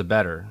like Forza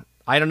better.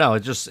 I don't know. It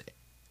just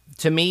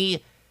to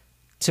me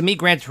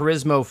Gran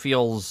Turismo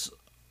feels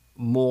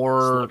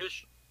more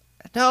sluggish?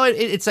 No,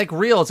 it's like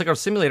real. It's like a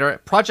simulator.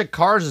 Project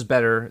Cars is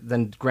better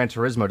than Gran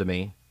Turismo to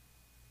me.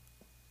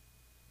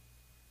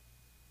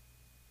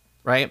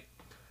 Right?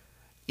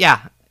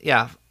 Yeah.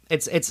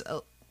 It's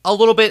a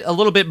little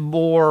bit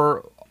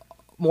more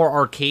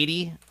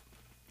arcadey.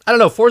 I don't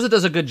know. Forza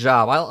does a good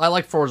job. I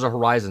like Forza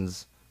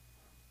Horizons.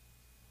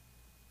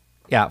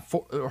 Yeah,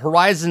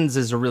 Horizons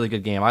is a really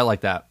good game. I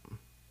like that.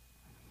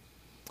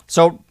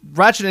 So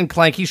Ratchet and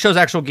Clank, he shows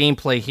actual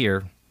gameplay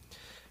here.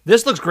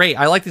 This looks great.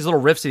 I like these little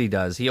riffs that he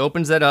does. He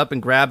opens that up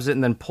and grabs it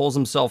and then pulls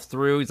himself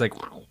through. He's like,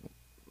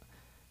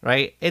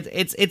 right? It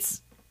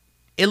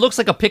looks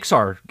like a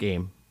Pixar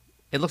game.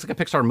 It looks like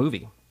a Pixar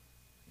movie.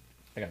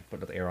 I gotta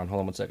put the air on. Hold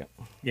on 1 second.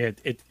 Yeah,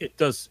 it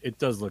does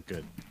look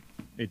good.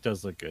 It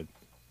does look good.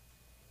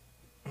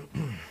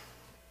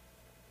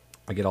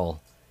 I get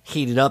all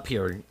heated up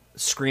here,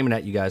 screaming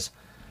at you guys.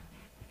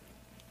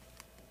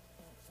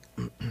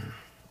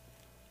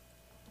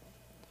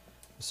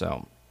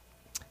 So,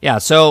 yeah.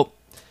 So,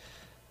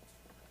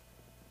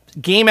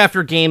 game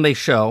after game they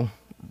show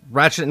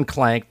Ratchet and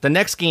Clank. The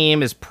next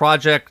game is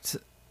Project.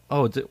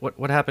 Oh,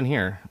 what happened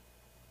here?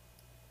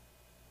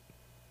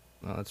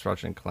 Oh, that's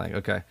Ratchet and Clank.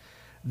 Okay.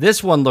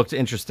 This one looked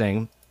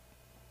interesting.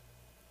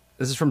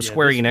 This is from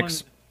Square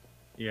Enix.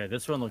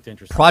 This one looked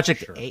interesting.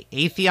 Project sure.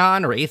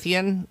 Atheon or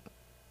Atheon?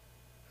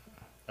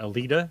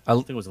 Alita? I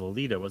think it was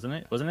Alita, wasn't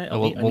it? Wasn't it?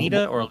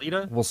 Anita or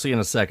Alita? We'll see in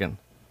a second.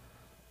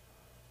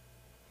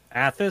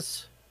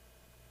 Athos?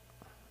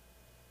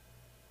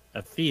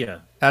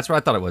 Athea. That's what I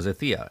thought it was.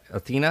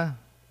 Athena?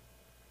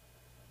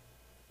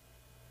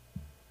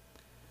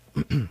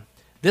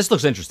 This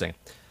looks interesting.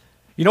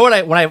 You know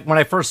what? When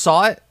I first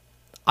saw it,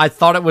 I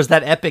thought it was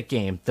that Epic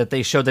game that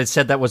they showed. That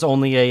said that was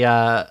only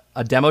a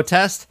demo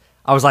test.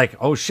 I was like,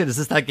 "Oh shit, is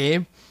this that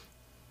game?"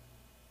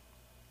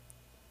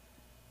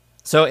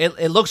 So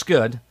it looks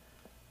good.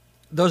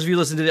 Those of you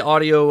listening to the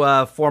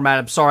audio format,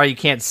 I'm sorry you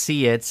can't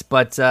see it,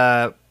 but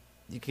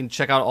you can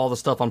check out all the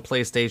stuff on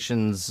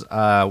PlayStation's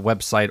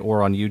website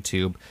or on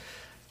YouTube.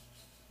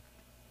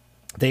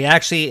 They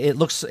actually, it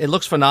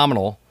looks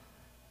phenomenal.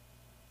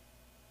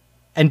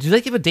 And do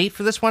they give a date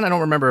for this one? I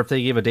don't remember if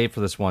they gave a date for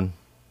this one.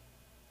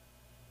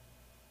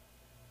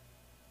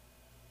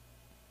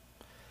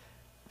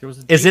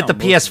 Is it the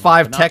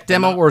PS5 tech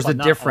demo, or is it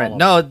different?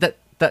 No,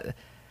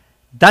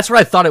 that's what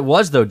I thought it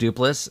was, though,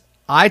 Dupless.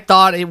 I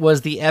thought it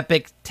was the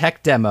Epic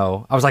tech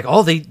demo. I was like,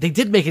 oh, they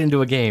did make it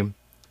into a game.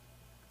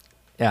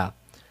 Yeah.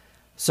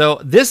 So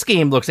this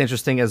game looks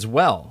interesting as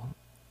well.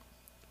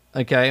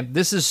 Okay,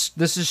 this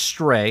is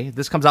Stray.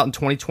 This comes out in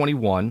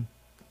 2021.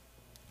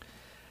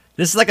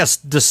 This is like a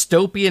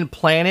dystopian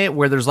planet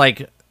where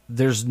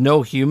there's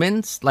no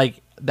humans.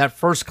 Like that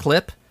first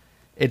clip,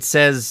 it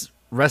says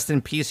 "Rest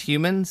in peace,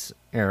 humans."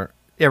 Yeah,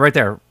 right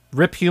there.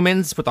 Rip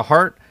humans with a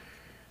heart.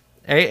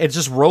 It's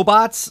just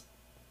robots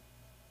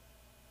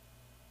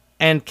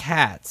and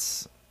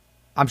cats.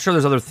 I'm sure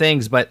there's other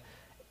things, but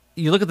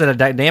you look at the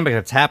dynamic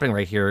that's happening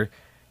right here.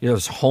 You know,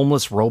 there's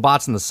homeless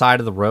robots on the side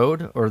of the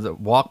road or the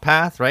walk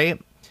path,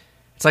 right?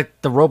 It's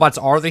like the robots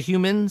are the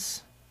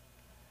humans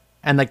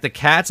and like the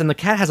cats, and the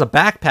cat has a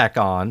backpack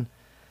on.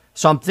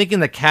 So I'm thinking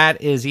the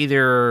cat is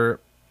either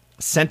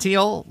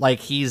sentient, like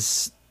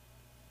he's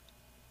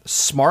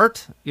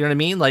smart, you know what I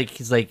mean? Like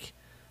he's like,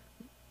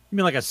 you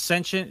mean like a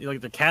sentient, like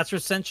the cats are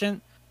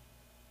sentient?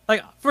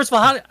 Like, first of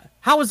all,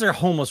 how is there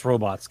homeless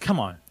robots? Come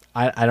on.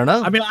 I don't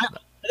know. I mean, I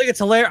think it's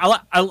hilarious.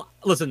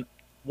 Listen,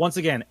 once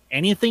again,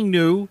 anything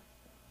new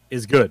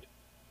is good.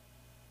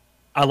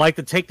 I like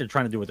the take they're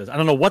trying to do with this. I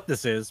don't know what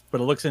this is,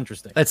 but it looks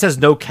interesting. It says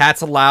no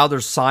cats allowed.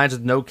 There's signs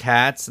with no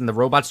cats, and the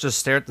robots just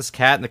stare at this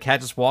cat, and the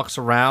cat just walks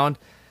around.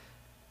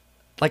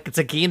 Like it's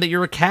a game that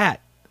you're a cat.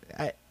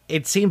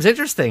 It seems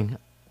interesting.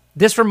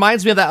 This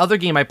reminds me of that other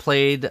game I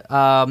played.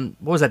 What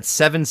was that?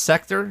 Seven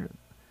Sector?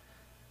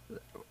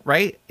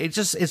 Right? It's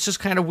just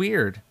kind of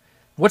weird.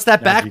 What's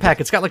that backpack?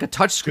 It's got like a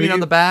touch screen on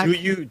the back. Do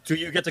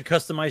you get to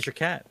customize your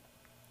cat?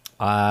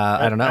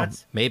 I don't know.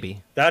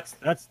 Maybe. That's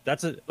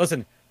a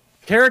listen.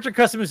 Character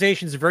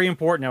customization is very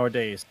important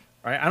nowadays.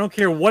 Right? I don't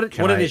care what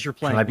it is you're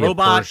playing.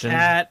 Robot,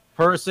 cat,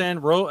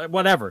 person,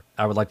 whatever.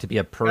 I would like to be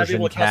a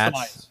Persian cat,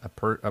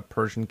 a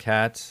Persian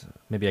cat,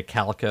 maybe a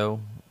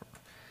calico.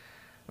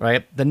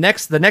 Right. The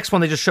next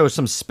one they just show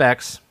some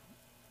specs.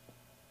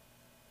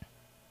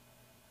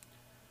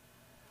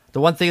 The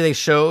one thing they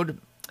showed,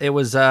 it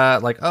was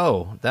like,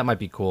 oh, that might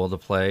be cool to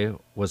play.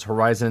 Was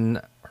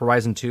Horizon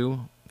 2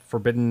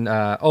 Forbidden?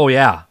 Oh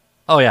yeah.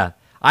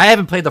 I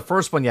haven't played the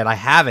first one yet. I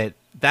have it.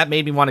 That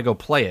made me want to go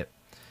play it.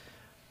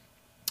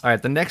 All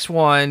right, the next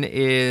one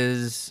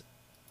is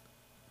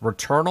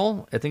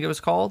Returnal, I think it was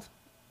called.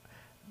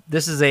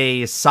 This is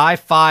a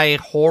sci-fi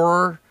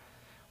horror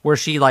where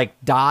she like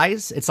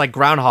dies. It's like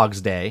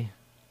Groundhog's Day.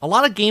 A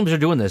lot of games are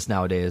doing this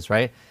nowadays,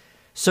 right?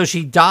 So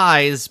she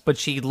dies, but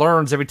she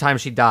learns every time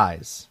she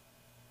dies.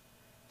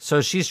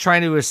 So she's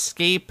trying to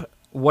escape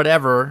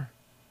whatever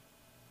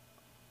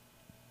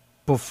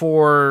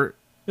before...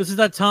 This is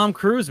that Tom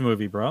Cruise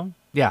movie, bro.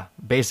 Yeah,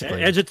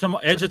 basically. Edge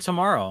of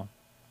Tomorrow.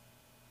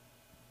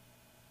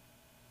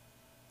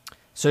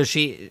 So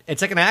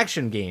it's like an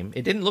action game.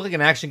 It didn't look like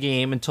an action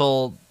game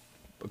until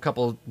a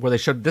couple where they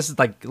showed, this is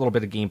like a little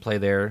bit of gameplay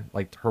there,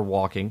 like her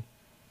walking.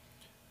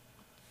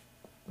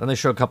 Then they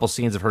show a couple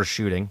scenes of her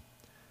shooting.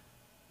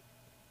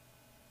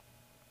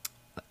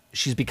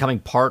 She's becoming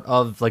part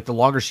of, like, the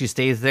longer she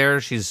stays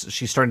there,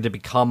 she's starting to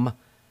become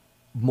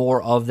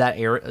more of that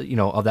area, you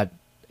know, of that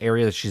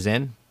area that she's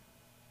in.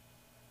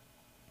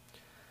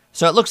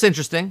 So it looks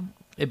interesting.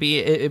 It'd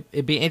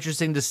be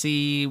interesting to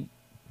see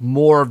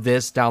more of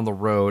this down the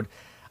road.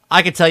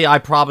 I can tell you I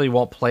probably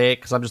won't play it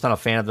because I'm just not a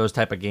fan of those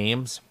type of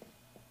games.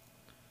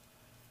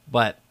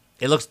 But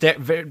it looks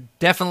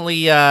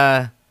definitely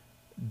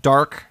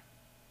dark.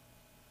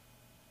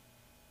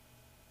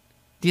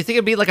 Do you think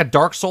it'd be like a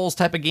Dark Souls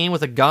type of game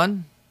with a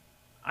gun?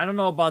 I don't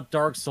know about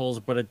Dark Souls,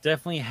 but it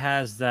definitely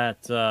has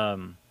that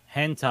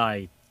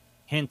hentai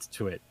hint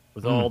to it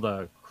with all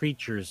the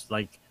creatures,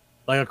 like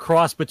a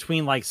cross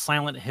between like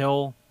Silent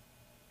Hill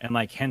and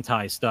like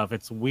hentai stuff.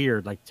 It's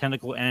weird, like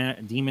tentacle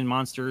and demon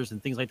monsters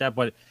and things like that,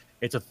 but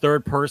it's a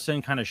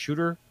third-person kind of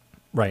shooter.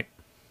 Right.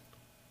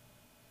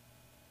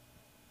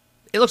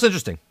 It looks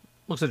interesting.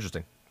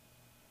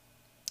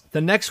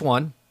 The next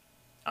one,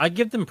 I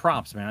give them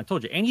props, man. I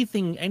told you,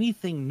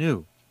 anything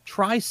new.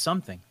 Try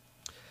something.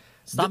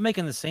 Stop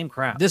making the same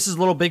crap. This is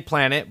Little Big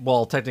Planet.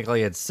 Well,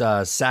 technically it's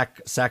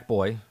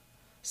Sackboy.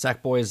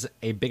 Sackboy is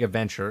a big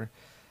adventure.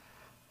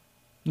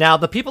 Now,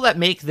 the people that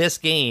make this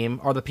game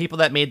are the people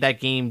that made that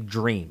game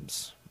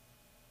Dreams.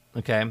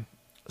 Okay?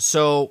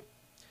 So,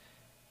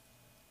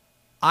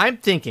 I'm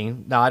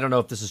thinking, now I don't know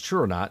if this is true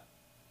or not,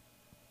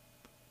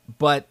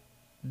 but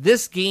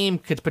this game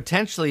could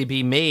potentially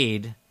be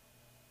made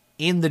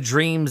in the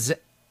Dreams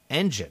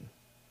engine.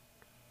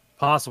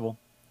 Possible.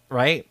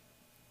 Right?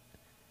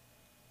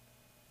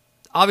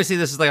 Obviously,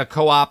 this is like a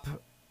co-op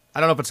I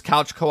don't know if it's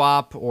couch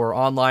co-op or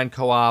online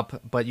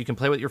co-op, but you can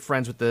play with your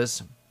friends with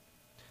this.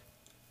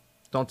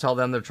 Don't tell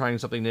them they're trying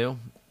something new,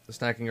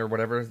 snacking or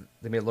whatever.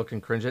 They may look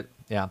and cringe it.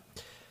 Yeah.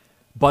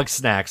 Bug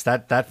Snacks.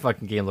 That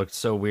fucking game looked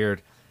so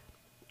weird.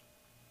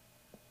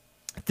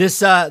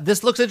 This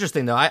looks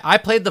interesting though. I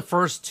played the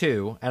first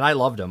two and I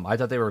loved them. I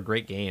thought they were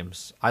great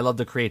games. I love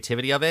the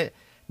creativity of it.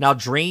 Now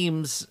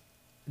Dreams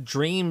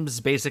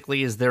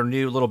basically is their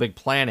new Little Big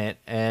Planet,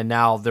 and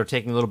now they're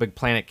taking Little Big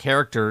Planet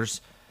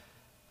characters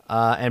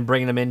and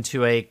bringing them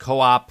into a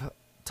co-op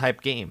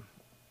type game.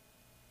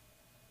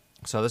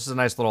 So this is a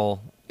nice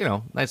little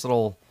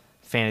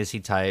fantasy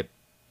type.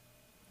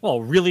 Well,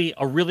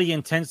 a really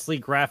intensely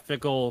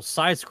graphical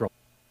side scroll.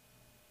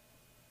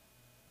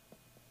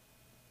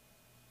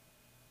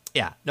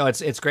 Yeah, no,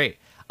 it's great.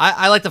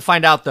 I like to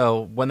find out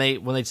though when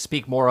they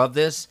speak more of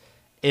this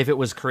if it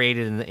was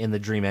created in the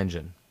Dream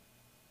Engine.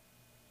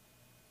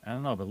 I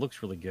don't know, but it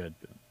looks really good.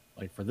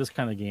 Like for this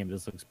kind of game,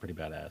 this looks pretty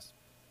badass.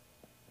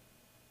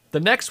 The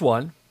next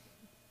one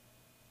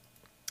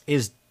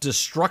is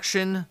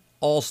Destruction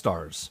All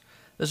Stars.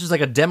 This is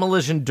like a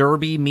Demolition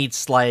Derby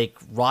meets like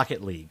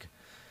Rocket League.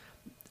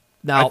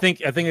 Now I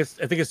think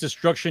it's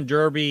Destruction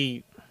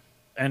Derby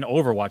and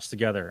Overwatch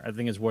together. I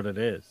think is what it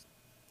is.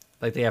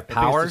 Like they have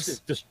powers.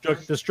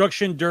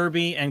 Destruction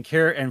Derby and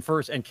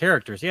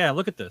characters. Yeah,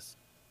 look at this.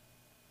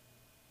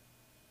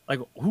 Like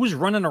who's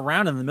running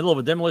around in the middle of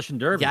a Demolition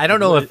Derby? Yeah, I don't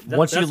know if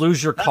once you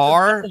lose your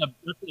car,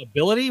 that's an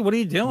ability. What are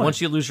you doing? Once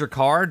you lose your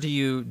car, do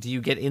you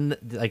get in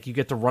like you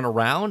get to run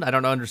around? I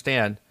don't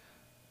understand.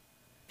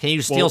 Can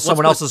you steal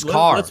someone else's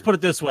car? Let's put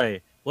it this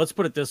way.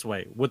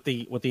 With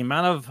the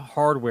amount of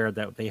hardware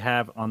that they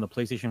have on the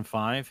PlayStation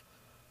 5,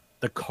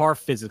 the car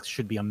physics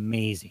should be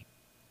amazing,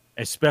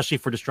 especially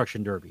for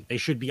Destruction Derby. They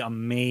should be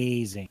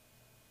amazing.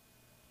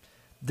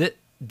 Do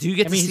you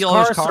get to steal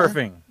another car?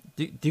 Surfing.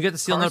 Do you get to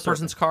steal another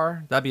person's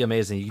car? That'd be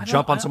amazing. You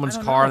jump on someone's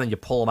car and then you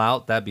pull them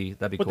out. That'd be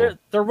cool.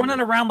 They're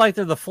running around like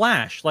they're the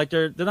Flash. Like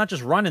they're not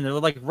just running. They're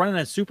like running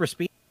at super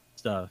speed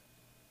stuff.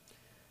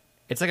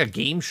 It's like a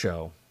game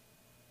show.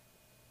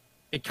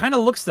 It kind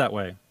of looks that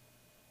way.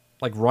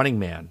 Like Running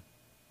Man.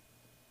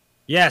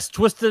 Yes,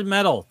 Twisted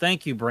Metal.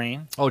 Thank you,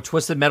 Brain. Oh,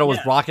 Twisted Metal was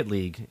Rocket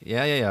League.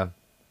 Yeah.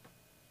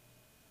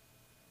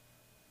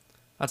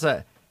 That's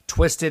a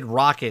Twisted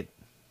Rocket.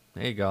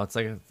 There you go. It's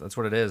like that's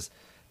what it is.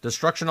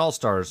 Destruction All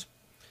Stars.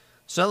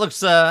 So it looks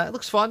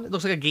fun. It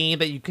looks like a game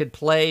that you could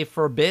play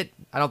for a bit.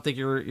 I don't think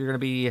you're going to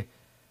be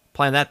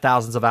playing that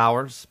thousands of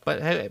hours,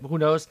 but hey, who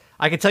knows?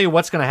 I can tell you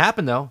what's going to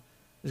happen though.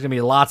 There's going to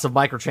be lots of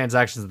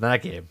microtransactions in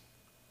that game.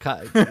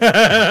 I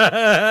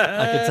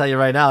can tell you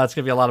right now, that's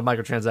going to be a lot of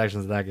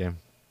microtransactions in that game.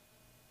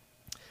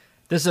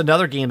 This is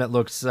another game that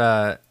looks.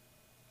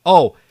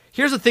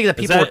 Here's the thing that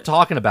people are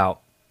talking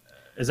about.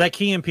 Is that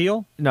Key and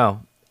Peele?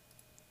 No,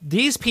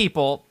 these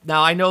people.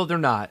 Now I know they're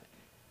not.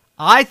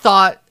 I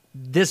thought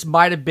this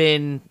might have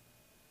been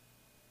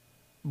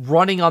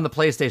running on the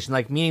PlayStation,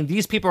 like meaning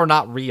these people are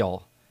not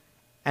real,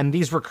 and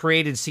these were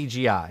created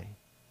CGI,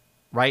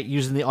 right,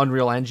 using the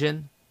Unreal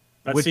Engine.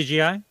 That's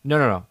CGI?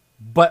 No.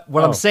 But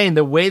what I'm saying,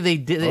 the way they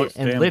did it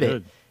and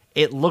lit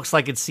it looks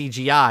like it's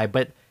CGI,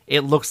 but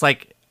it looks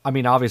like, I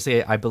mean,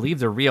 obviously, I believe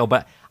they're real,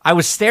 but I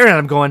was staring at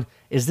them going,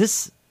 is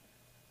this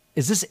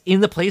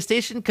in the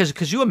PlayStation?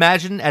 Because you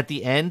imagine at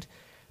the end,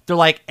 they're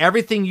like,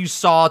 everything you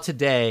saw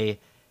today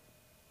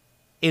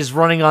is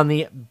running on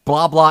the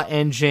blah blah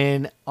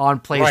engine on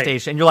PlayStation.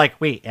 Right. And you're like,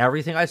 wait,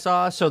 everything I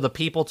saw? So the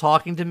people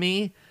talking to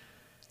me,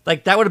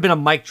 like that would have been a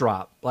mic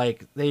drop.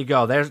 Like, there you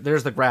go.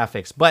 There's the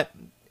graphics. But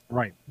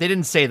right, they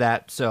didn't say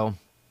that. So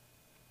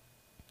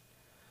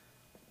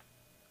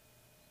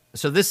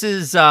this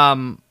is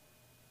a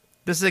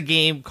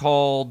game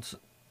called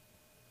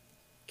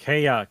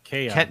Kenna.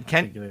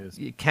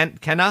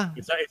 Kenna?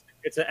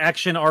 It's an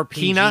action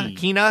RPG.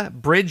 Kena,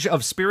 Bridge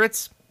of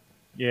Spirits.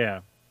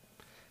 Yeah.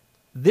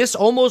 This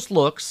almost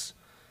looks,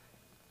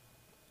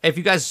 if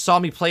you guys saw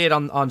me play it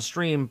on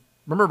stream,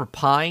 remember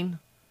Pine?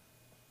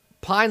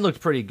 Pine looked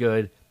pretty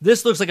good.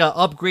 This looks like an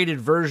upgraded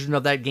version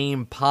of that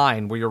game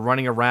Pine, where you're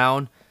running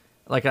around,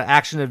 like an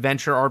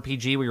action-adventure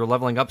RPG where you're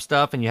leveling up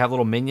stuff and you have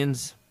little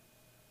minions.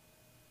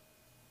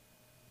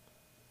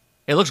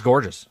 It looks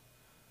gorgeous.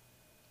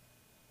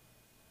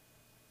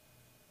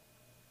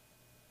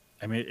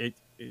 I mean,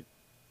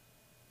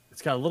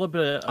 it's got a little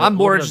bit of... I'm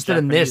more interested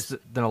in this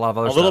than a lot of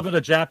other stuff. A little bit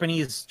of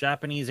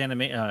Japanese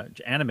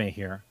anime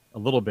here. A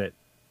little bit.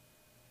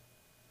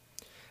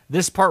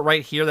 This part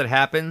right here that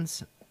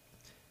happens,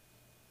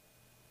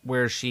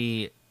 where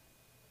she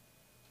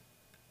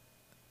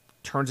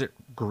turns it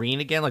green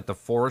again, like the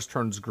forest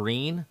turns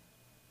green.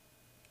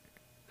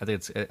 I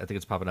think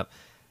it's popping up.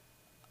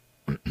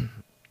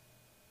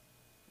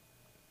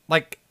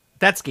 Like,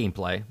 that's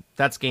gameplay.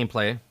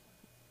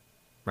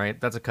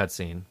 Right? That's a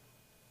cutscene.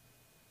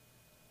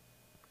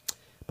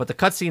 But the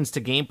cutscenes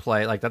to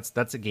gameplay, like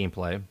that's a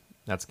gameplay.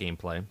 That's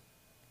gameplay.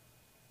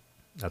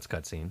 That's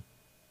cutscene.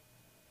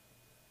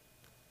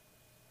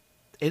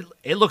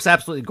 It looks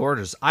absolutely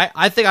gorgeous.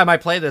 I think I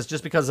might play this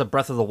just because of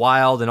Breath of the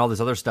Wild and all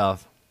this other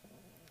stuff.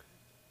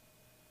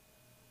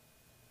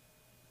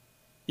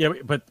 Yeah,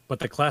 but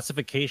the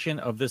classification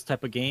of this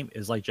type of game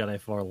is like Jedi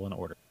Fallen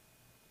Order.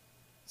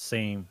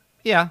 Same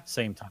Yeah,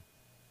 time.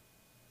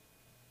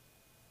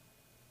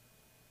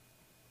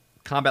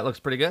 combat looks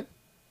pretty good.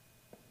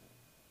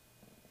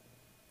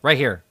 Right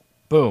here.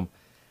 Boom.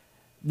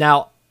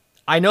 Now,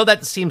 I know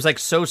that seems like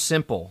so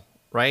simple,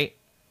 right?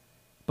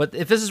 But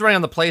if this is running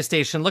on the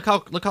PlayStation,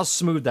 look how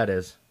smooth that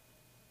is.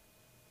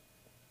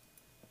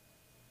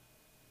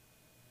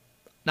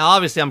 Now,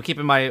 obviously, I'm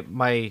keeping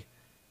my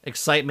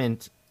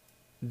excitement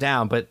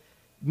down, but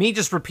me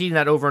just repeating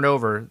that over and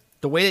over,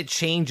 the way it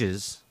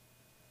changes,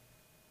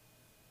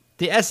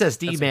 the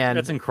SSD, man,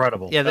 that's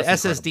incredible. Yeah, the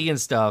that's SSD incredible.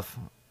 and stuff,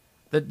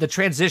 the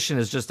transition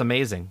is just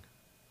amazing.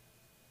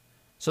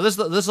 So this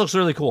looks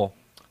really cool.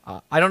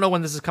 I don't know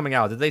when this is coming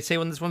out. Did they say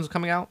when this one's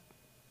coming out?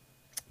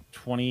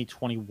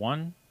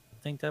 2021,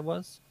 I think that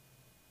was.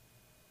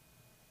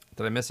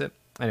 Did I miss it?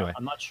 Anyway,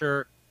 I'm not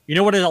sure. You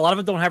know what? A lot of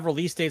them don't have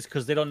release dates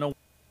because they don't know what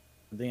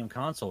the damn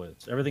console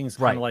is. Everything's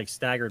kind Right. of like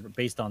staggered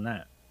based on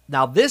that.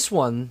 now this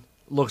one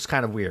looks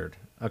kind of weird.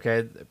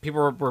 Okay,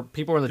 people were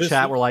in the This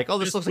chat look- were like, "Oh,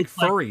 this this looks like looks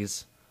like-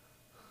 furries."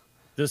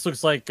 This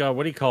looks like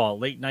what do you call it?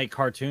 Late night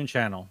cartoon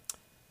channel.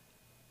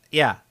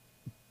 Yeah,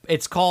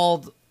 it's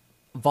called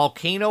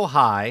Volcano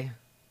High,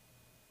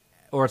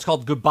 or it's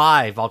called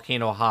Goodbye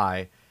Volcano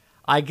High.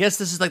 I guess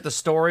this is like the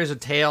stories or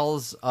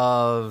tales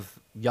of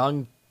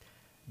young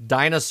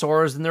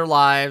dinosaurs in their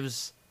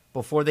lives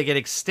before they get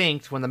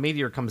extinct when the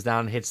meteor comes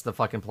down and hits the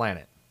fucking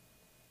planet.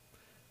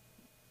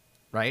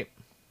 Right?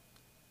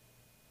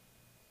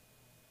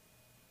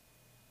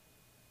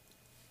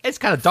 It's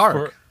kind of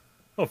dark.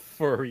 A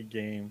furry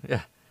game.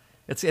 Yeah,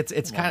 it's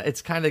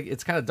kind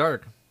of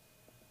dark.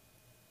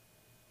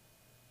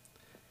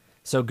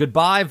 So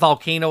Goodbye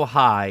Volcano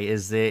High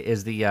is the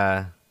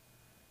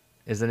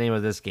name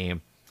of this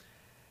game.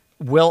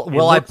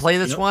 Will I play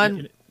this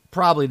one?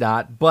 Probably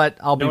not, but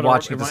I'll be You know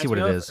watching to see what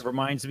it is. It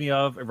reminds me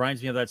of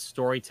that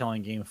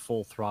storytelling game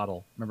Full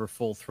Throttle. Remember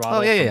Full Throttle?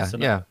 Oh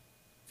yeah,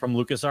 From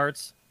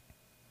LucasArts.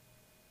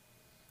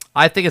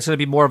 I think it's going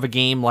to be more of a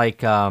game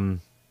like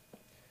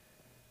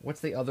what's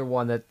the other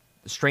one that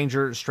Strange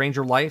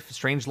Life?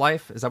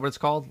 Is that what it's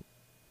called?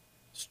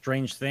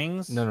 Strange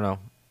Things. No.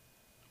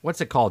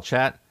 What's it called,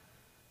 chat?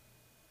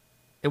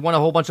 It won a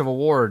whole bunch of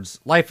awards.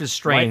 Life is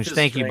Strange. Life is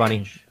Thank you,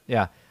 Bunny. Strange.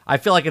 Yeah. I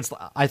feel like it's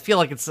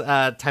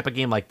a type of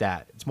game like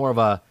that. It's more of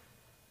a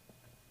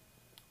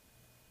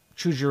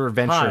choose your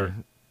adventure.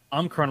 Hi,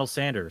 I'm Colonel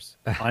Sanders.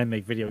 I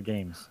make video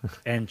games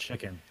and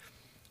chicken.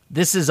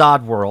 This is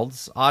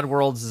Oddworlds.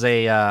 Oddworlds is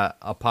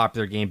a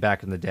popular game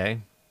back in the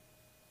day.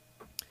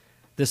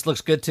 This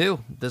looks good too.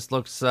 This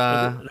looks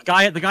The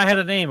guy had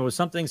a name. It was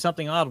something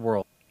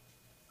Oddworld.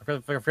 I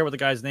forget what the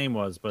guy's name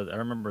was, but I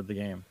remember the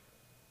game.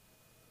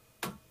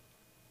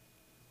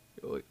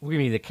 what do you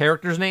mean, the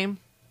character's name?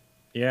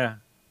 Yeah.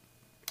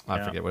 I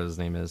Yeah. forget what his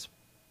name is.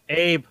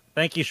 Abe.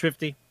 Thank you,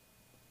 Swifty.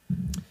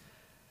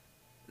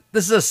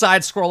 This is a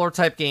side scroller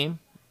type game.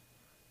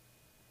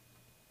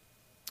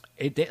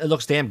 It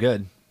looks damn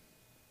good.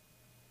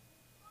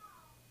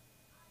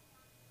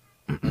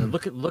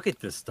 Look at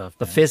this stuff.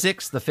 The man.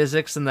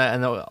 physics and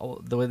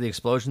the way the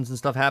explosions and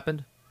stuff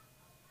happened.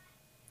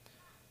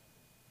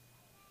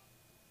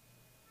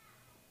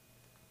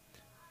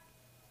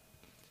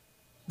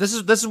 This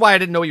is why I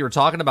didn't know what you were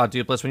talking about,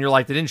 Dupless. When you're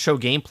like, they didn't show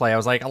gameplay, I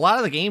was like, a lot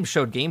of the games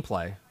showed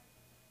gameplay.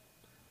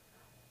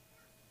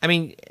 I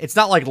mean, it's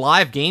not like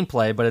live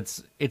gameplay, but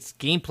it's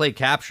gameplay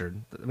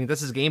captured. I mean,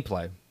 this is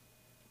gameplay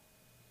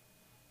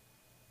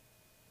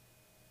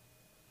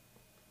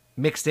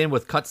mixed in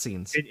with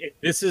cutscenes.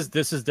 This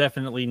is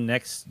definitely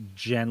next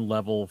gen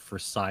level for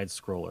side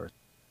scroller.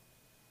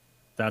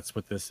 That's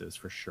what this is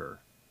for sure.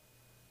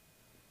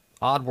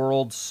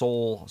 Oddworld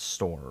Soul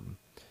Storm.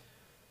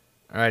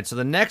 All right, so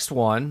the next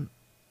one,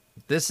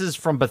 this is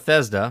from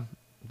Bethesda.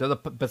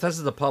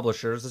 Bethesda's the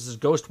publishers. This is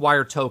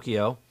Ghostwire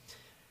Tokyo.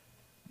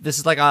 This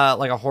is like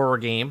a horror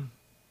game,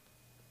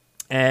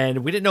 and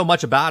we didn't know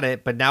much about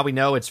it, but now we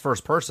know it's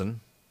first person.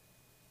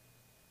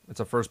 It's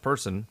a first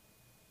person,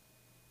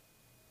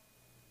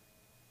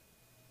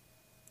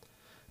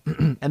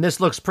 and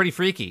this looks pretty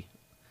freaky.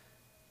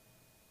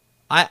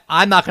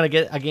 I'm not gonna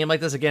get a game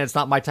like this again. It's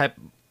not my type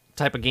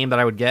of game that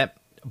I would get,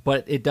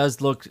 but it does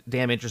look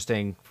damn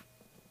interesting.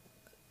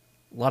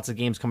 Lots of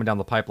games coming down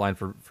the pipeline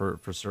for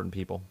certain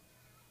people.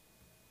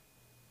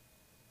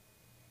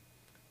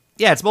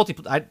 Yeah, it's multi.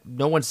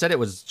 No one said it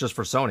was just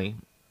for Sony.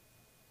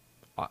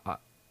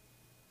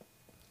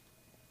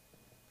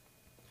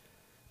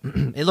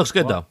 It looks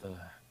good though.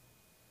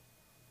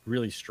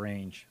 Really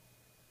strange.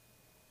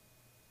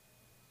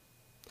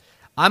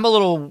 I'm a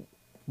little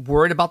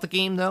worried about the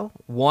game though.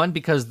 One,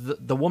 because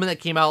the woman that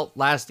came out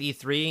last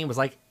E3 and was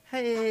like,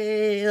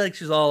 "Hey," like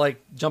she's all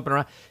like jumping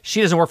around.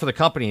 She doesn't work for the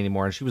company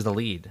anymore, and she was the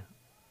lead,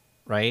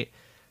 right?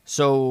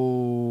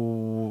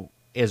 So,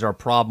 is there a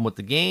problem with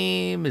the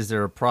game? Is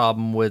there a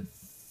problem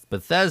with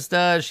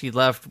Bethesda? She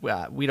left.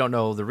 We don't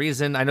know the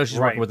reason. I know she's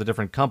working with a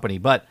different company,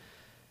 but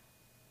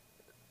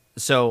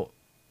so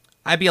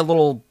I'd be a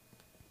little.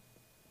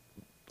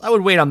 I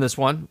would wait on this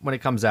one when it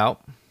comes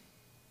out.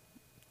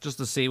 just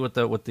to see what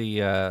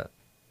the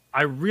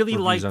I really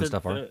like reviews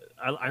on stuff are.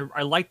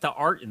 I like the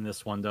art in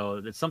this one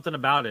though. There's something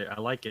about it. I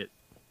like it.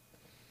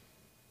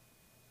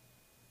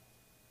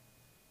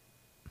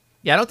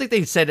 Yeah, I don't think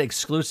they said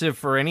exclusive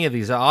for any of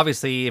these.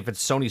 Obviously, if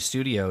it's Sony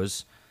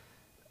Studios,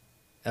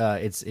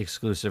 it's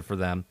exclusive for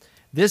them.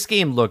 This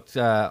game looked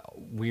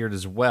weird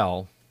as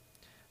well.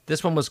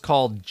 This one was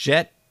called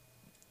Jet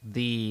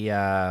the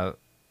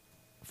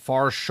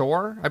Far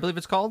Shore, I believe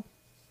it's called.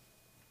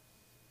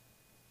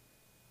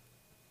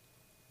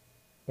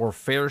 Or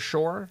Fair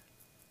Shore.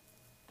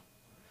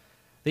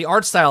 The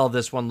art style of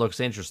this one looks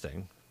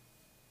interesting.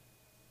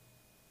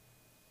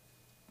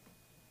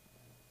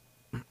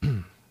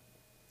 Let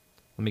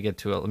me get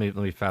to it. Let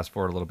me fast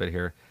forward a little bit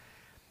here.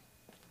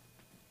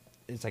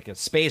 It's like a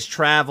space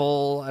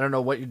travel. I don't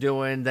know what you're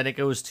doing. Then it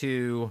goes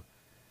to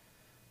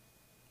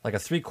like a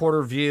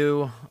 3/4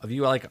 view, a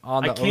view like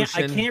on the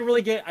ocean.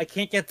 I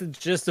can't get the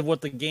gist of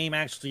what the game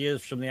actually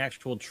is from the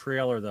actual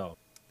trailer though.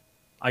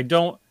 I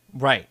don't.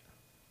 Right.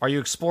 Are you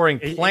exploring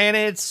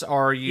planets?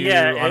 Are you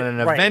on an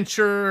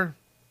adventure?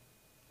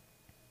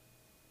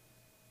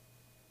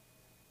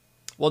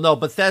 Well, no.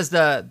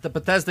 The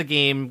Bethesda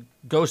game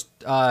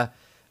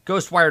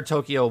Ghostwire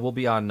Tokyo will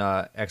be on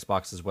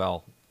Xbox as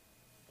well.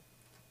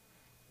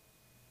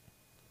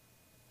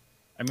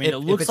 I mean, it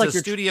looks like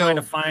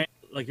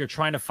you're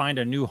trying to find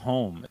a new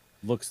home.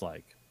 It looks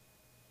like.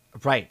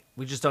 Right.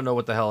 We just don't know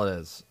what the hell it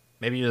is.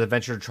 Maybe you're an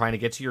adventurer trying to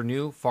get to your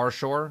new Far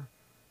Shore.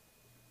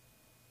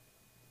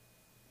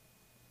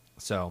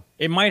 So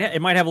it might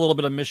have a little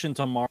bit of mission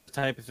to Mars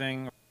type of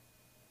thing.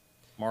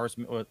 Mars.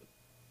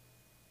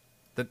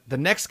 The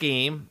next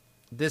game,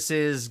 this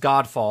is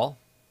Godfall.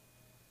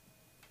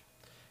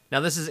 Now,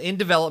 this is in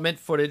development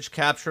footage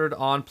captured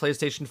on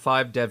PlayStation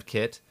 5 dev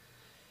kit.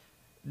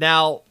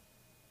 Now,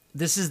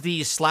 this is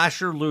the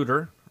slasher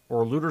looter,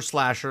 or looter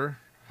slasher,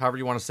 however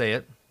you want to say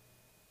it.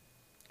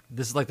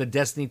 This is like the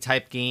Destiny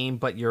type game,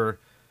 but you're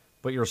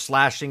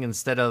slashing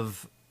instead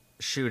of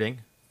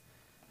shooting.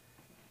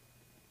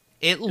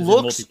 It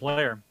looks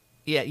multiplayer.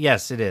 Yeah,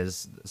 yes, it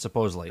is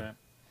supposedly.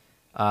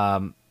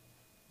 Okay.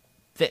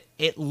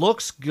 It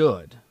looks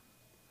good.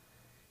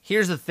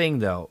 Here's the thing,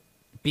 though.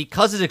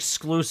 Because it's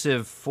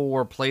exclusive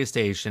for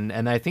PlayStation,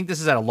 and I think this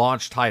is at a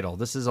launch title.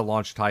 This is a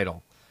launch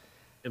title.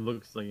 It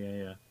looks like,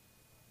 yeah.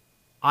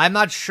 I'm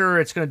not sure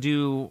it's going to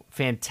do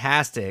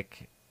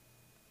fantastic.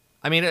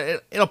 I mean,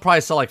 it'll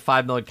probably sell like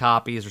 5 million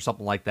copies or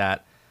something like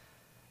that.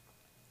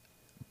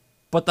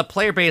 But the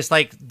player base,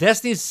 like,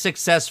 Destiny's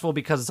successful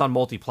because it's on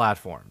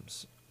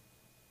multi-platforms.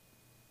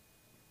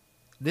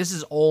 This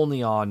is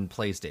only on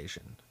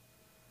PlayStation.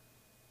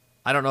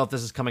 I don't know if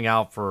this is coming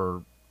out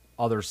for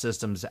other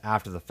systems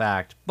after the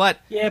fact, but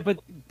yeah, but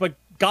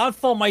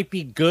Godfall might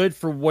be good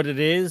for what it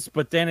is,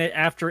 but then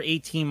after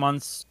 18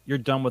 months you're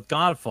done with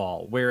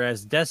Godfall,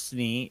 whereas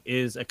Destiny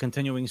is a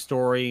continuing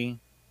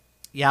story.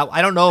 Yeah,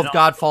 I don't know if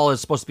Godfall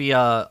is supposed to be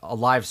a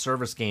live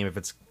service game if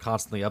it's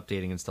constantly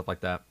updating and stuff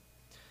like that.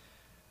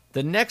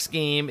 The next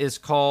game is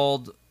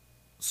called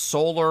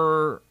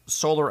Solar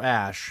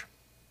Ash.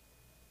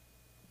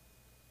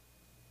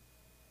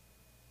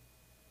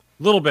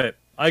 Little bit.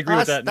 I agree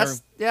with that.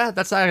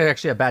 That's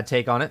actually a bad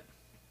take on it.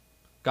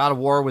 God of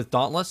War with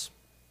Dauntless.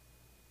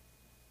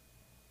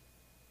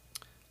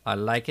 I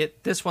like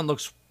it. This one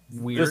looks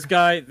weird.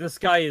 This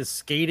guy is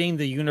skating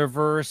the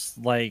universe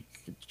like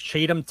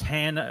Channing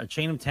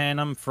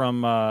Tatum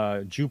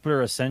from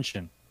Jupiter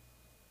Ascension.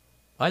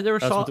 I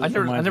never saw that.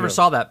 I never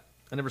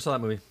saw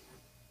that movie.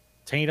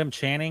 Tatum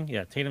Channing?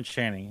 Yeah, Tatum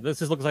Channing. This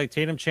looks like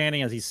Tatum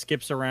Channing as he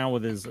skips around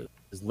with his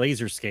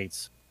laser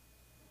skates.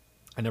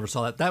 I never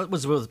saw that. That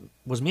was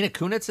Mila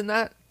Kunis in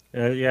that?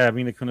 Yeah,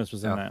 Mila Kunis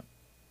was in that.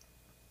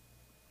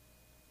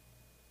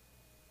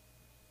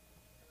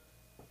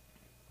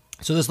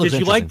 So this looks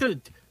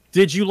interesting.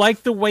 Did you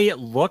like the way it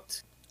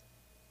looked?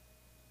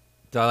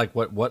 Did I like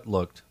what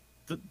looked?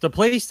 The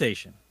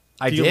PlayStation.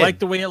 Do you like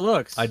the way it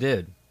looks? I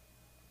did.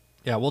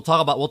 Yeah, we'll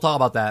talk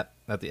about that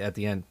at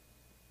the end.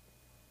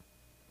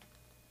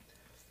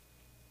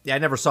 Yeah, I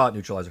never saw it,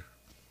 Neutralizer.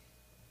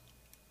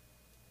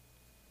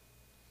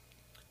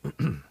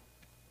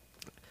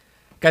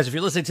 Guys, if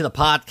you're listening to the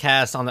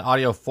podcast on the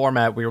audio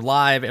format, we're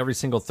live every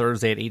single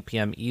Thursday at 8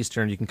 p.m.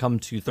 Eastern. You can come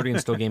to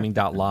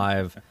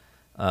 30andstillgaming.live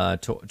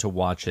to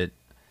watch it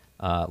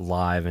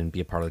live and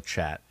be a part of the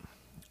chat.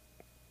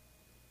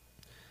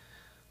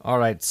 All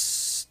right,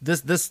 this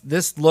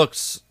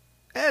looks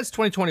it's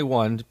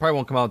 2021. It probably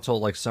won't come out until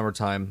like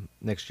summertime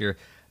next year.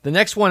 The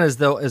next one is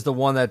the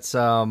one that's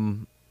a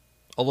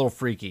little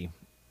freaky.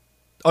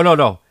 Oh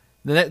no.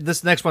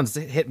 This next one's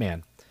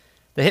Hitman.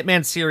 The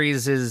Hitman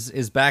series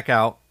is back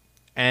out.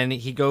 And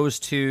he goes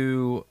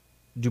to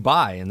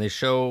Dubai, and they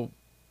show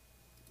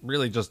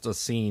really just a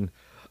scene.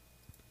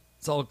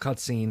 It's all a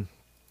cutscene.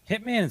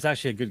 Hitman is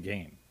actually a good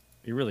game.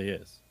 It really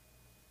is.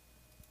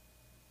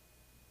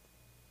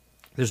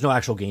 There's no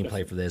actual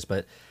gameplay for this,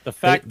 but the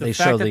fact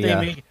that they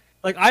made,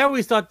 like, I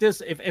always thought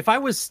this. If I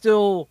was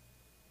still,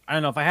 I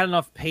don't know, if I had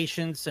enough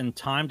patience and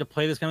time to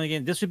play this kind of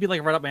game, this would be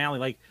like right up my alley.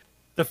 Like,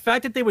 the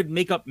fact that they would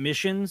make up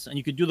missions and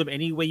you could do them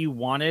any way you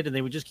wanted, and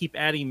they would just keep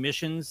adding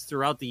missions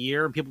throughout the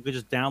year, and people could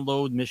just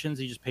download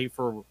missions. You just pay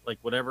for like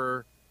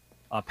whatever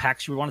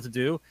packs you wanted to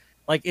do.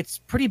 Like, it's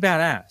pretty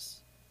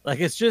badass. Like,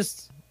 it's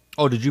just.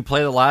 Oh, did you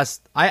play the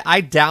last?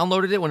 I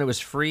downloaded it when it was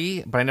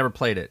free, but I never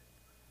played it.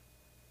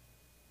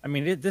 I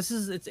mean,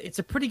 it's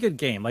a pretty good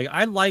game. Like,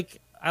 I like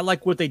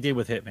what they did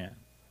with Hitman.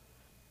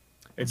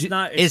 Is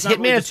Hitman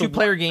really a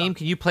two-player game?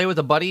 Can you play with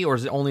a buddy, or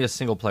is it only a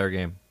single-player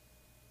game?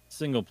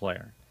 Single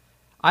player.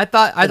 I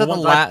thought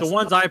the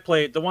ones I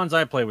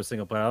played was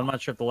single player. I'm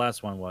not sure if the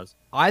last one was.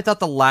 I thought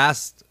the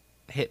last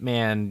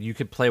Hitman you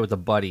could play with a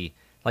buddy.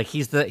 Like,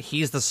 he's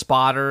the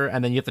spotter,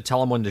 and then you have to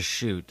tell him when to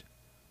shoot.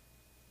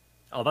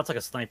 Oh, that's like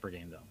a sniper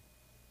game, though.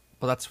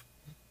 Well, that's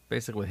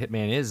basically what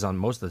Hitman is on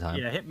most of the time.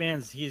 Yeah,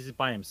 he's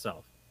by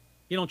himself.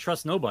 He don't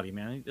trust nobody,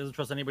 man. He doesn't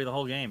trust anybody the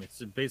whole game.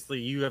 It's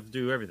basically you have to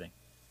do everything.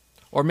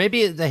 Or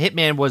maybe the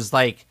Hitman was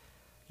like,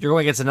 you're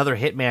going against another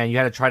Hitman. You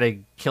had to try to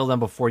kill them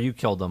before you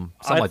killed them.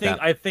 Something like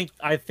that. I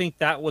think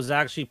that was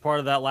actually part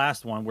of that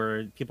last one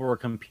where people were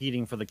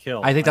competing for the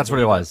kill. I think that's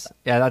what it was.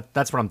 Yeah,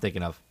 that's what I'm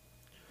thinking of.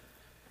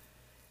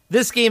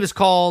 This game is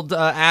called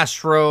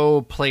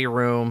Astro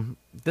Playroom.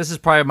 This is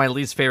probably my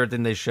least favorite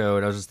thing they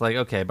showed. I was just like,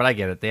 okay, but I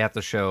get it. They have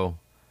to show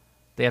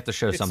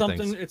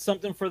something. It's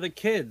something for the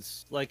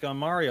kids, like a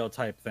Mario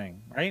type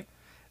thing, right?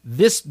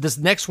 This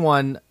next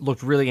one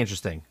looked really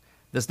interesting.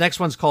 This next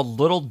one's called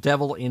Little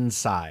Devil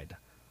Inside.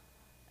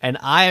 And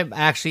I'm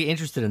actually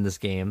interested in this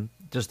game,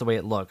 just the way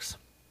it looks.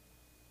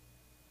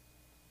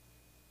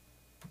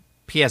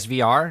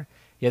 PSVR?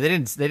 Yeah, they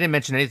didn't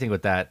mention anything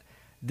with that.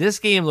 This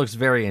game looks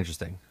very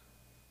interesting.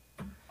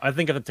 I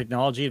think if the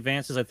technology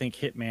advances, I think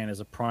Hitman is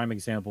a prime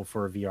example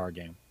for a VR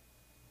game.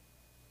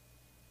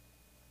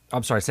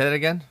 I'm sorry, say that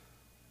again?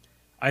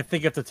 I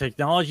think if the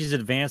technology is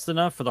advanced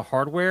enough for the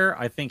hardware,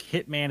 I think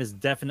Hitman is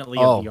definitely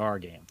a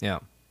VR game. Yeah.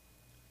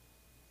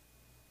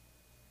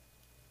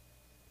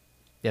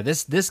 Yeah,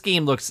 this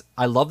game looks...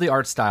 I love the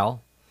art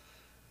style.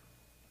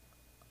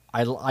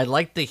 I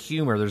like the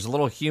humor. There's a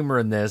little humor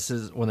in this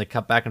is when they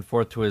cut back and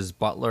forth to his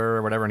butler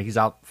or whatever, and he's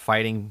out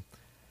fighting.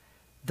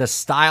 The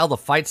style, the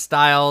fight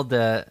style,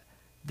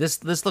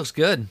 this looks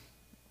good.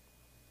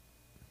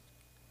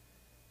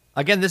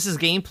 Again, this is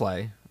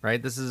gameplay,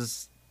 right? This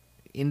is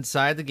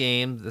inside the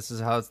game. This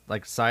is how it's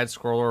like side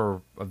scroller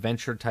or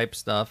adventure type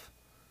stuff.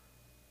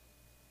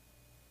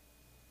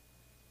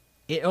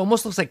 It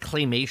almost looks like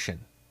claymation.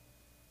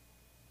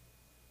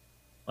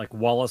 Like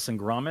Wallace and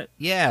Gromit?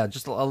 Yeah,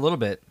 just a little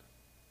bit.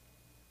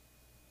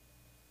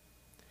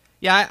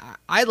 Yeah,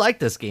 I like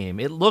this game.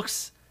 It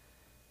looks...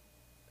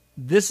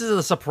 This is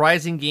a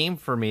surprising game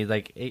for me.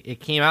 Like, it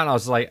came out and I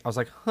was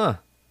like, huh.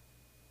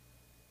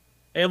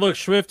 Hey, look,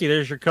 Swifty,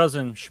 there's your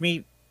cousin,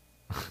 Schmeat.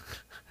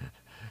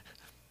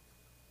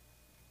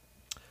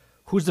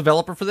 Who's the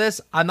developer for this?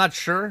 I'm not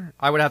sure.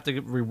 I would have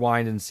to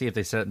rewind and see if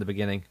they said it in the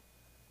beginning.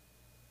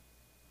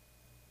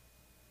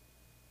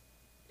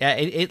 Yeah,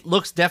 it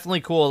looks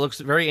definitely cool. It looks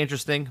very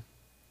interesting.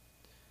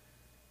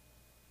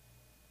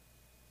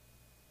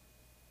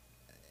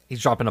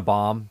 He's dropping a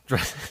bomb.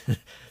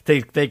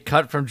 They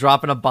cut from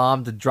dropping a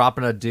bomb to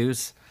dropping a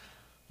deuce.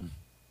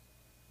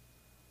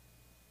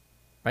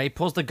 Right? He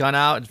pulls the gun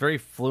out. It's very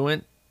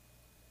fluent.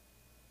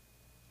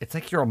 It's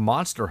like you're a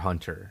monster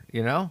hunter,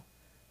 you know?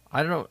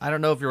 I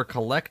don't know if you're a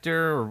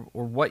collector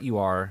or what you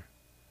are.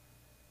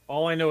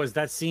 All I know is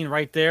that scene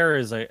right there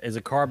is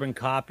a carbon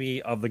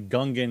copy of the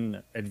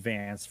Gungan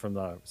advance from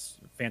the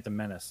Phantom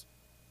Menace.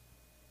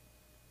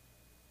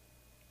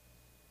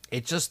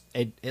 It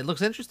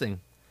looks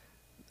interesting.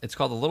 It's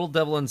called The Little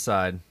Devil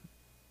Inside.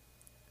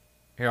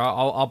 Here,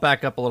 I'll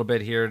back up a little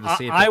bit here to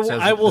see if it says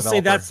I will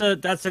say developer.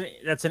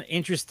 that's an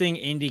interesting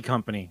indie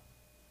company.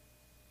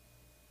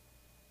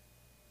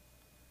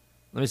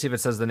 Let me see if it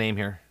says the name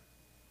here.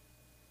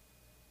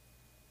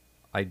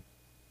 I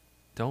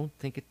don't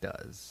think it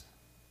does.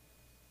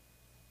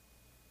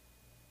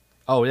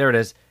 Oh, there it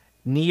is.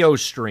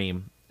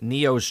 Neostream.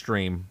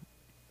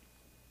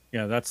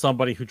 Yeah, that's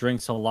somebody who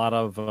drinks a lot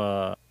of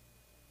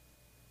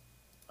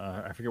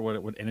I forget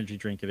what energy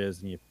drink it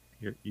is, and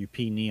you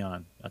pee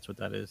neon. That's what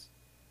that is.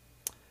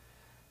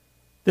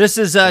 This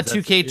is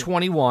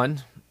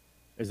 2K21.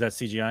 Is that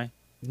CGI?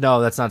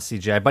 No, that's not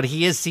CGI, but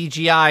he is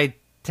CGI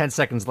 10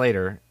 seconds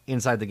later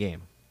inside the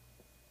game.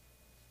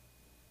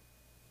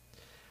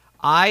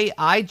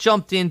 I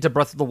jumped into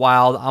Breath of the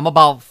Wild. I'm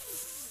about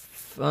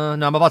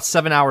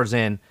 7 hours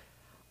in.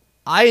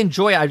 I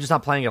enjoy it. I'm just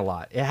not playing it a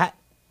lot.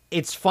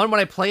 It's fun when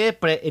I play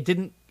it, but it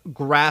didn't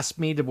grasp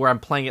me to where I'm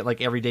playing it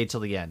like every day till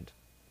the end.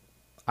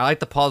 I like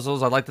the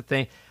puzzles. I like the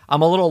thing.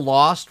 I'm a little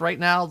lost right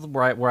now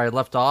where I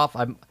left off.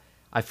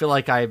 I feel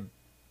like I'm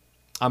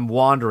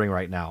wandering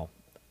right now.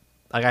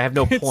 Like I have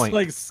no point. It's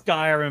like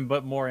Skyrim,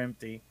 but more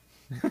empty.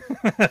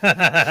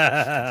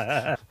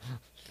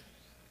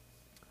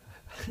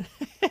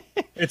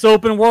 It's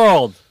open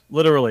world,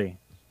 literally.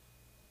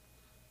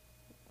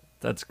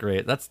 That's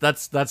great. That's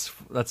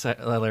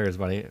hilarious,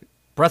 buddy.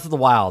 Breath of the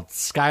Wild,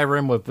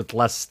 Skyrim with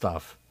less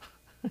stuff.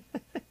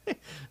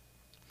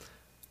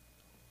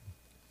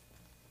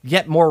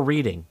 yet more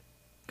reading,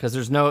 because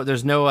there's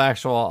no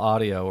actual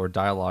audio or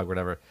dialogue, or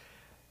whatever.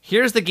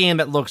 Here's the game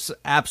that looks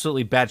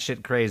absolutely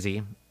batshit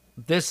crazy.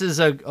 This is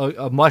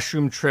a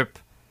mushroom trip,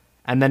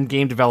 and then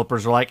game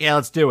developers are like, yeah,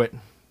 let's do it.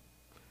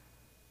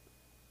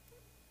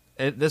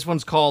 This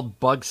one's called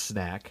Bug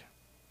Snack.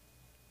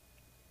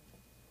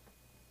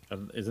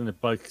 Isn't it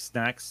Bug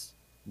Snacks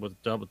with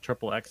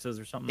triple X's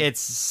or something? It's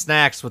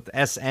Snacks with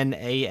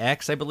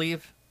SNAX, I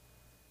believe,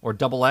 or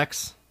double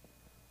X.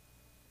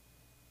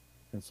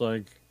 It's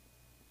like,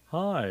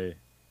 hi,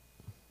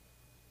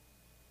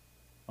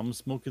 I'm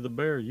Smokey the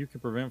Bear. You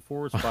can prevent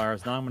forest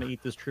fires. Now I'm going to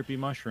eat this trippy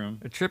mushroom.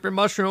 A trippy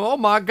mushroom. Oh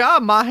my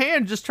God, my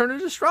hand just turned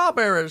into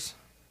strawberries.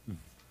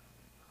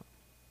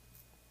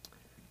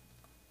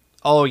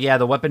 Oh yeah,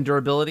 the weapon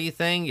durability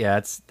thing.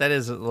 Yeah, that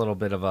is a little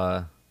bit of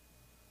a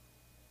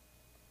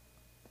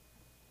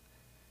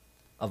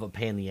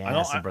pain in the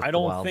ass. I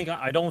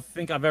don't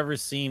think I've ever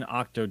seen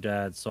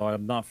Octodad, so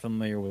I'm not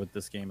familiar with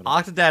this game at all.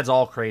 Octodad's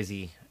all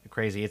crazy.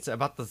 It's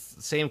about the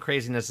same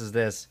craziness as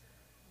this.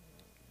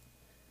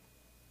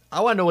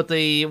 I want to know what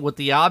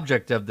the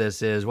object of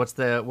this is. What's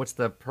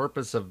the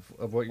purpose of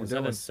what you're doing? Was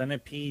that a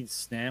centipede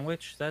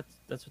sandwich? That's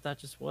what that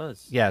just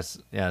was. Yes.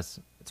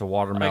 It's a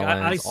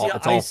watermelon.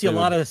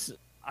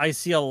 I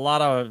see a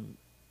lot of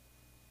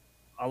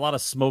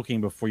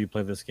smoking before you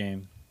play this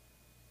game.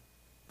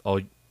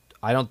 Oh,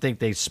 I don't think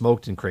they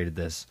smoked and created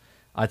this.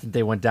 I think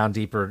they went down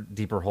deeper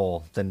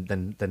hole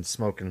than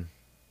smoking.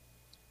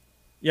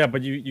 Yeah,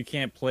 but you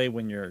can't play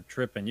when you're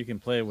tripping. You can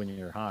play when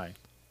you're high.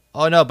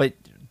 Oh no, but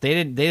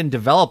they didn't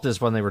develop this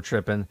when they were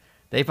tripping.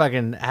 They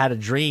fucking had a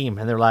dream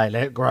and they're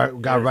like,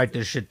 gotta write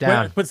this shit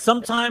down. But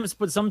sometimes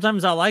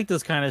I like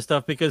this kind of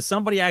stuff because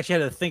somebody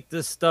actually had to think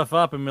this stuff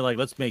up and be like,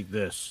 let's make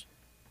this.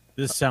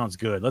 This sounds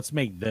good. Let's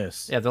make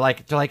this. Yeah, they're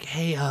like,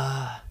 hey,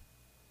 I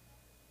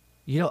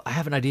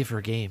have an idea for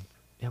a game.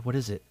 Yeah, what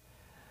is it?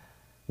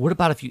 What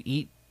about if you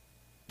eat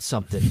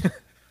something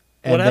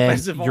and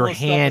then your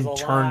hand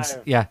turns?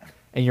 Yeah,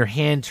 and your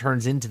hand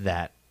turns into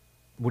that.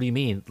 What do you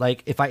mean?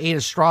 Like, if I ate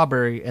a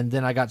strawberry and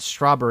then I got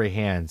strawberry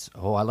hands.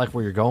 Oh, I like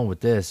where you're going with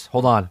this.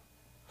 Hold on.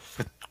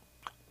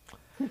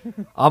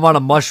 I'm on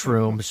a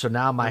mushroom, so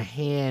now my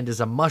hand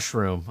is a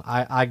mushroom.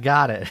 I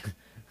got it.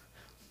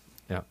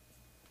 Yeah.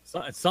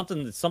 So it's something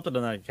in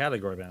that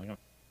category, man.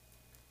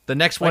 The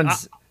next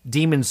one's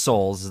Demon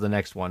Souls is the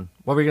next one.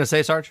 What were you going to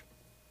say, Sarge?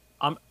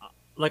 I'm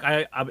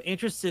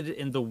interested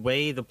in the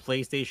way the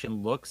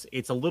PlayStation looks.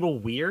 It's a little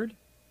weird.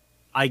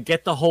 I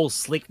get the whole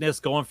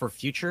sleekness going for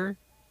future.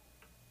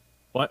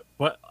 But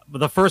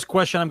the first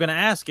question I'm going to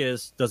ask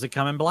is, does it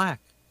come in black?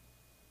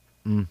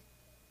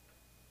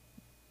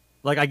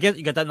 Like, I get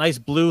you got that nice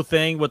blue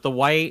thing with the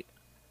white.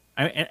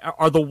 And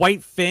are the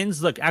white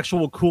fins like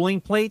actual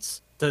cooling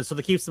plates so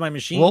that keeps my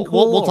machine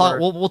cool?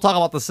 We'll talk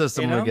about the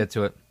system when we get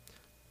to it.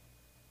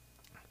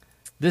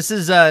 This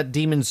is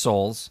Demon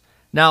Souls.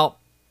 Now,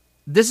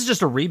 this is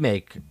just a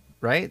remake,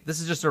 right? This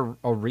is just a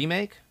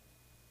remake.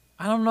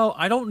 I don't know.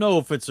 I don't know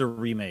if it's a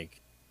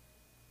remake.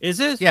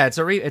 Is it? Yeah, it's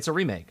a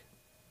remake.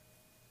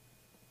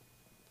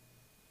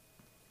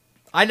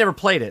 I never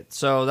played it,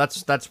 so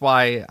that's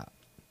why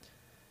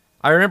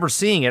I remember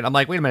seeing it. I'm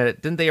like, wait a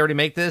minute, didn't they already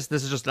make this?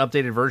 This is just an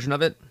updated version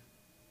of it.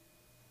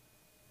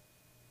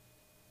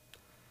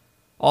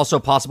 Also,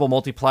 possible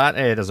multi-plat.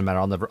 It doesn't matter.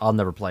 I'll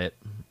never play it.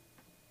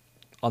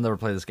 I'll never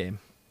play this game.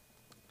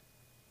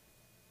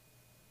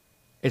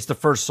 It's the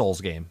first Souls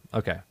game.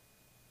 Okay.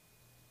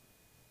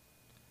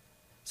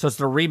 So it's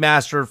the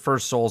remastered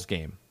first Souls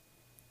game.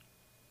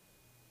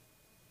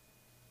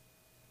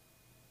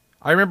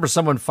 I remember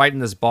someone fighting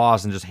this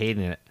boss and just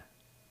hating it.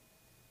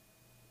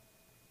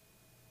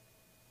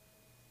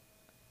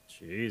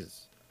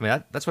 Jeez. I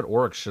mean, that's what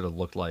Oryx should have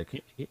looked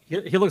like.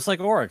 He looks like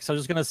Oryx. I was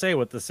just going to say,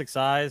 with the 6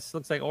 eyes,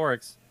 looks like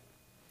Oryx.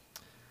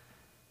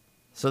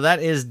 So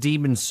that is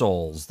Demon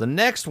Souls. The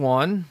next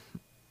one,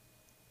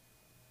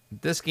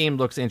 this game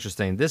looks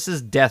interesting. This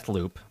is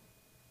Deathloop.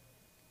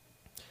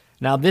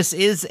 Now, this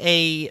is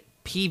a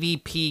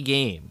PvP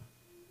game.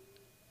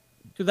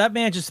 Dude, that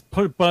man just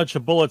put a bunch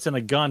of bullets in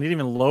a gun. He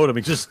didn't even load them.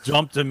 He just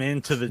dumped them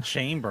into the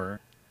chamber.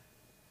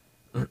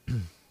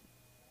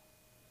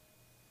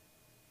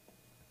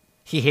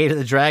 He hated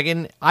the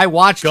dragon. I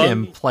watched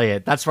him play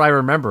it. That's what I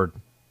remembered.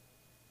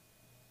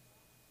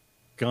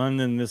 Gun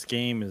in this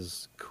game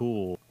is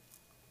cool.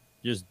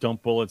 You just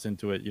dump bullets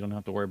into it. You don't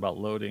have to worry about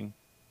loading.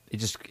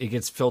 It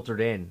gets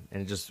filtered in,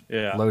 and it just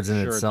loads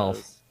in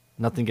itself.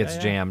 Nothing gets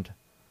jammed.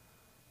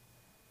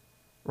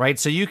 Right,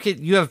 so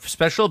you have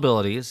special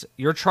abilities.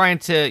 You're trying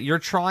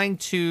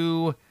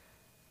to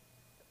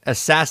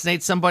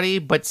assassinate somebody,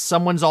 but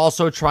someone's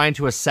also trying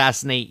to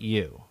assassinate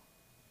you.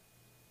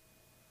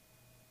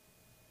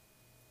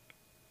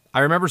 I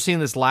remember seeing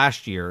this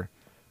last year.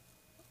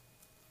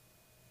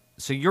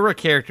 So you're a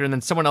character, and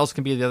then someone else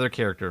can be the other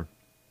character.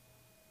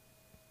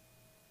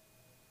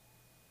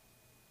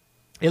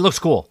 It looks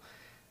cool.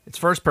 It's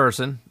first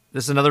person.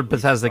 This is another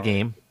Bethesda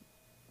game.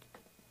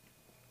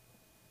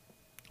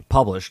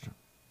 Published.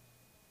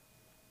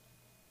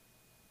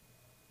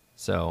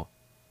 So,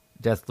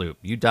 Deathloop.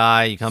 You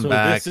die, you come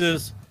back.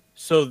 This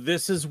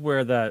is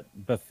where that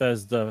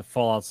Bethesda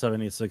Fallout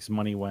 76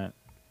 money went.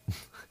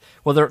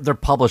 Well, they're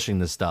publishing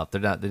this stuff. They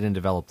didn't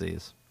develop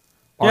these.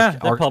 They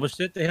published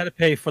it. They had to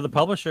pay for the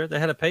publisher. They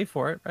had to pay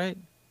for it, right?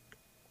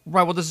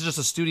 Right. Well, this is just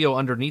a studio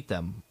underneath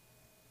them.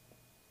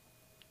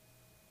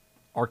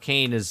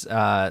 Arcane is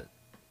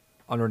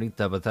underneath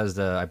the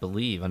Bethesda, I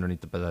believe,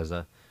 underneath the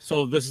Bethesda.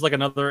 So this is like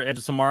another Edge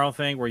of Tomorrow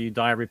thing where you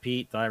die,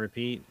 repeat.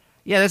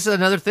 Yeah, this is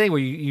another thing where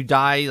you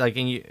die, like,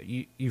 and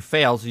you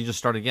fail, so you just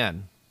start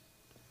again.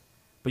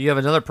 But you have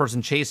another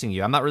person chasing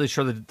you. I'm not really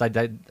sure the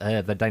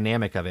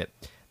dynamic of it.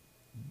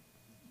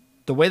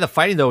 The way the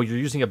fighting, though, you're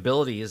using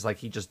abilities like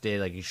he just did.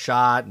 Like, he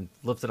shot and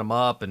lifted him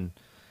up, and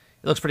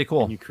it looks pretty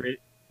cool. And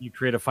you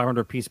create a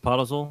 500-piece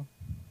puzzle.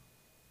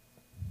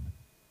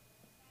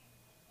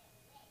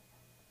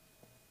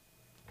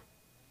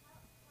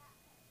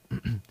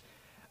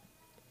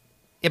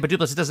 Yeah, but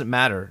Duplex, it doesn't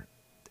matter.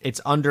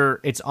 It's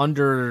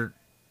under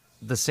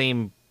the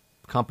same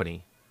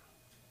company.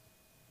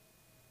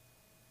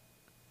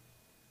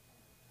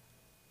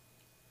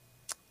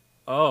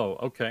 Oh,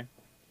 okay.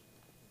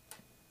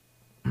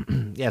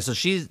 Yeah, so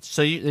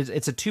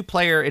it's a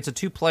two-player. It's a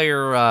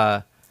two-player.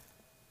 I'm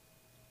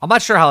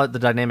not sure how the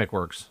dynamic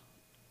works,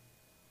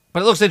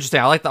 but it looks interesting.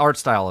 I like the art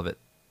style of it.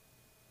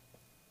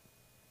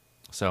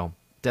 So,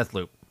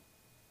 Deathloop.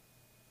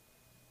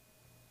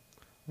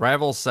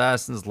 Rival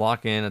assassins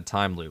lock in a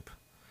time loop.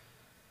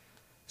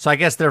 So I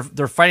guess they're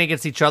fighting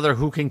against each other.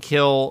 Who can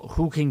kill?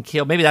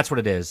 Maybe that's what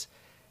it is.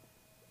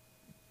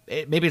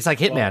 Maybe it's like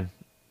Hitman. Well,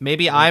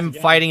 maybe I'm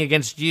fighting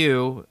against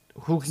you.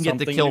 Who can get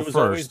the kill first?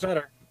 Always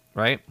better.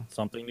 Right?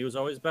 Something new is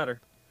always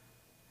better.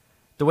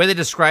 The way they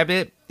described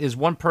it is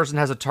one person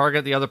has a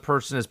target, the other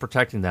person is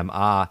protecting them.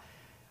 Well,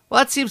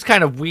 that seems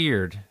kind of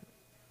weird.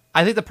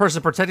 I think the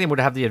person protecting them would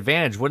have the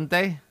advantage, wouldn't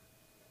they?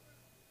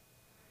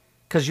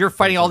 Because you're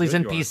fighting all these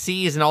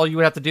NPCs, and all you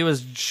would have to do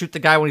is shoot the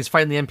guy when he's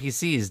fighting the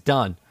NPCs.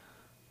 Done.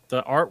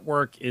 The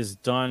artwork is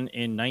done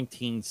in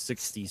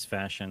 1960s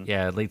fashion.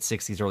 Yeah, late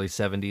 60s, early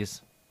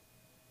 70s.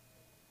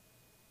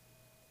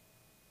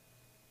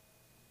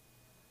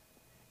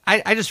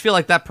 I just feel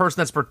like that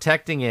person that's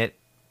protecting it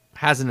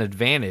has an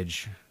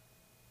advantage.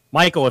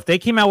 Michael, if they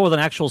came out with an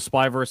actual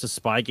spy versus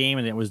spy game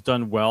and it was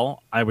done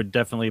well, I would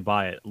definitely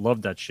buy it.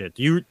 Love that shit.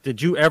 Did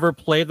you ever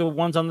play the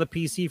ones on the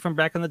PC from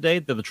back in the day?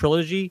 The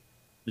trilogy?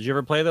 Did you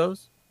ever play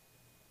those?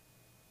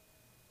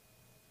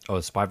 Oh,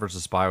 Spy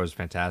vs. Spy was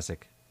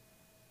fantastic.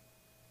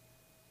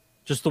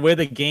 Just the way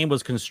the game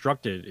was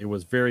constructed, it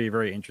was very,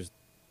 very interesting.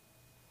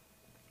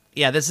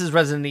 Yeah, this is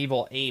Resident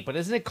Evil 8, but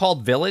isn't it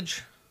called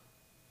Village?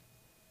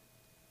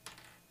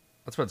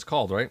 That's what it's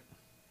called, right?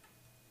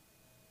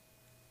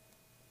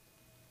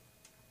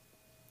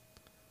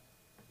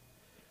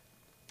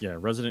 Yeah,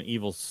 Resident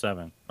Evil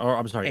 7. Or,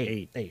 I'm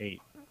sorry,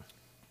 8.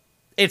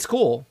 It's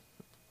cool.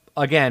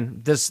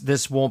 Again,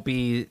 this won't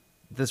be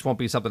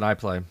something I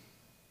play.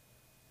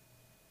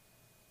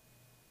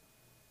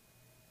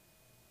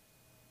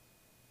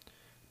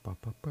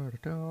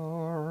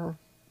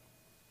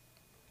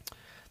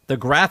 The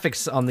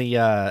graphics on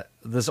the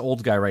this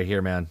old guy right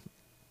here, man.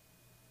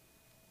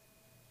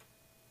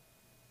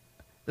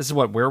 This is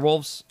what,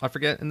 werewolves? I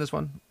forget in this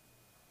one.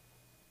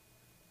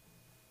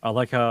 I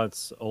like how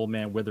it's Old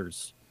Man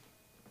Withers.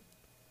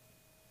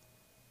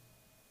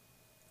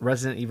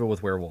 Resident Evil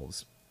with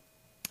werewolves.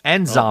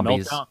 And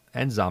zombies.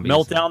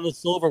 Melt down the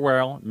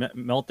silverware.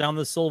 Melt down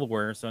the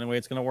silverware. So anyway,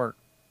 it's going to work.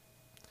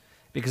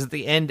 Because at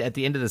the end of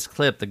this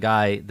clip, the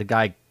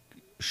guy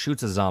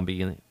shoots a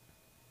zombie, and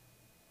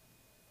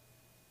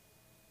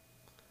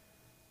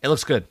it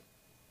looks good.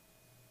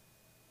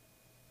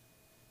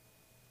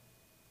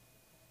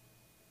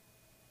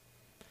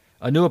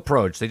 A new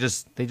approach. They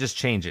just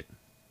change it.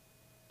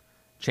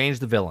 Change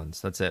the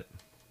villains. That's it.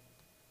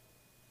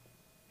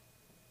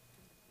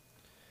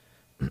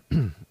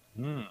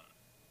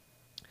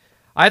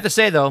 I have to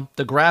say though,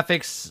 the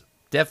graphics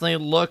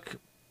definitely look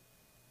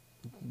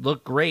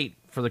great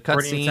for the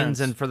cutscenes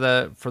and for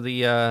the.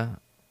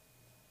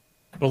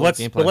 But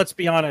let's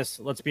be honest.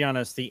 Let's be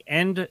honest. The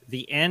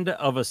end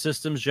of a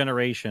systems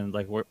generation,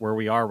 like where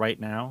we are right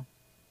now,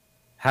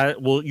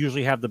 will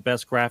usually have the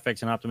best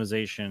graphics and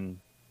optimization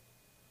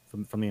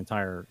from the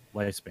entire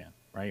lifespan,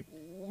 right?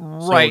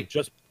 Right.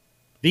 So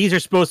these are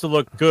supposed to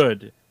look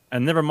good,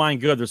 and never mind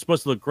good. They're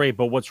supposed to look great.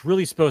 But what's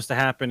really supposed to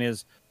happen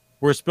is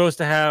we're supposed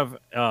to have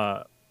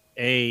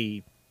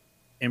a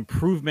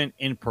improvement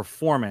in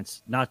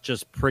performance, not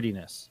just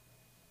prettiness.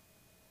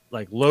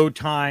 Like load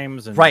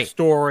times and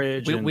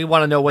storage. We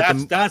want to know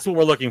what that's what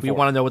we're looking for. We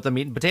want to know what the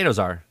meat and potatoes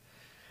are.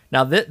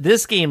 Now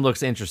this game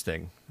looks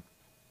interesting.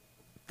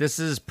 This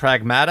is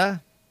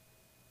Pragmata.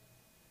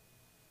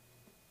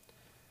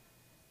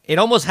 It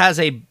almost has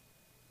a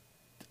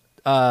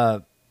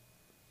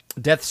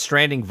Death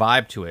Stranding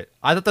vibe to it.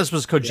 I thought this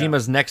was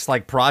Kojima's next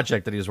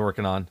project that he was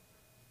working on.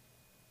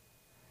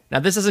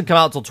 Now this doesn't come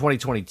out until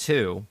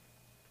 2022.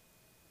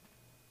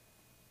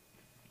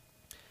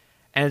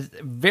 And it's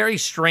very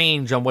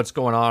strange on what's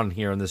going on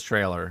here in this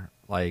trailer.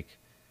 Like,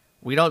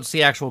 we don't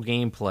see actual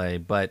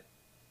gameplay, but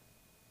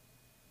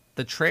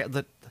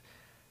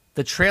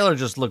the trailer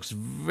just looks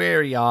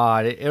very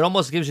odd. It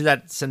almost gives you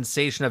that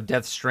sensation of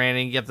Death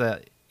Stranding. You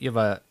have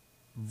a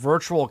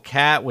virtual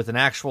cat with an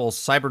actual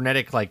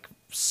cybernetic like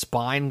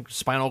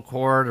spinal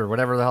cord or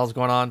whatever the hell's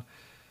going on.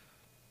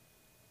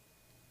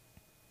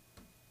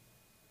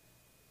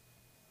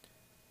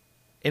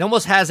 It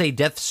almost has a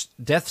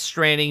Death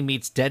Stranding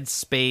meets Dead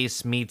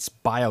Space meets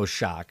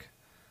BioShock.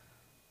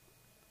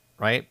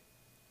 Right?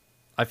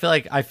 I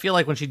feel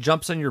like when she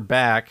jumps on your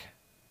back,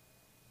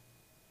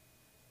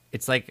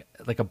 it's like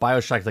a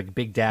BioShock, like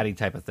Big Daddy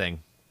type of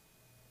thing.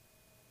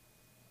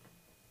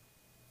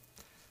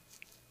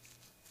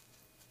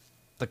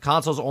 The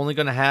console's only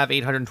going to have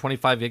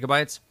 825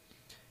 gigabytes.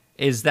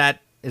 Is that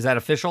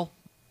official?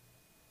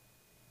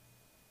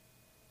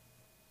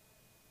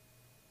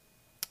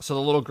 So the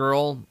little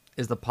girl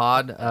is the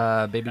pod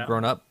baby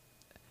grown up.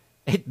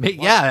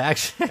 Yeah,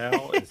 actually. What the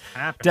hell is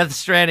happening? Death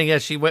Stranding. Yeah,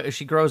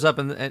 she grows up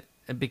and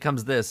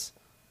becomes this.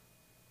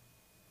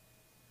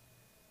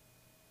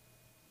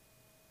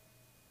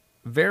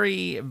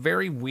 Very,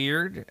 very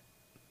weird.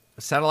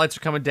 Satellites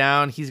are coming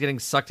down. He's getting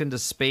sucked into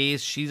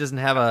space. She doesn't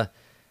have a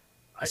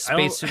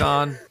spacesuit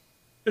on.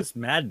 It's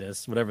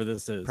madness, whatever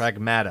this is.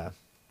 Pragmata.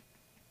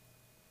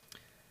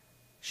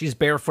 She's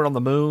barefoot on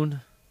the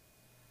moon.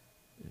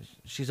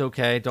 She's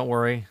okay. Don't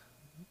worry.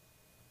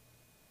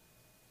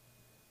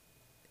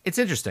 It's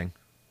interesting.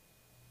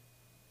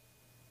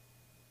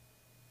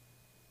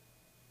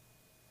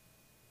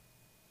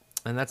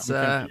 And that's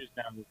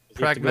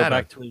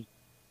Pragmata.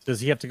 Does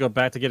he have to go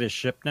back to get his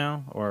ship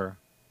now, or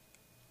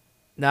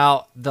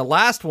now the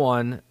last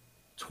one?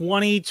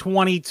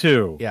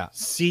 2022. Yeah.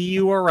 See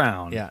you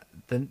around. Yeah.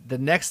 The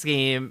next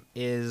game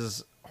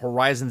is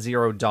Horizon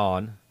Zero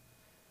Dawn.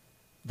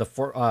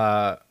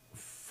 The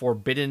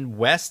Forbidden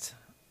West.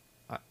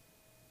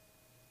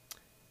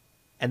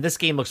 And this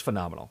game looks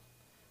phenomenal.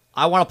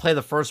 I want to play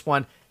the first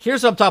one.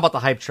 Here's what I'm talking about, the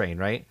hype train,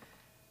 right?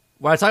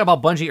 When I was talking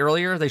about Bungie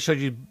earlier, they showed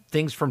you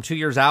things from 2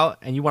 years out,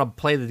 and you want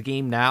to play the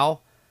game now.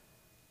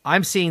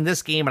 I'm seeing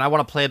this game, and I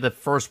want to play the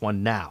first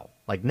one now.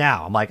 Like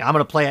now. I'm like, I'm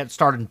going to play it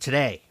starting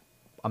today.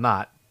 I'm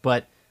not.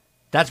 But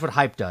that's what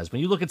hype does.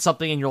 When you look at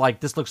something and you're like,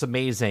 this looks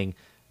amazing,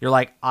 you're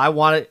like, I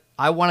want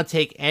to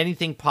take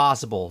anything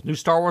possible. New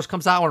Star Wars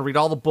comes out, I want to read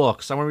all the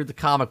books. I want to read the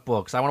comic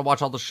books. I want to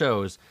watch all the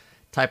shows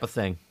type of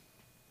thing.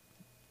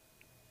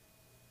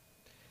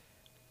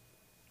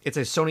 It's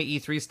a Sony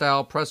E3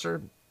 style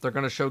presser. They're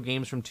going to show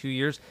games from 2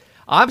 years.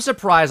 I'm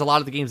surprised a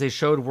lot of the games they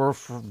showed were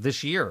for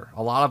this year.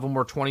 A lot of them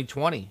were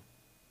 2020.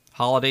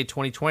 Holiday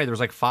 2020. There was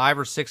like 5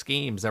 or 6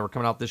 games that were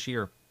coming out this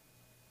year.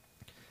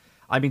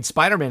 I mean,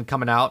 Spider-Man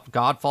coming out.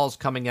 Godfall's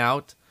coming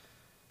out.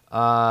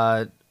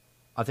 I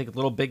think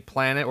Little Big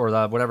Planet or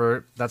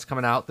whatever, that's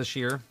coming out this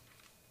year.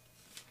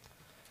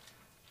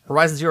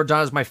 Horizon Zero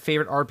Dawn is my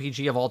favorite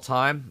RPG of all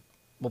time.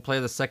 We'll play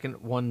the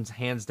second one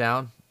hands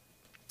down.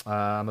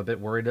 I'm a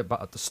bit worried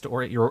about the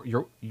story.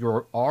 You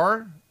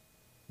are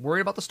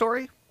worried about the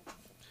story?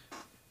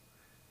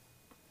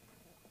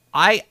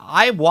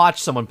 I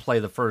watched someone play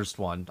the first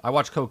one. I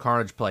watched Code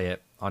Carnage play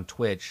it on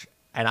Twitch,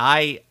 and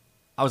I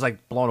was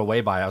like blown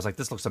away by it. I was like,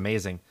 this looks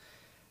amazing.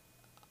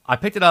 I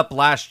picked it up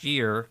last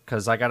year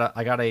because I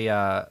got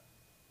a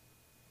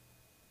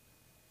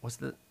what's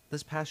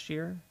this past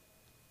year?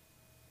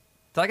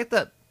 Did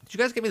you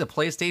guys get me the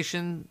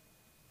PlayStation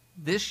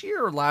this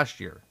year or last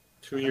year?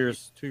 2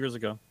 years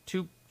ago.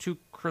 Two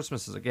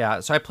Christmases ago.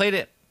 Yeah. So I played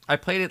it I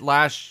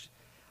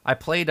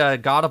played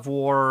God of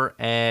War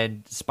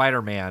and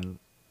Spider-Man.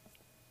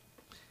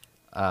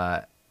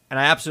 And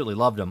I absolutely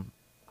loved them.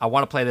 I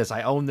want to play this.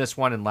 I own this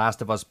one and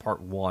Last of Us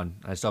Part 1.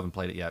 I still haven't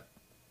played it yet.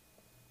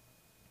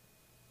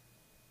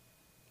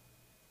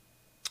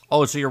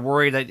 Oh, so you're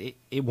worried that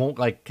it won't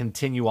like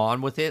continue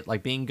on with it,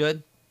 like being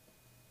good?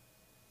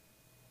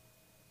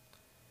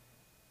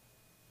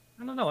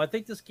 I don't know. I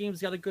think this game's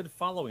got a good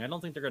following. I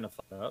don't think they're going to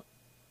fuck up.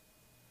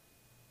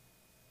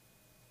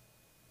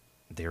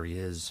 There he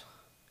is.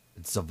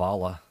 It's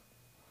Zavala.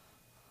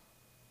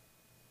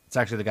 It's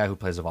actually the guy who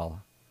plays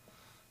Zavala.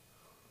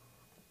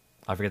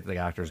 I forget the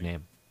actor's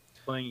name.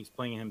 He's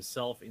playing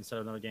himself instead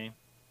of another game.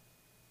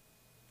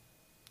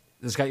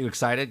 This got you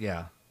excited?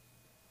 Yeah.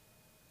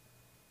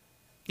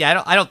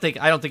 Yeah, I don't think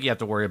you have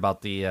to worry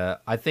about the.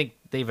 I think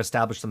they've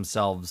established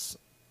themselves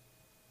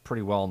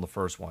pretty well in the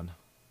first one.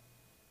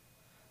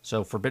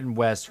 So Forbidden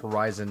West,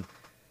 Horizon.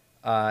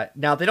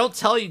 Now they don't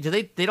tell you.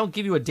 They don't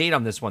give you a date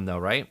on this one though,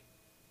 right?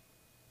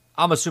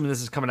 I'm assuming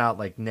this is coming out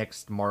like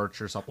next March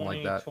or something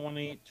like that.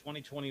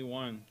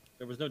 2021.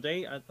 There was no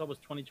date. I thought it was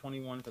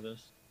 2021 for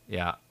this.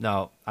 Yeah.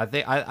 No, I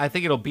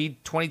think it'll be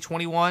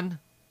 2021.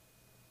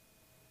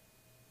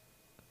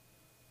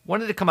 When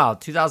did it come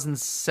out?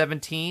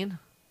 2017.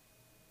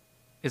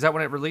 Is that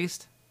when it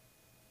released?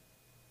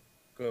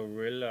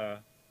 Gorilla.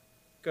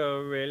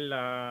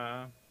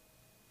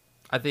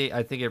 I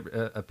think it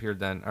appeared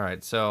then. All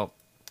right, so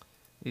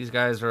these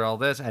guys are all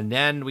this, and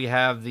then we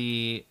have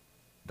the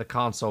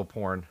console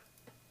porn.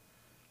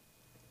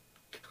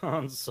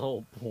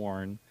 Console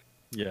porn.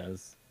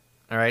 Yes.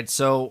 All right,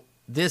 so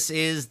this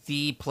is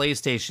the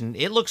PlayStation.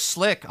 It looks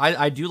slick.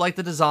 I do like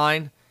the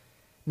design.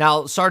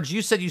 Now, Sarge,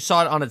 you said you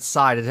saw it on its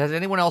side. Has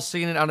anyone else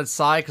seen it on its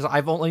side? Because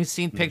I've only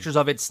seen pictures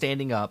of it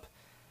standing up,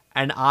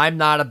 and I'm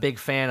not a big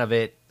fan of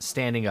it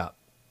standing up.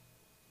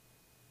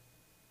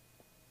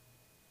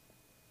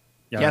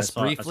 Yeah, Yes, I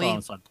saw briefly. it on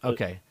the side.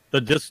 Okay.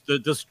 The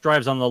disc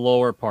drive's on the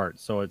lower part,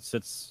 so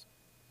it's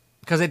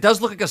Because it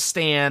does look like a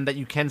stand that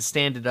you can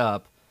stand it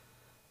up,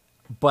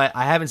 but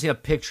I haven't seen a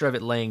picture of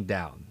it laying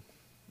down.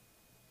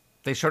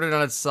 They showed it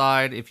on its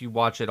side if you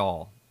watch it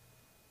all.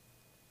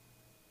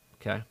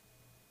 Okay.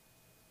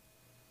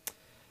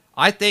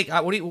 I think.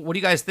 What do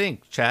you guys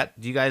think, chat?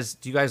 Do you guys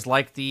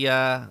like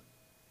the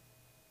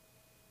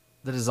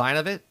design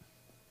of it?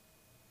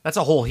 That's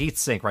a whole heat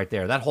sink right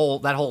there. That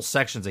whole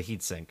section's a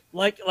heat sink.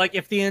 like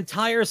if the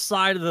entire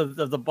side of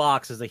the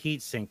box is a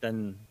heat sink,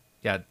 then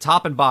Yeah,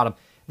 top and bottom.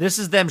 This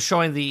is them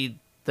showing the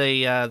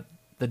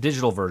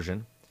digital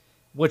version,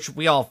 which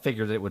we all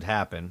figured it would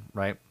happen,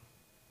 right?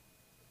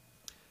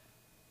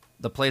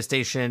 The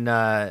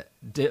PlayStation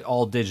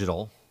all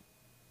digital.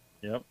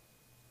 yep.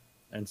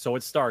 And so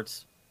it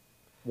starts.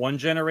 One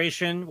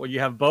generation where you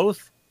have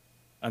both,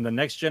 and the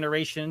next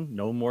generation,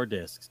 no more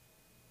discs.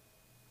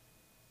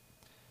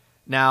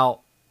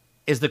 Now,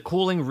 is the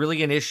cooling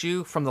really an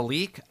issue from the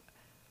leak?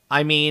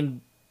 I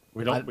mean,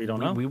 We don't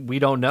know. We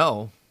don't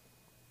know.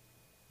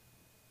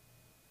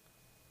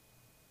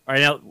 All right,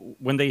 now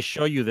when they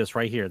show you this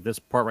right here, this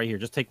part right here,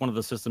 just take one of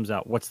the systems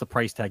out. What's the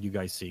price tag you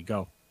guys see?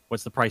 Go.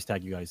 What's the price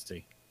tag you guys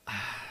see?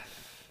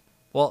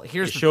 Well, They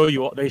here's show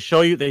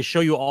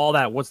you all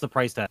that. What's the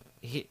price tag?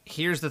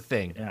 here's the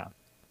thing.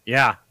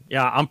 Yeah.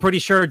 I'm pretty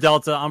sure,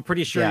 Delta. I'm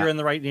pretty sure Yeah. you're in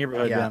the right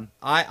neighborhood, Yeah, man.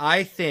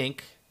 I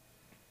think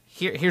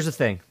here's the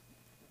thing.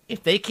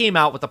 If they came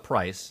out with a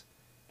price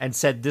and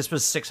said this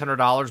was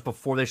 $600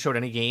 before they showed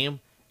any game,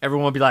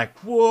 everyone would be like,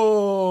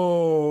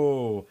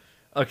 "Whoa!"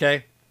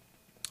 Okay,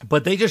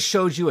 but they just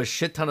showed you a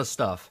shit ton of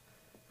stuff,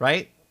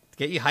 right? To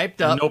get you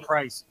hyped up,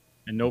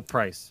 And no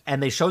price.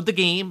 and they showed the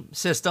game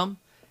system,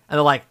 and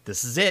they're like,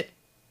 "This is it,"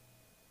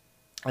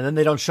 and then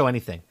they don't show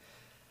anything.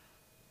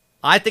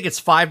 I think it's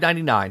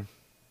 $599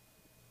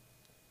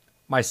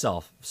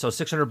 myself, so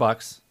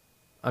 $600.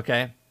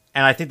 Okay,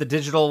 and I think the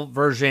digital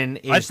version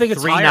is I think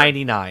it's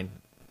 $399.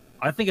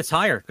 I think it's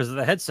higher because of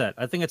the headset.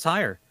 I think it's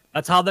higher.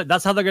 That's how they're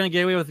going to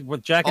get away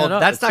with jacking Oh, it up.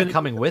 that's It's not gonna-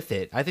 coming with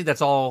it. I think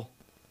that's all.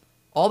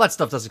 All that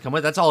stuff doesn't come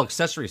with. That's all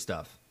accessory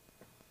stuff.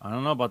 I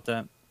don't know about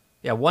that.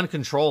 Yeah, one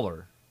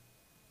controller.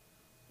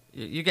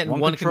 You're getting One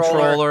one controller,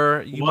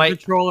 controller. You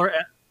might.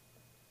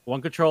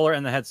 One controller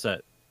and the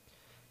headset.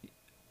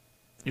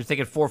 You're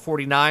thinking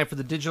 $449 for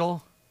the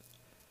digital.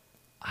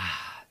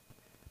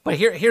 But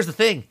here's the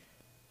thing.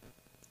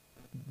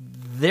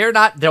 They're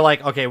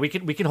like, okay, we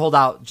can hold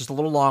out just a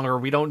little longer.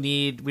 We don't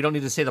need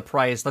to say the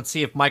price. Let's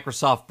see if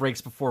Microsoft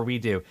breaks before we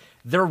do.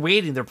 They're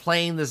waiting. They're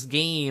playing this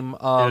game.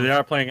 Yeah, they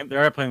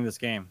are playing this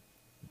game.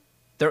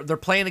 They're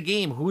playing a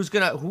game. Who's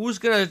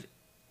gonna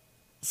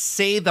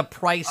say the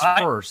price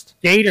first?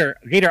 Gator,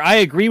 I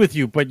agree with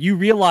you, but you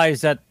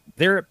realize that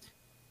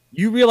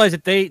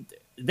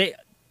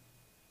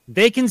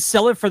they can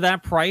sell it for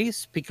that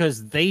price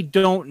because they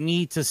don't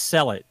need to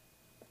sell it.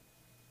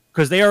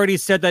 Because they already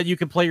said that you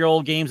can play your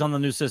old games on the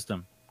new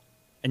system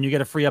and you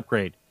get a free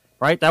upgrade,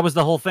 right? That was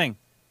the whole thing.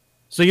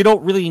 So you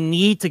don't really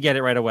need to get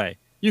it right away.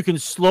 You can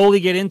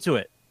slowly get into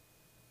it.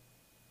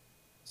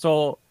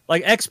 So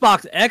like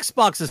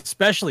Xbox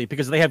especially,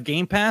 because they have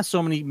Game Pass,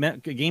 so many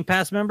Game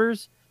Pass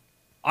members,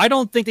 I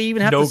don't think they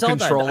even have No to sell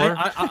controller?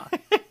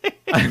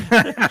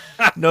 that.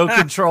 No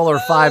controller,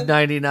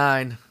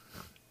 $599.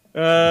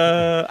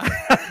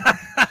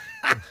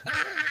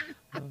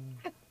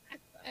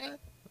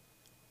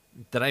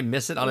 Did I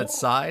miss it on its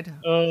side?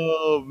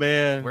 Oh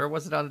man. Where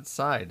was it on its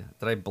side?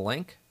 Did I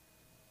blink?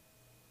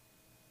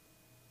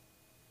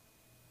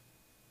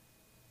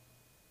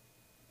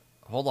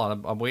 Hold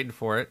on, I'm waiting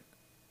for it.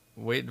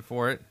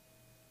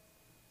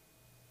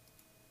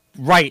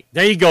 Right.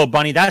 There you go,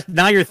 Bunny.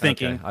 Now you're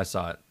thinking. Okay, I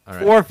saw it. All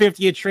right.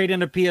 $450 a trade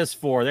into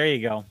PS4. There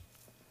you go.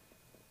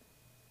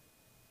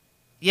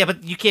 Yeah,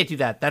 but you can't do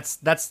that.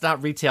 That's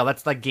not retail.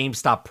 That's like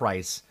GameStop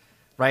price,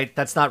 right?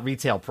 That's not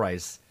retail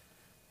price.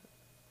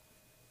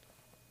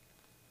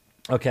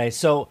 Okay,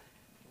 so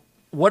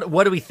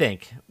what do we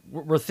think?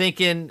 We're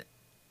thinking.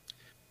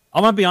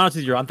 I'm gonna be honest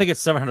with you. I'm thinking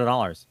it's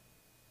 $700.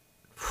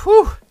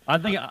 Whew.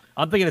 I'm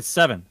thinking it's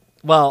 $700.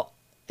 Well,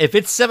 if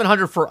it's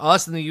 $700 for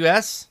us in the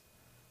U.S.,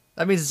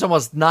 that means it's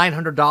almost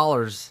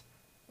 $900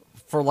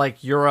 for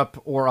like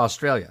Europe or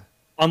Australia.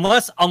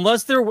 Unless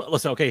they're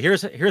listen. Okay,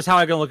 here's how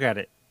I'm gonna look at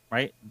it.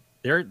 Right?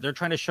 They're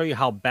trying to show you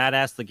how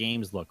badass the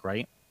games look.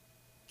 Right?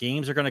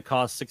 Games are gonna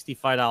cost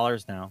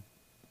 $65 now,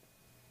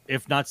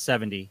 if not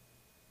 $70,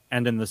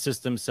 and then the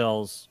system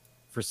sells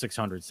for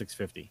 $600,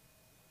 $650.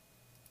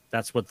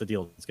 That's what the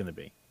deal is gonna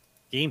be.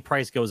 Game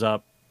price goes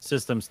up,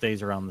 system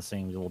stays around the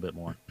same, a little bit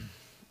more.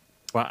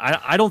 But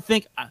I don't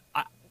think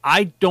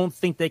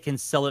they can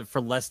sell it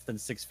for less than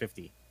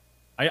 $650.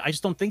 I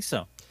just don't think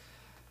so.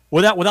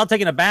 Without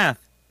taking a bath.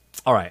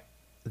 All right.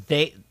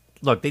 They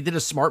did a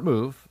smart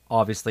move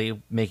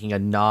obviously making a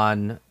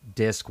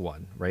non-disc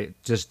one, right?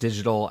 Just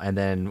digital, and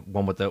then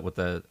one with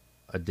a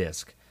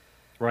disc.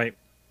 Right.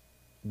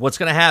 What's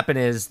going to happen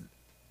is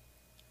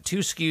 2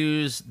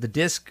 SKUs. The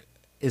disc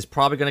is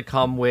probably going to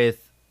come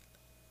with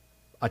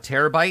a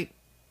terabyte,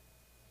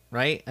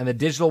 right? And the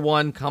digital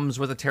one comes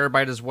with a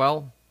terabyte as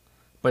well,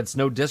 but it's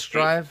no disc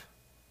drive.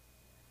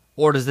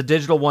 Or does the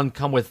digital one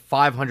come with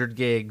 500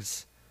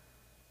 gigs?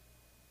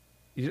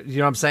 You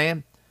know what I'm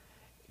saying?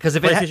 Because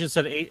if PlayStation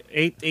said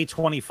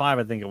 825,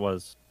 I think it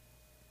was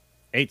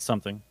 8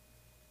 something.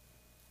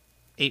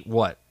 8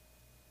 what?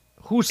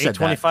 Who said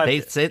that? 825.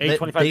 They said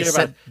 825.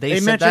 they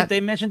said that. They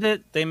mentioned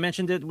it. They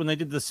mentioned it when they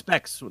did the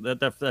specs.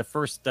 That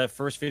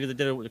first video they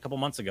did a couple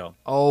months ago.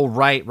 Oh,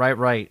 right.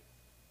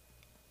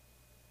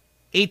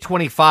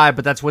 825,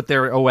 but that's with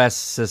their OS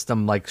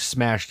system like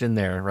smashed in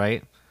there,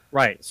 right?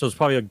 Right. So it's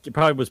probably a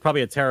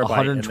terabyte.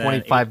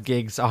 125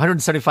 gigs,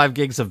 175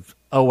 gigs of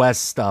OS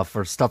stuff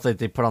or stuff that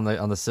they put on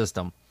the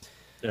system.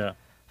 Yeah.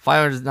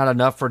 500 is not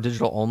enough for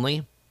digital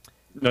only.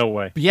 No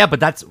way. But yeah,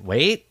 but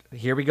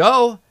here we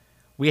go.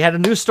 We had a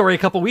news story a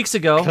couple weeks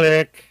ago.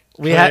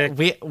 We had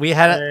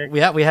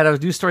a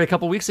news story a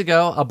couple weeks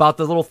ago about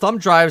the little thumb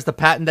drives, the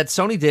patent that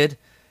Sony did.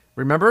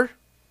 Remember?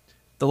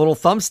 The little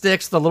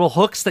thumbsticks, the little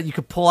hooks that you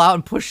could pull out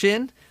and push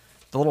in.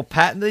 The little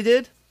patent they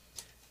did.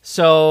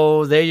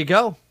 So there you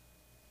go.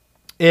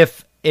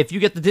 If you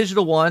get the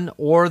digital one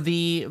or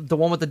the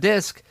one with the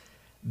disc,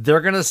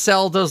 they're gonna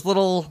sell those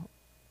little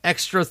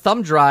extra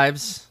thumb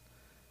drives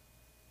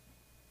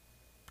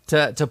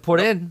to put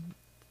in.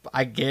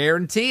 I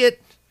guarantee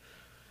it.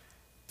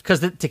 Because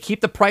to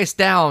keep the price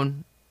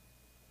down,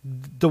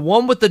 the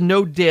one with the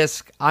no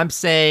disc, I'm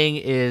saying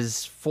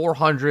is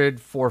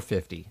 $400,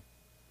 $450.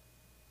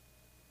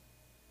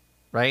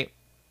 Right?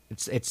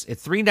 It's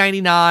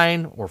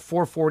 $399 or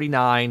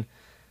 $449.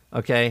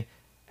 Okay,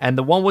 and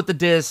the one with the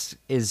disc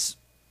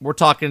we're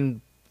talking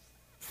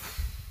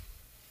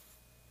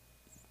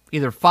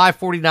either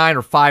 $549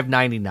 or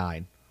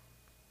 $599.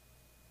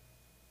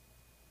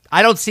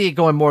 I don't see it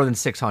going more than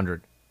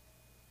 $600.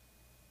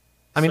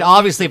 I mean,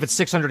 obviously, if it's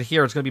 $600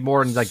 here, it's going to be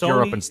more in like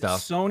Europe and stuff.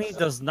 Sony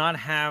does not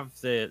have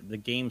the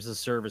games as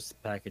service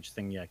package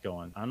thing yet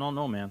going. I don't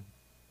know, man.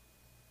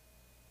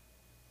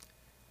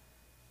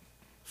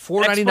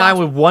 $499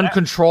 with one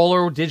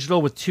controller,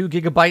 digital with 2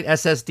 gigabyte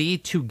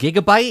SSD, 2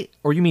 gigabyte,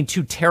 or you mean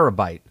 2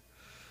 terabyte?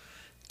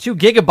 2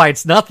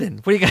 gigabytes, nothing.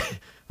 What are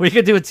you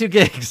gonna do with 2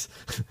 gigs?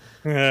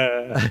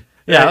 Yeah,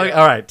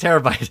 all right,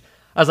 terabyte.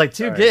 I was like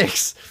 2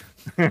 gigs.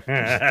 You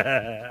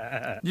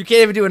can't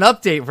even do an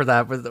update for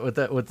that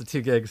with the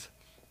 2 gigs.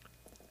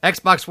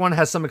 Xbox One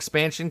has some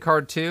expansion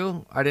card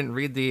too. I didn't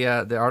read the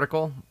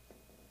article.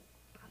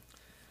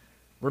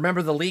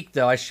 Remember the leak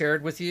though? I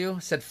shared with you.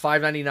 Said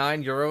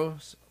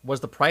 €599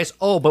 was the price.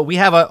 Oh, but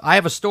I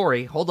have a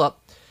story. Hold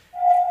up.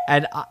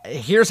 And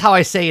here's how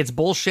I say it's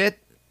bullshit,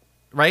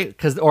 right?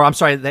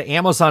 The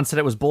Amazon said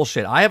it was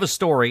bullshit. I have a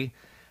story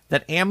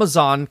that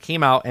Amazon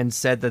came out and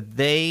said that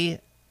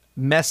they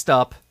messed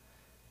up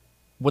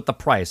with the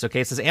price. Okay,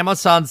 it says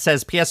Amazon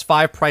says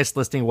PS5 price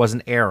listing was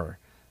an error.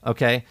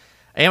 Okay,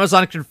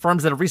 Amazon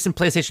confirms that a recent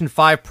PlayStation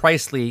 5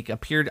 price leak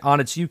appeared on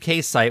its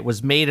UK site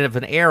was made of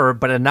an error,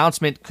 but an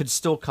announcement could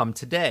still come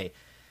today.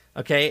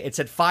 Okay, it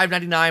said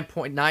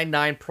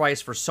 $599.99 price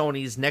for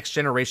Sony's next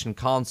generation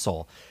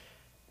console.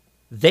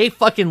 They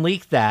fucking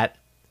leaked that.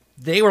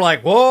 They were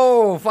like,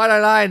 whoa,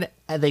 $599,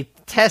 and they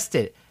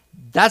tested it.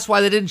 That's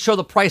why they didn't show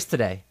the price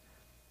today.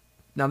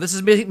 Now, this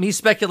is me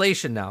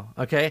speculation now,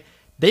 okay?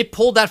 They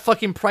pulled that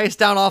fucking price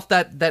down off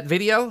that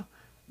video.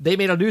 They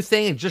made a new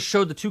thing and just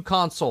showed the 2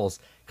 consoles.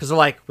 Because they're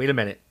like, wait a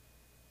minute.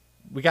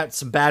 We got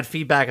some bad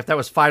feedback. If that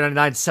was $599,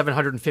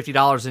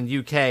 $750 in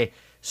UK.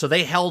 So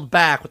they held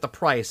back with the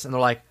price. And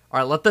they're like, all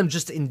right, let them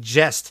just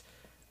ingest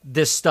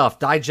this stuff.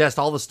 Digest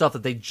all the stuff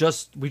that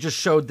we just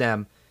showed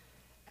them.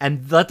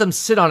 And let them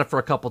sit on it for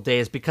a couple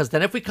days. Because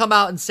then if we come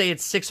out and say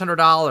it's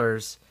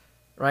 $600,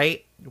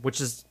 right? Which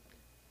is...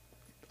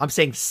 I'm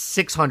saying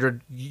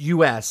 600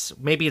 US.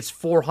 Maybe it's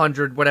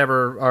 400,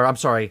 whatever. Or I'm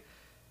sorry.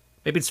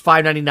 Maybe it's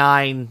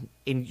 599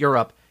 in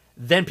Europe.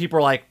 Then people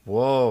are like,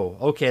 whoa,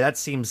 okay, that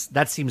seems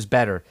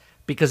better.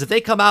 Because if they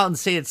come out and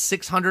say it's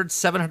 $600,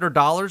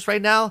 $700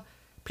 right now,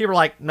 people are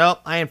like, nope,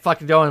 I ain't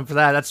fucking going for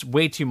that. That's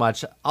way too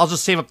much. I'll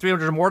just save up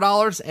 $300 more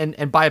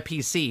and buy a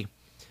PC.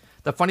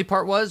 The funny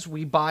part was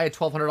we buy a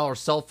 $1,200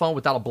 cell phone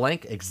without a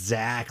blank.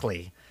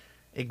 Exactly.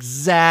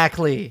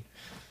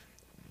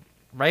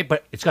 Right?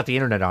 But it's got the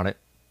internet on it.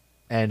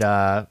 And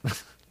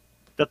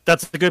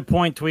that's a good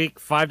point, Tweak.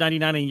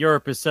 $599 in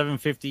Europe is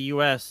 $750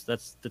 US.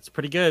 That's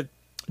pretty good.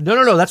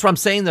 No. That's what I'm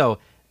saying though.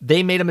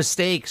 They made a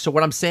mistake. So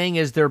what I'm saying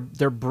is they're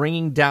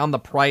bringing down the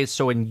price.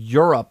 So in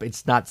Europe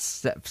it's not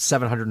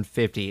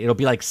 $750. It'll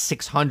be like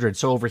 $600.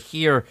 So over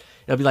here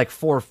it'll be like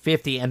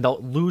 $450, and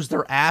they'll lose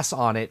their ass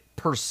on it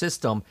per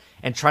system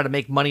and try to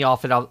make money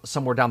off it out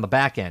somewhere down the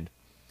back end.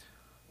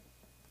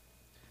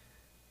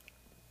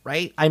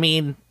 Right? I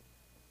mean,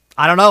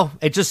 I don't know.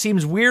 It just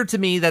seems weird to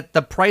me that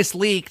the price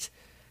leaked.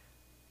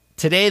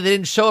 Today they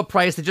didn't show a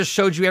price. They just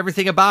showed you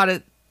everything about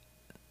it.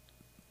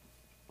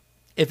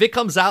 If it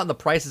comes out and the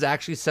price is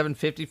actually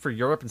 $750 for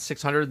Europe and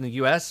 $600 in the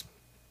US,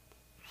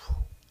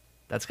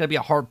 that's going to be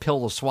a hard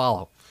pill to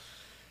swallow.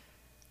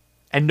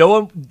 And no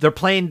one, they're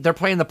playing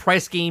the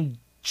price game,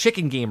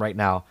 chicken game right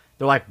now.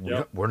 They're like,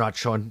 we're not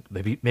showing,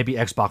 maybe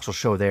Xbox will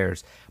show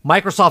theirs.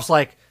 Microsoft's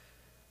like,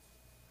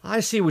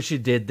 I see what you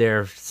did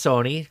there,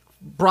 Sony.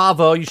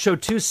 Bravo, you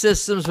showed 2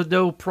 systems with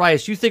no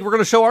price. You think we're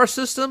going to show our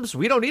systems?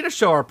 We don't need to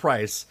show our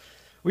price.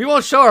 We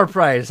won't show our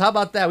price. How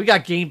about that? We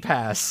got Game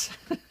Pass.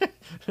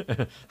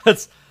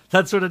 That's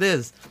what it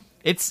is.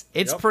 It's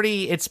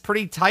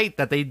pretty tight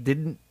that they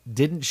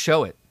didn't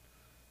show it.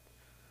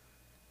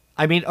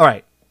 I mean, all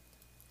right.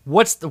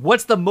 What's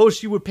the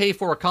most you would pay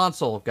for a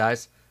console,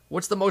 guys?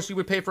 What's the most you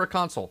would pay for a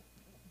console?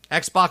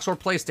 Xbox or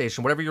PlayStation,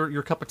 whatever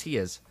your cup of tea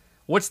is.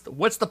 What's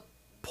the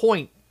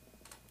point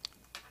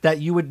that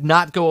you would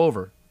not go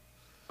over?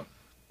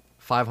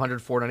 $500,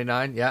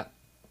 $499, yeah.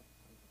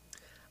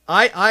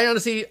 I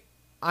honestly,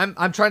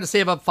 I'm trying to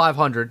save up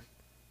 $500.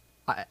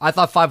 I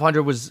thought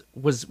 $500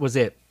 was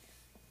it.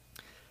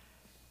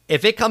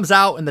 If it comes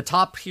out in the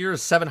top tier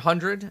is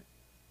 $700,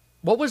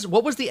 what was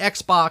the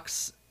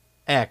Xbox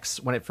X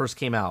when it first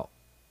came out?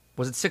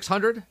 Was it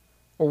 $600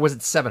 or was it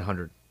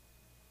 $700? It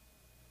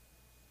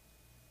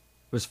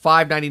was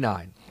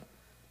 $599.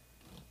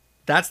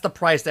 That's the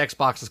price the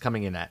Xbox is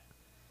coming in at.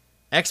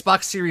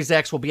 Xbox Series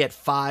X will be at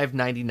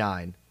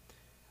 $599.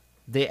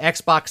 The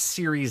Xbox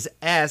Series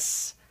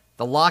S,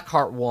 the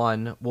Lockhart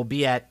one, will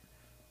be at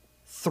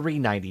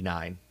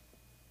 $399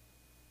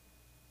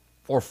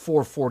 or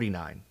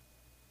 $449.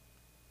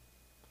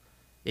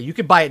 Yeah, you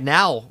could buy it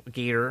now,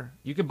 Gator.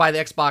 You could buy the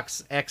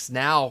Xbox X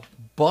now,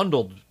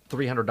 bundled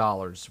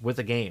 $300 with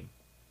a game.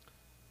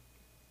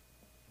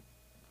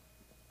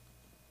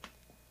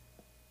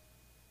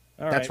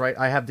 That's right.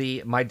 I have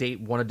the My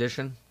Date 1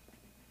 edition.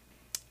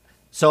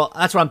 So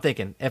that's what I'm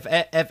thinking. If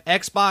the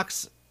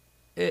Xbox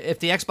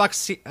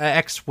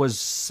X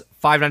was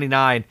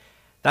 $599,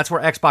 that's where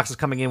Xbox is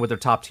coming in with their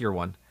top tier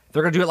one.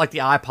 They're gonna do it like the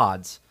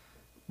iPods.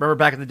 Remember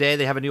back in the day,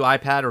 they have a new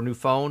iPad or a new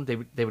phone.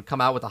 They would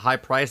come out with a high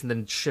price and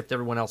then shift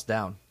everyone else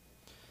down.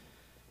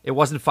 It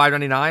wasn't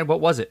 $599.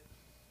 What was it?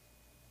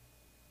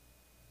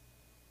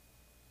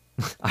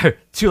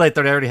 Too late.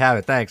 They already have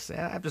it. Thanks.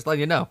 I'm just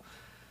letting you know.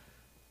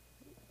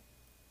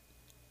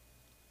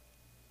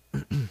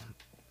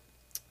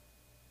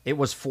 It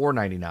was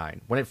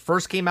 $499 when it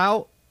first came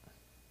out.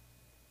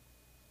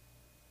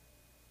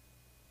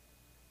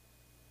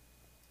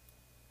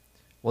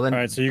 Well, then, all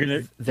right. So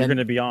you're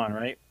gonna be on,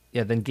 right?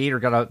 Yeah. Then Gator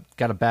got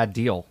a bad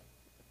deal.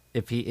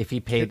 If he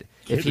paid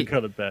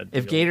got a bad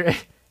deal.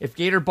 if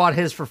Gator bought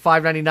his for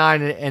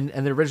 $599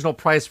 and the original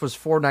price was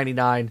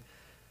 $499,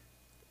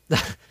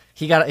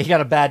 he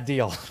got a bad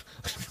deal.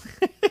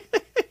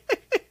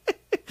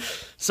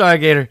 Sorry,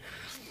 Gator.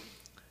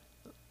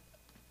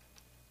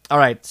 All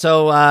right,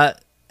 so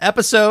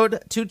episode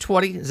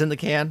 220 is in the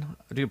can.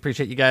 I do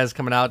appreciate you guys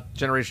coming out.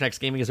 Generation X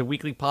Gaming is a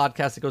weekly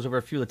podcast that goes over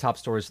a few of the top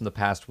stories from the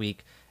past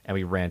week, and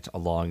we rant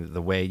along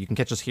the way. You can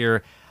catch us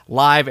here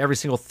live every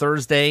single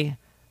Thursday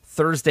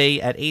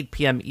at 8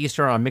 p.m.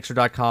 Eastern on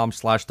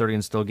Mixer.com/30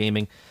 and Still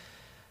Gaming.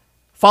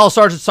 Follow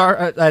Sarge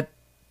at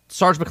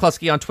Sarge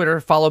McCluskey on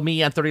Twitter. Follow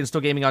me on 30 and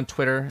Still Gaming on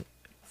Twitter.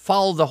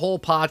 Follow the whole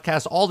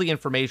podcast. All the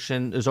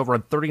information is over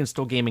on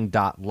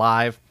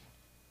 30andstillgaming.live.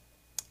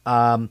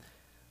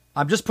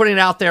 I'm just putting it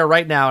out there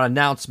right now, an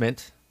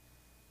announcement.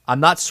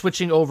 I'm not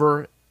switching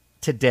over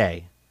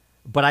today,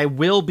 but I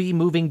will be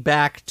moving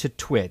back to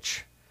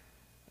Twitch.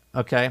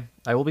 Okay?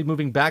 I will be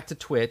moving back to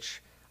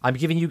Twitch. I'm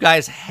giving you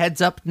guys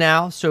heads up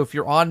now, so if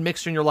you're on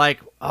Mixer and you're like,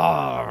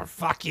 "Oh,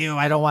 fuck you.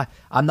 I don't want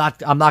I'm not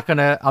going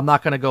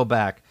to go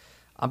back."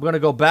 I'm going to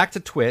go back to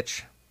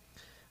Twitch,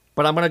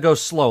 but I'm going to go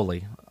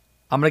slowly.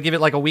 I'm going to give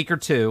it like a week or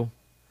two.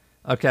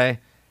 Okay?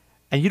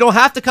 And you don't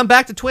have to come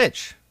back to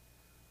Twitch.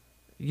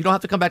 You don't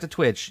have to come back to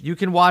Twitch. You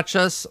can watch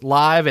us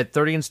live at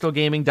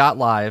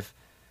 30andstillgaming.live.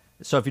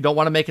 So if you don't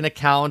want to make an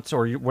account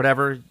or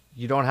whatever,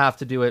 you don't have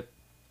to do it.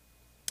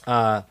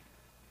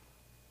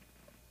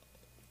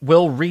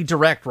 We'll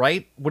redirect,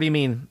 right? What do you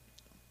mean?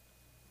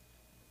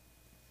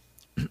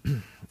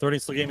 30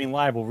 Still Gaming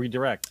Live will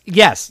redirect.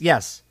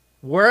 Yes.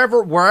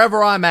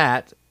 Wherever I'm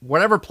at,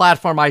 whatever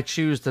platform I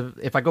choose to,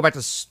 if I go back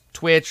to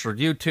Twitch or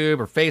YouTube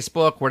or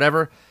Facebook,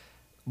 whatever,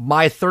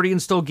 my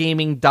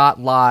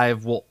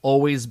 30andstillgaming.live will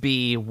always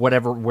be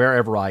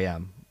wherever I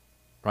am,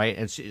 right?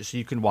 And so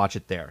you can watch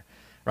it there,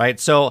 right?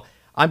 So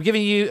I'm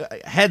giving you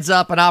a heads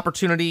up, an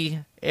opportunity.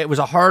 It was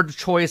a hard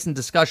choice and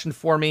discussion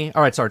for me.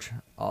 All right, Sarge,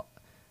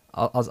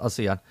 I'll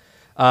see you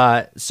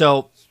on.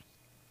 So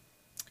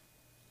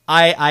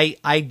I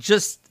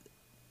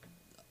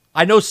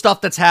know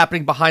stuff that's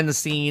happening behind the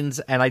scenes,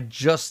 and I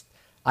just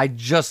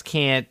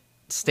can't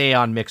stay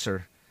on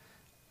Mixer.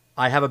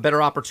 I have a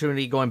better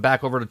opportunity going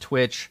back over to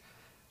Twitch,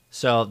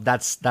 so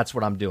that's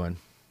what I'm doing.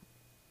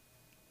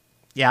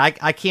 Yeah,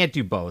 I can't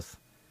do both.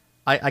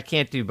 I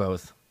can't do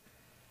both.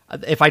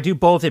 If I do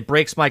both, it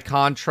breaks my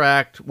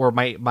contract, or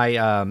my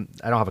I don't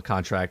have a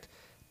contract,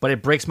 but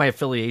it breaks my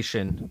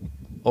affiliation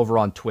over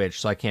on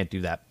Twitch, so I can't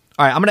do that.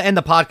 All right, I'm going to end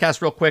the podcast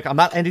real quick. I'm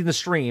not ending the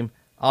stream.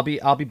 I'll be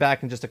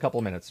back in just a couple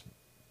of minutes.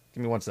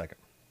 Give me 1 second.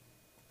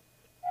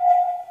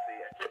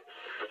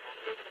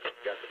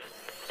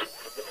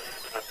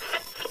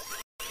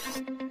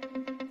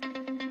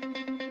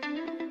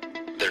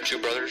 They're two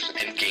brothers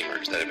and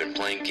gamers that have been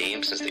playing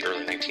games since the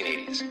early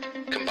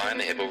 1980s. Combine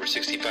they have over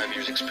 65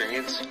 years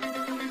experience.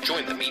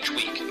 Join them each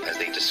week as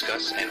they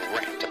discuss and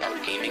rant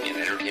about gaming and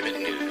entertainment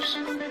news.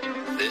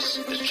 This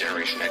is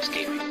Generation X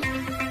Gaming.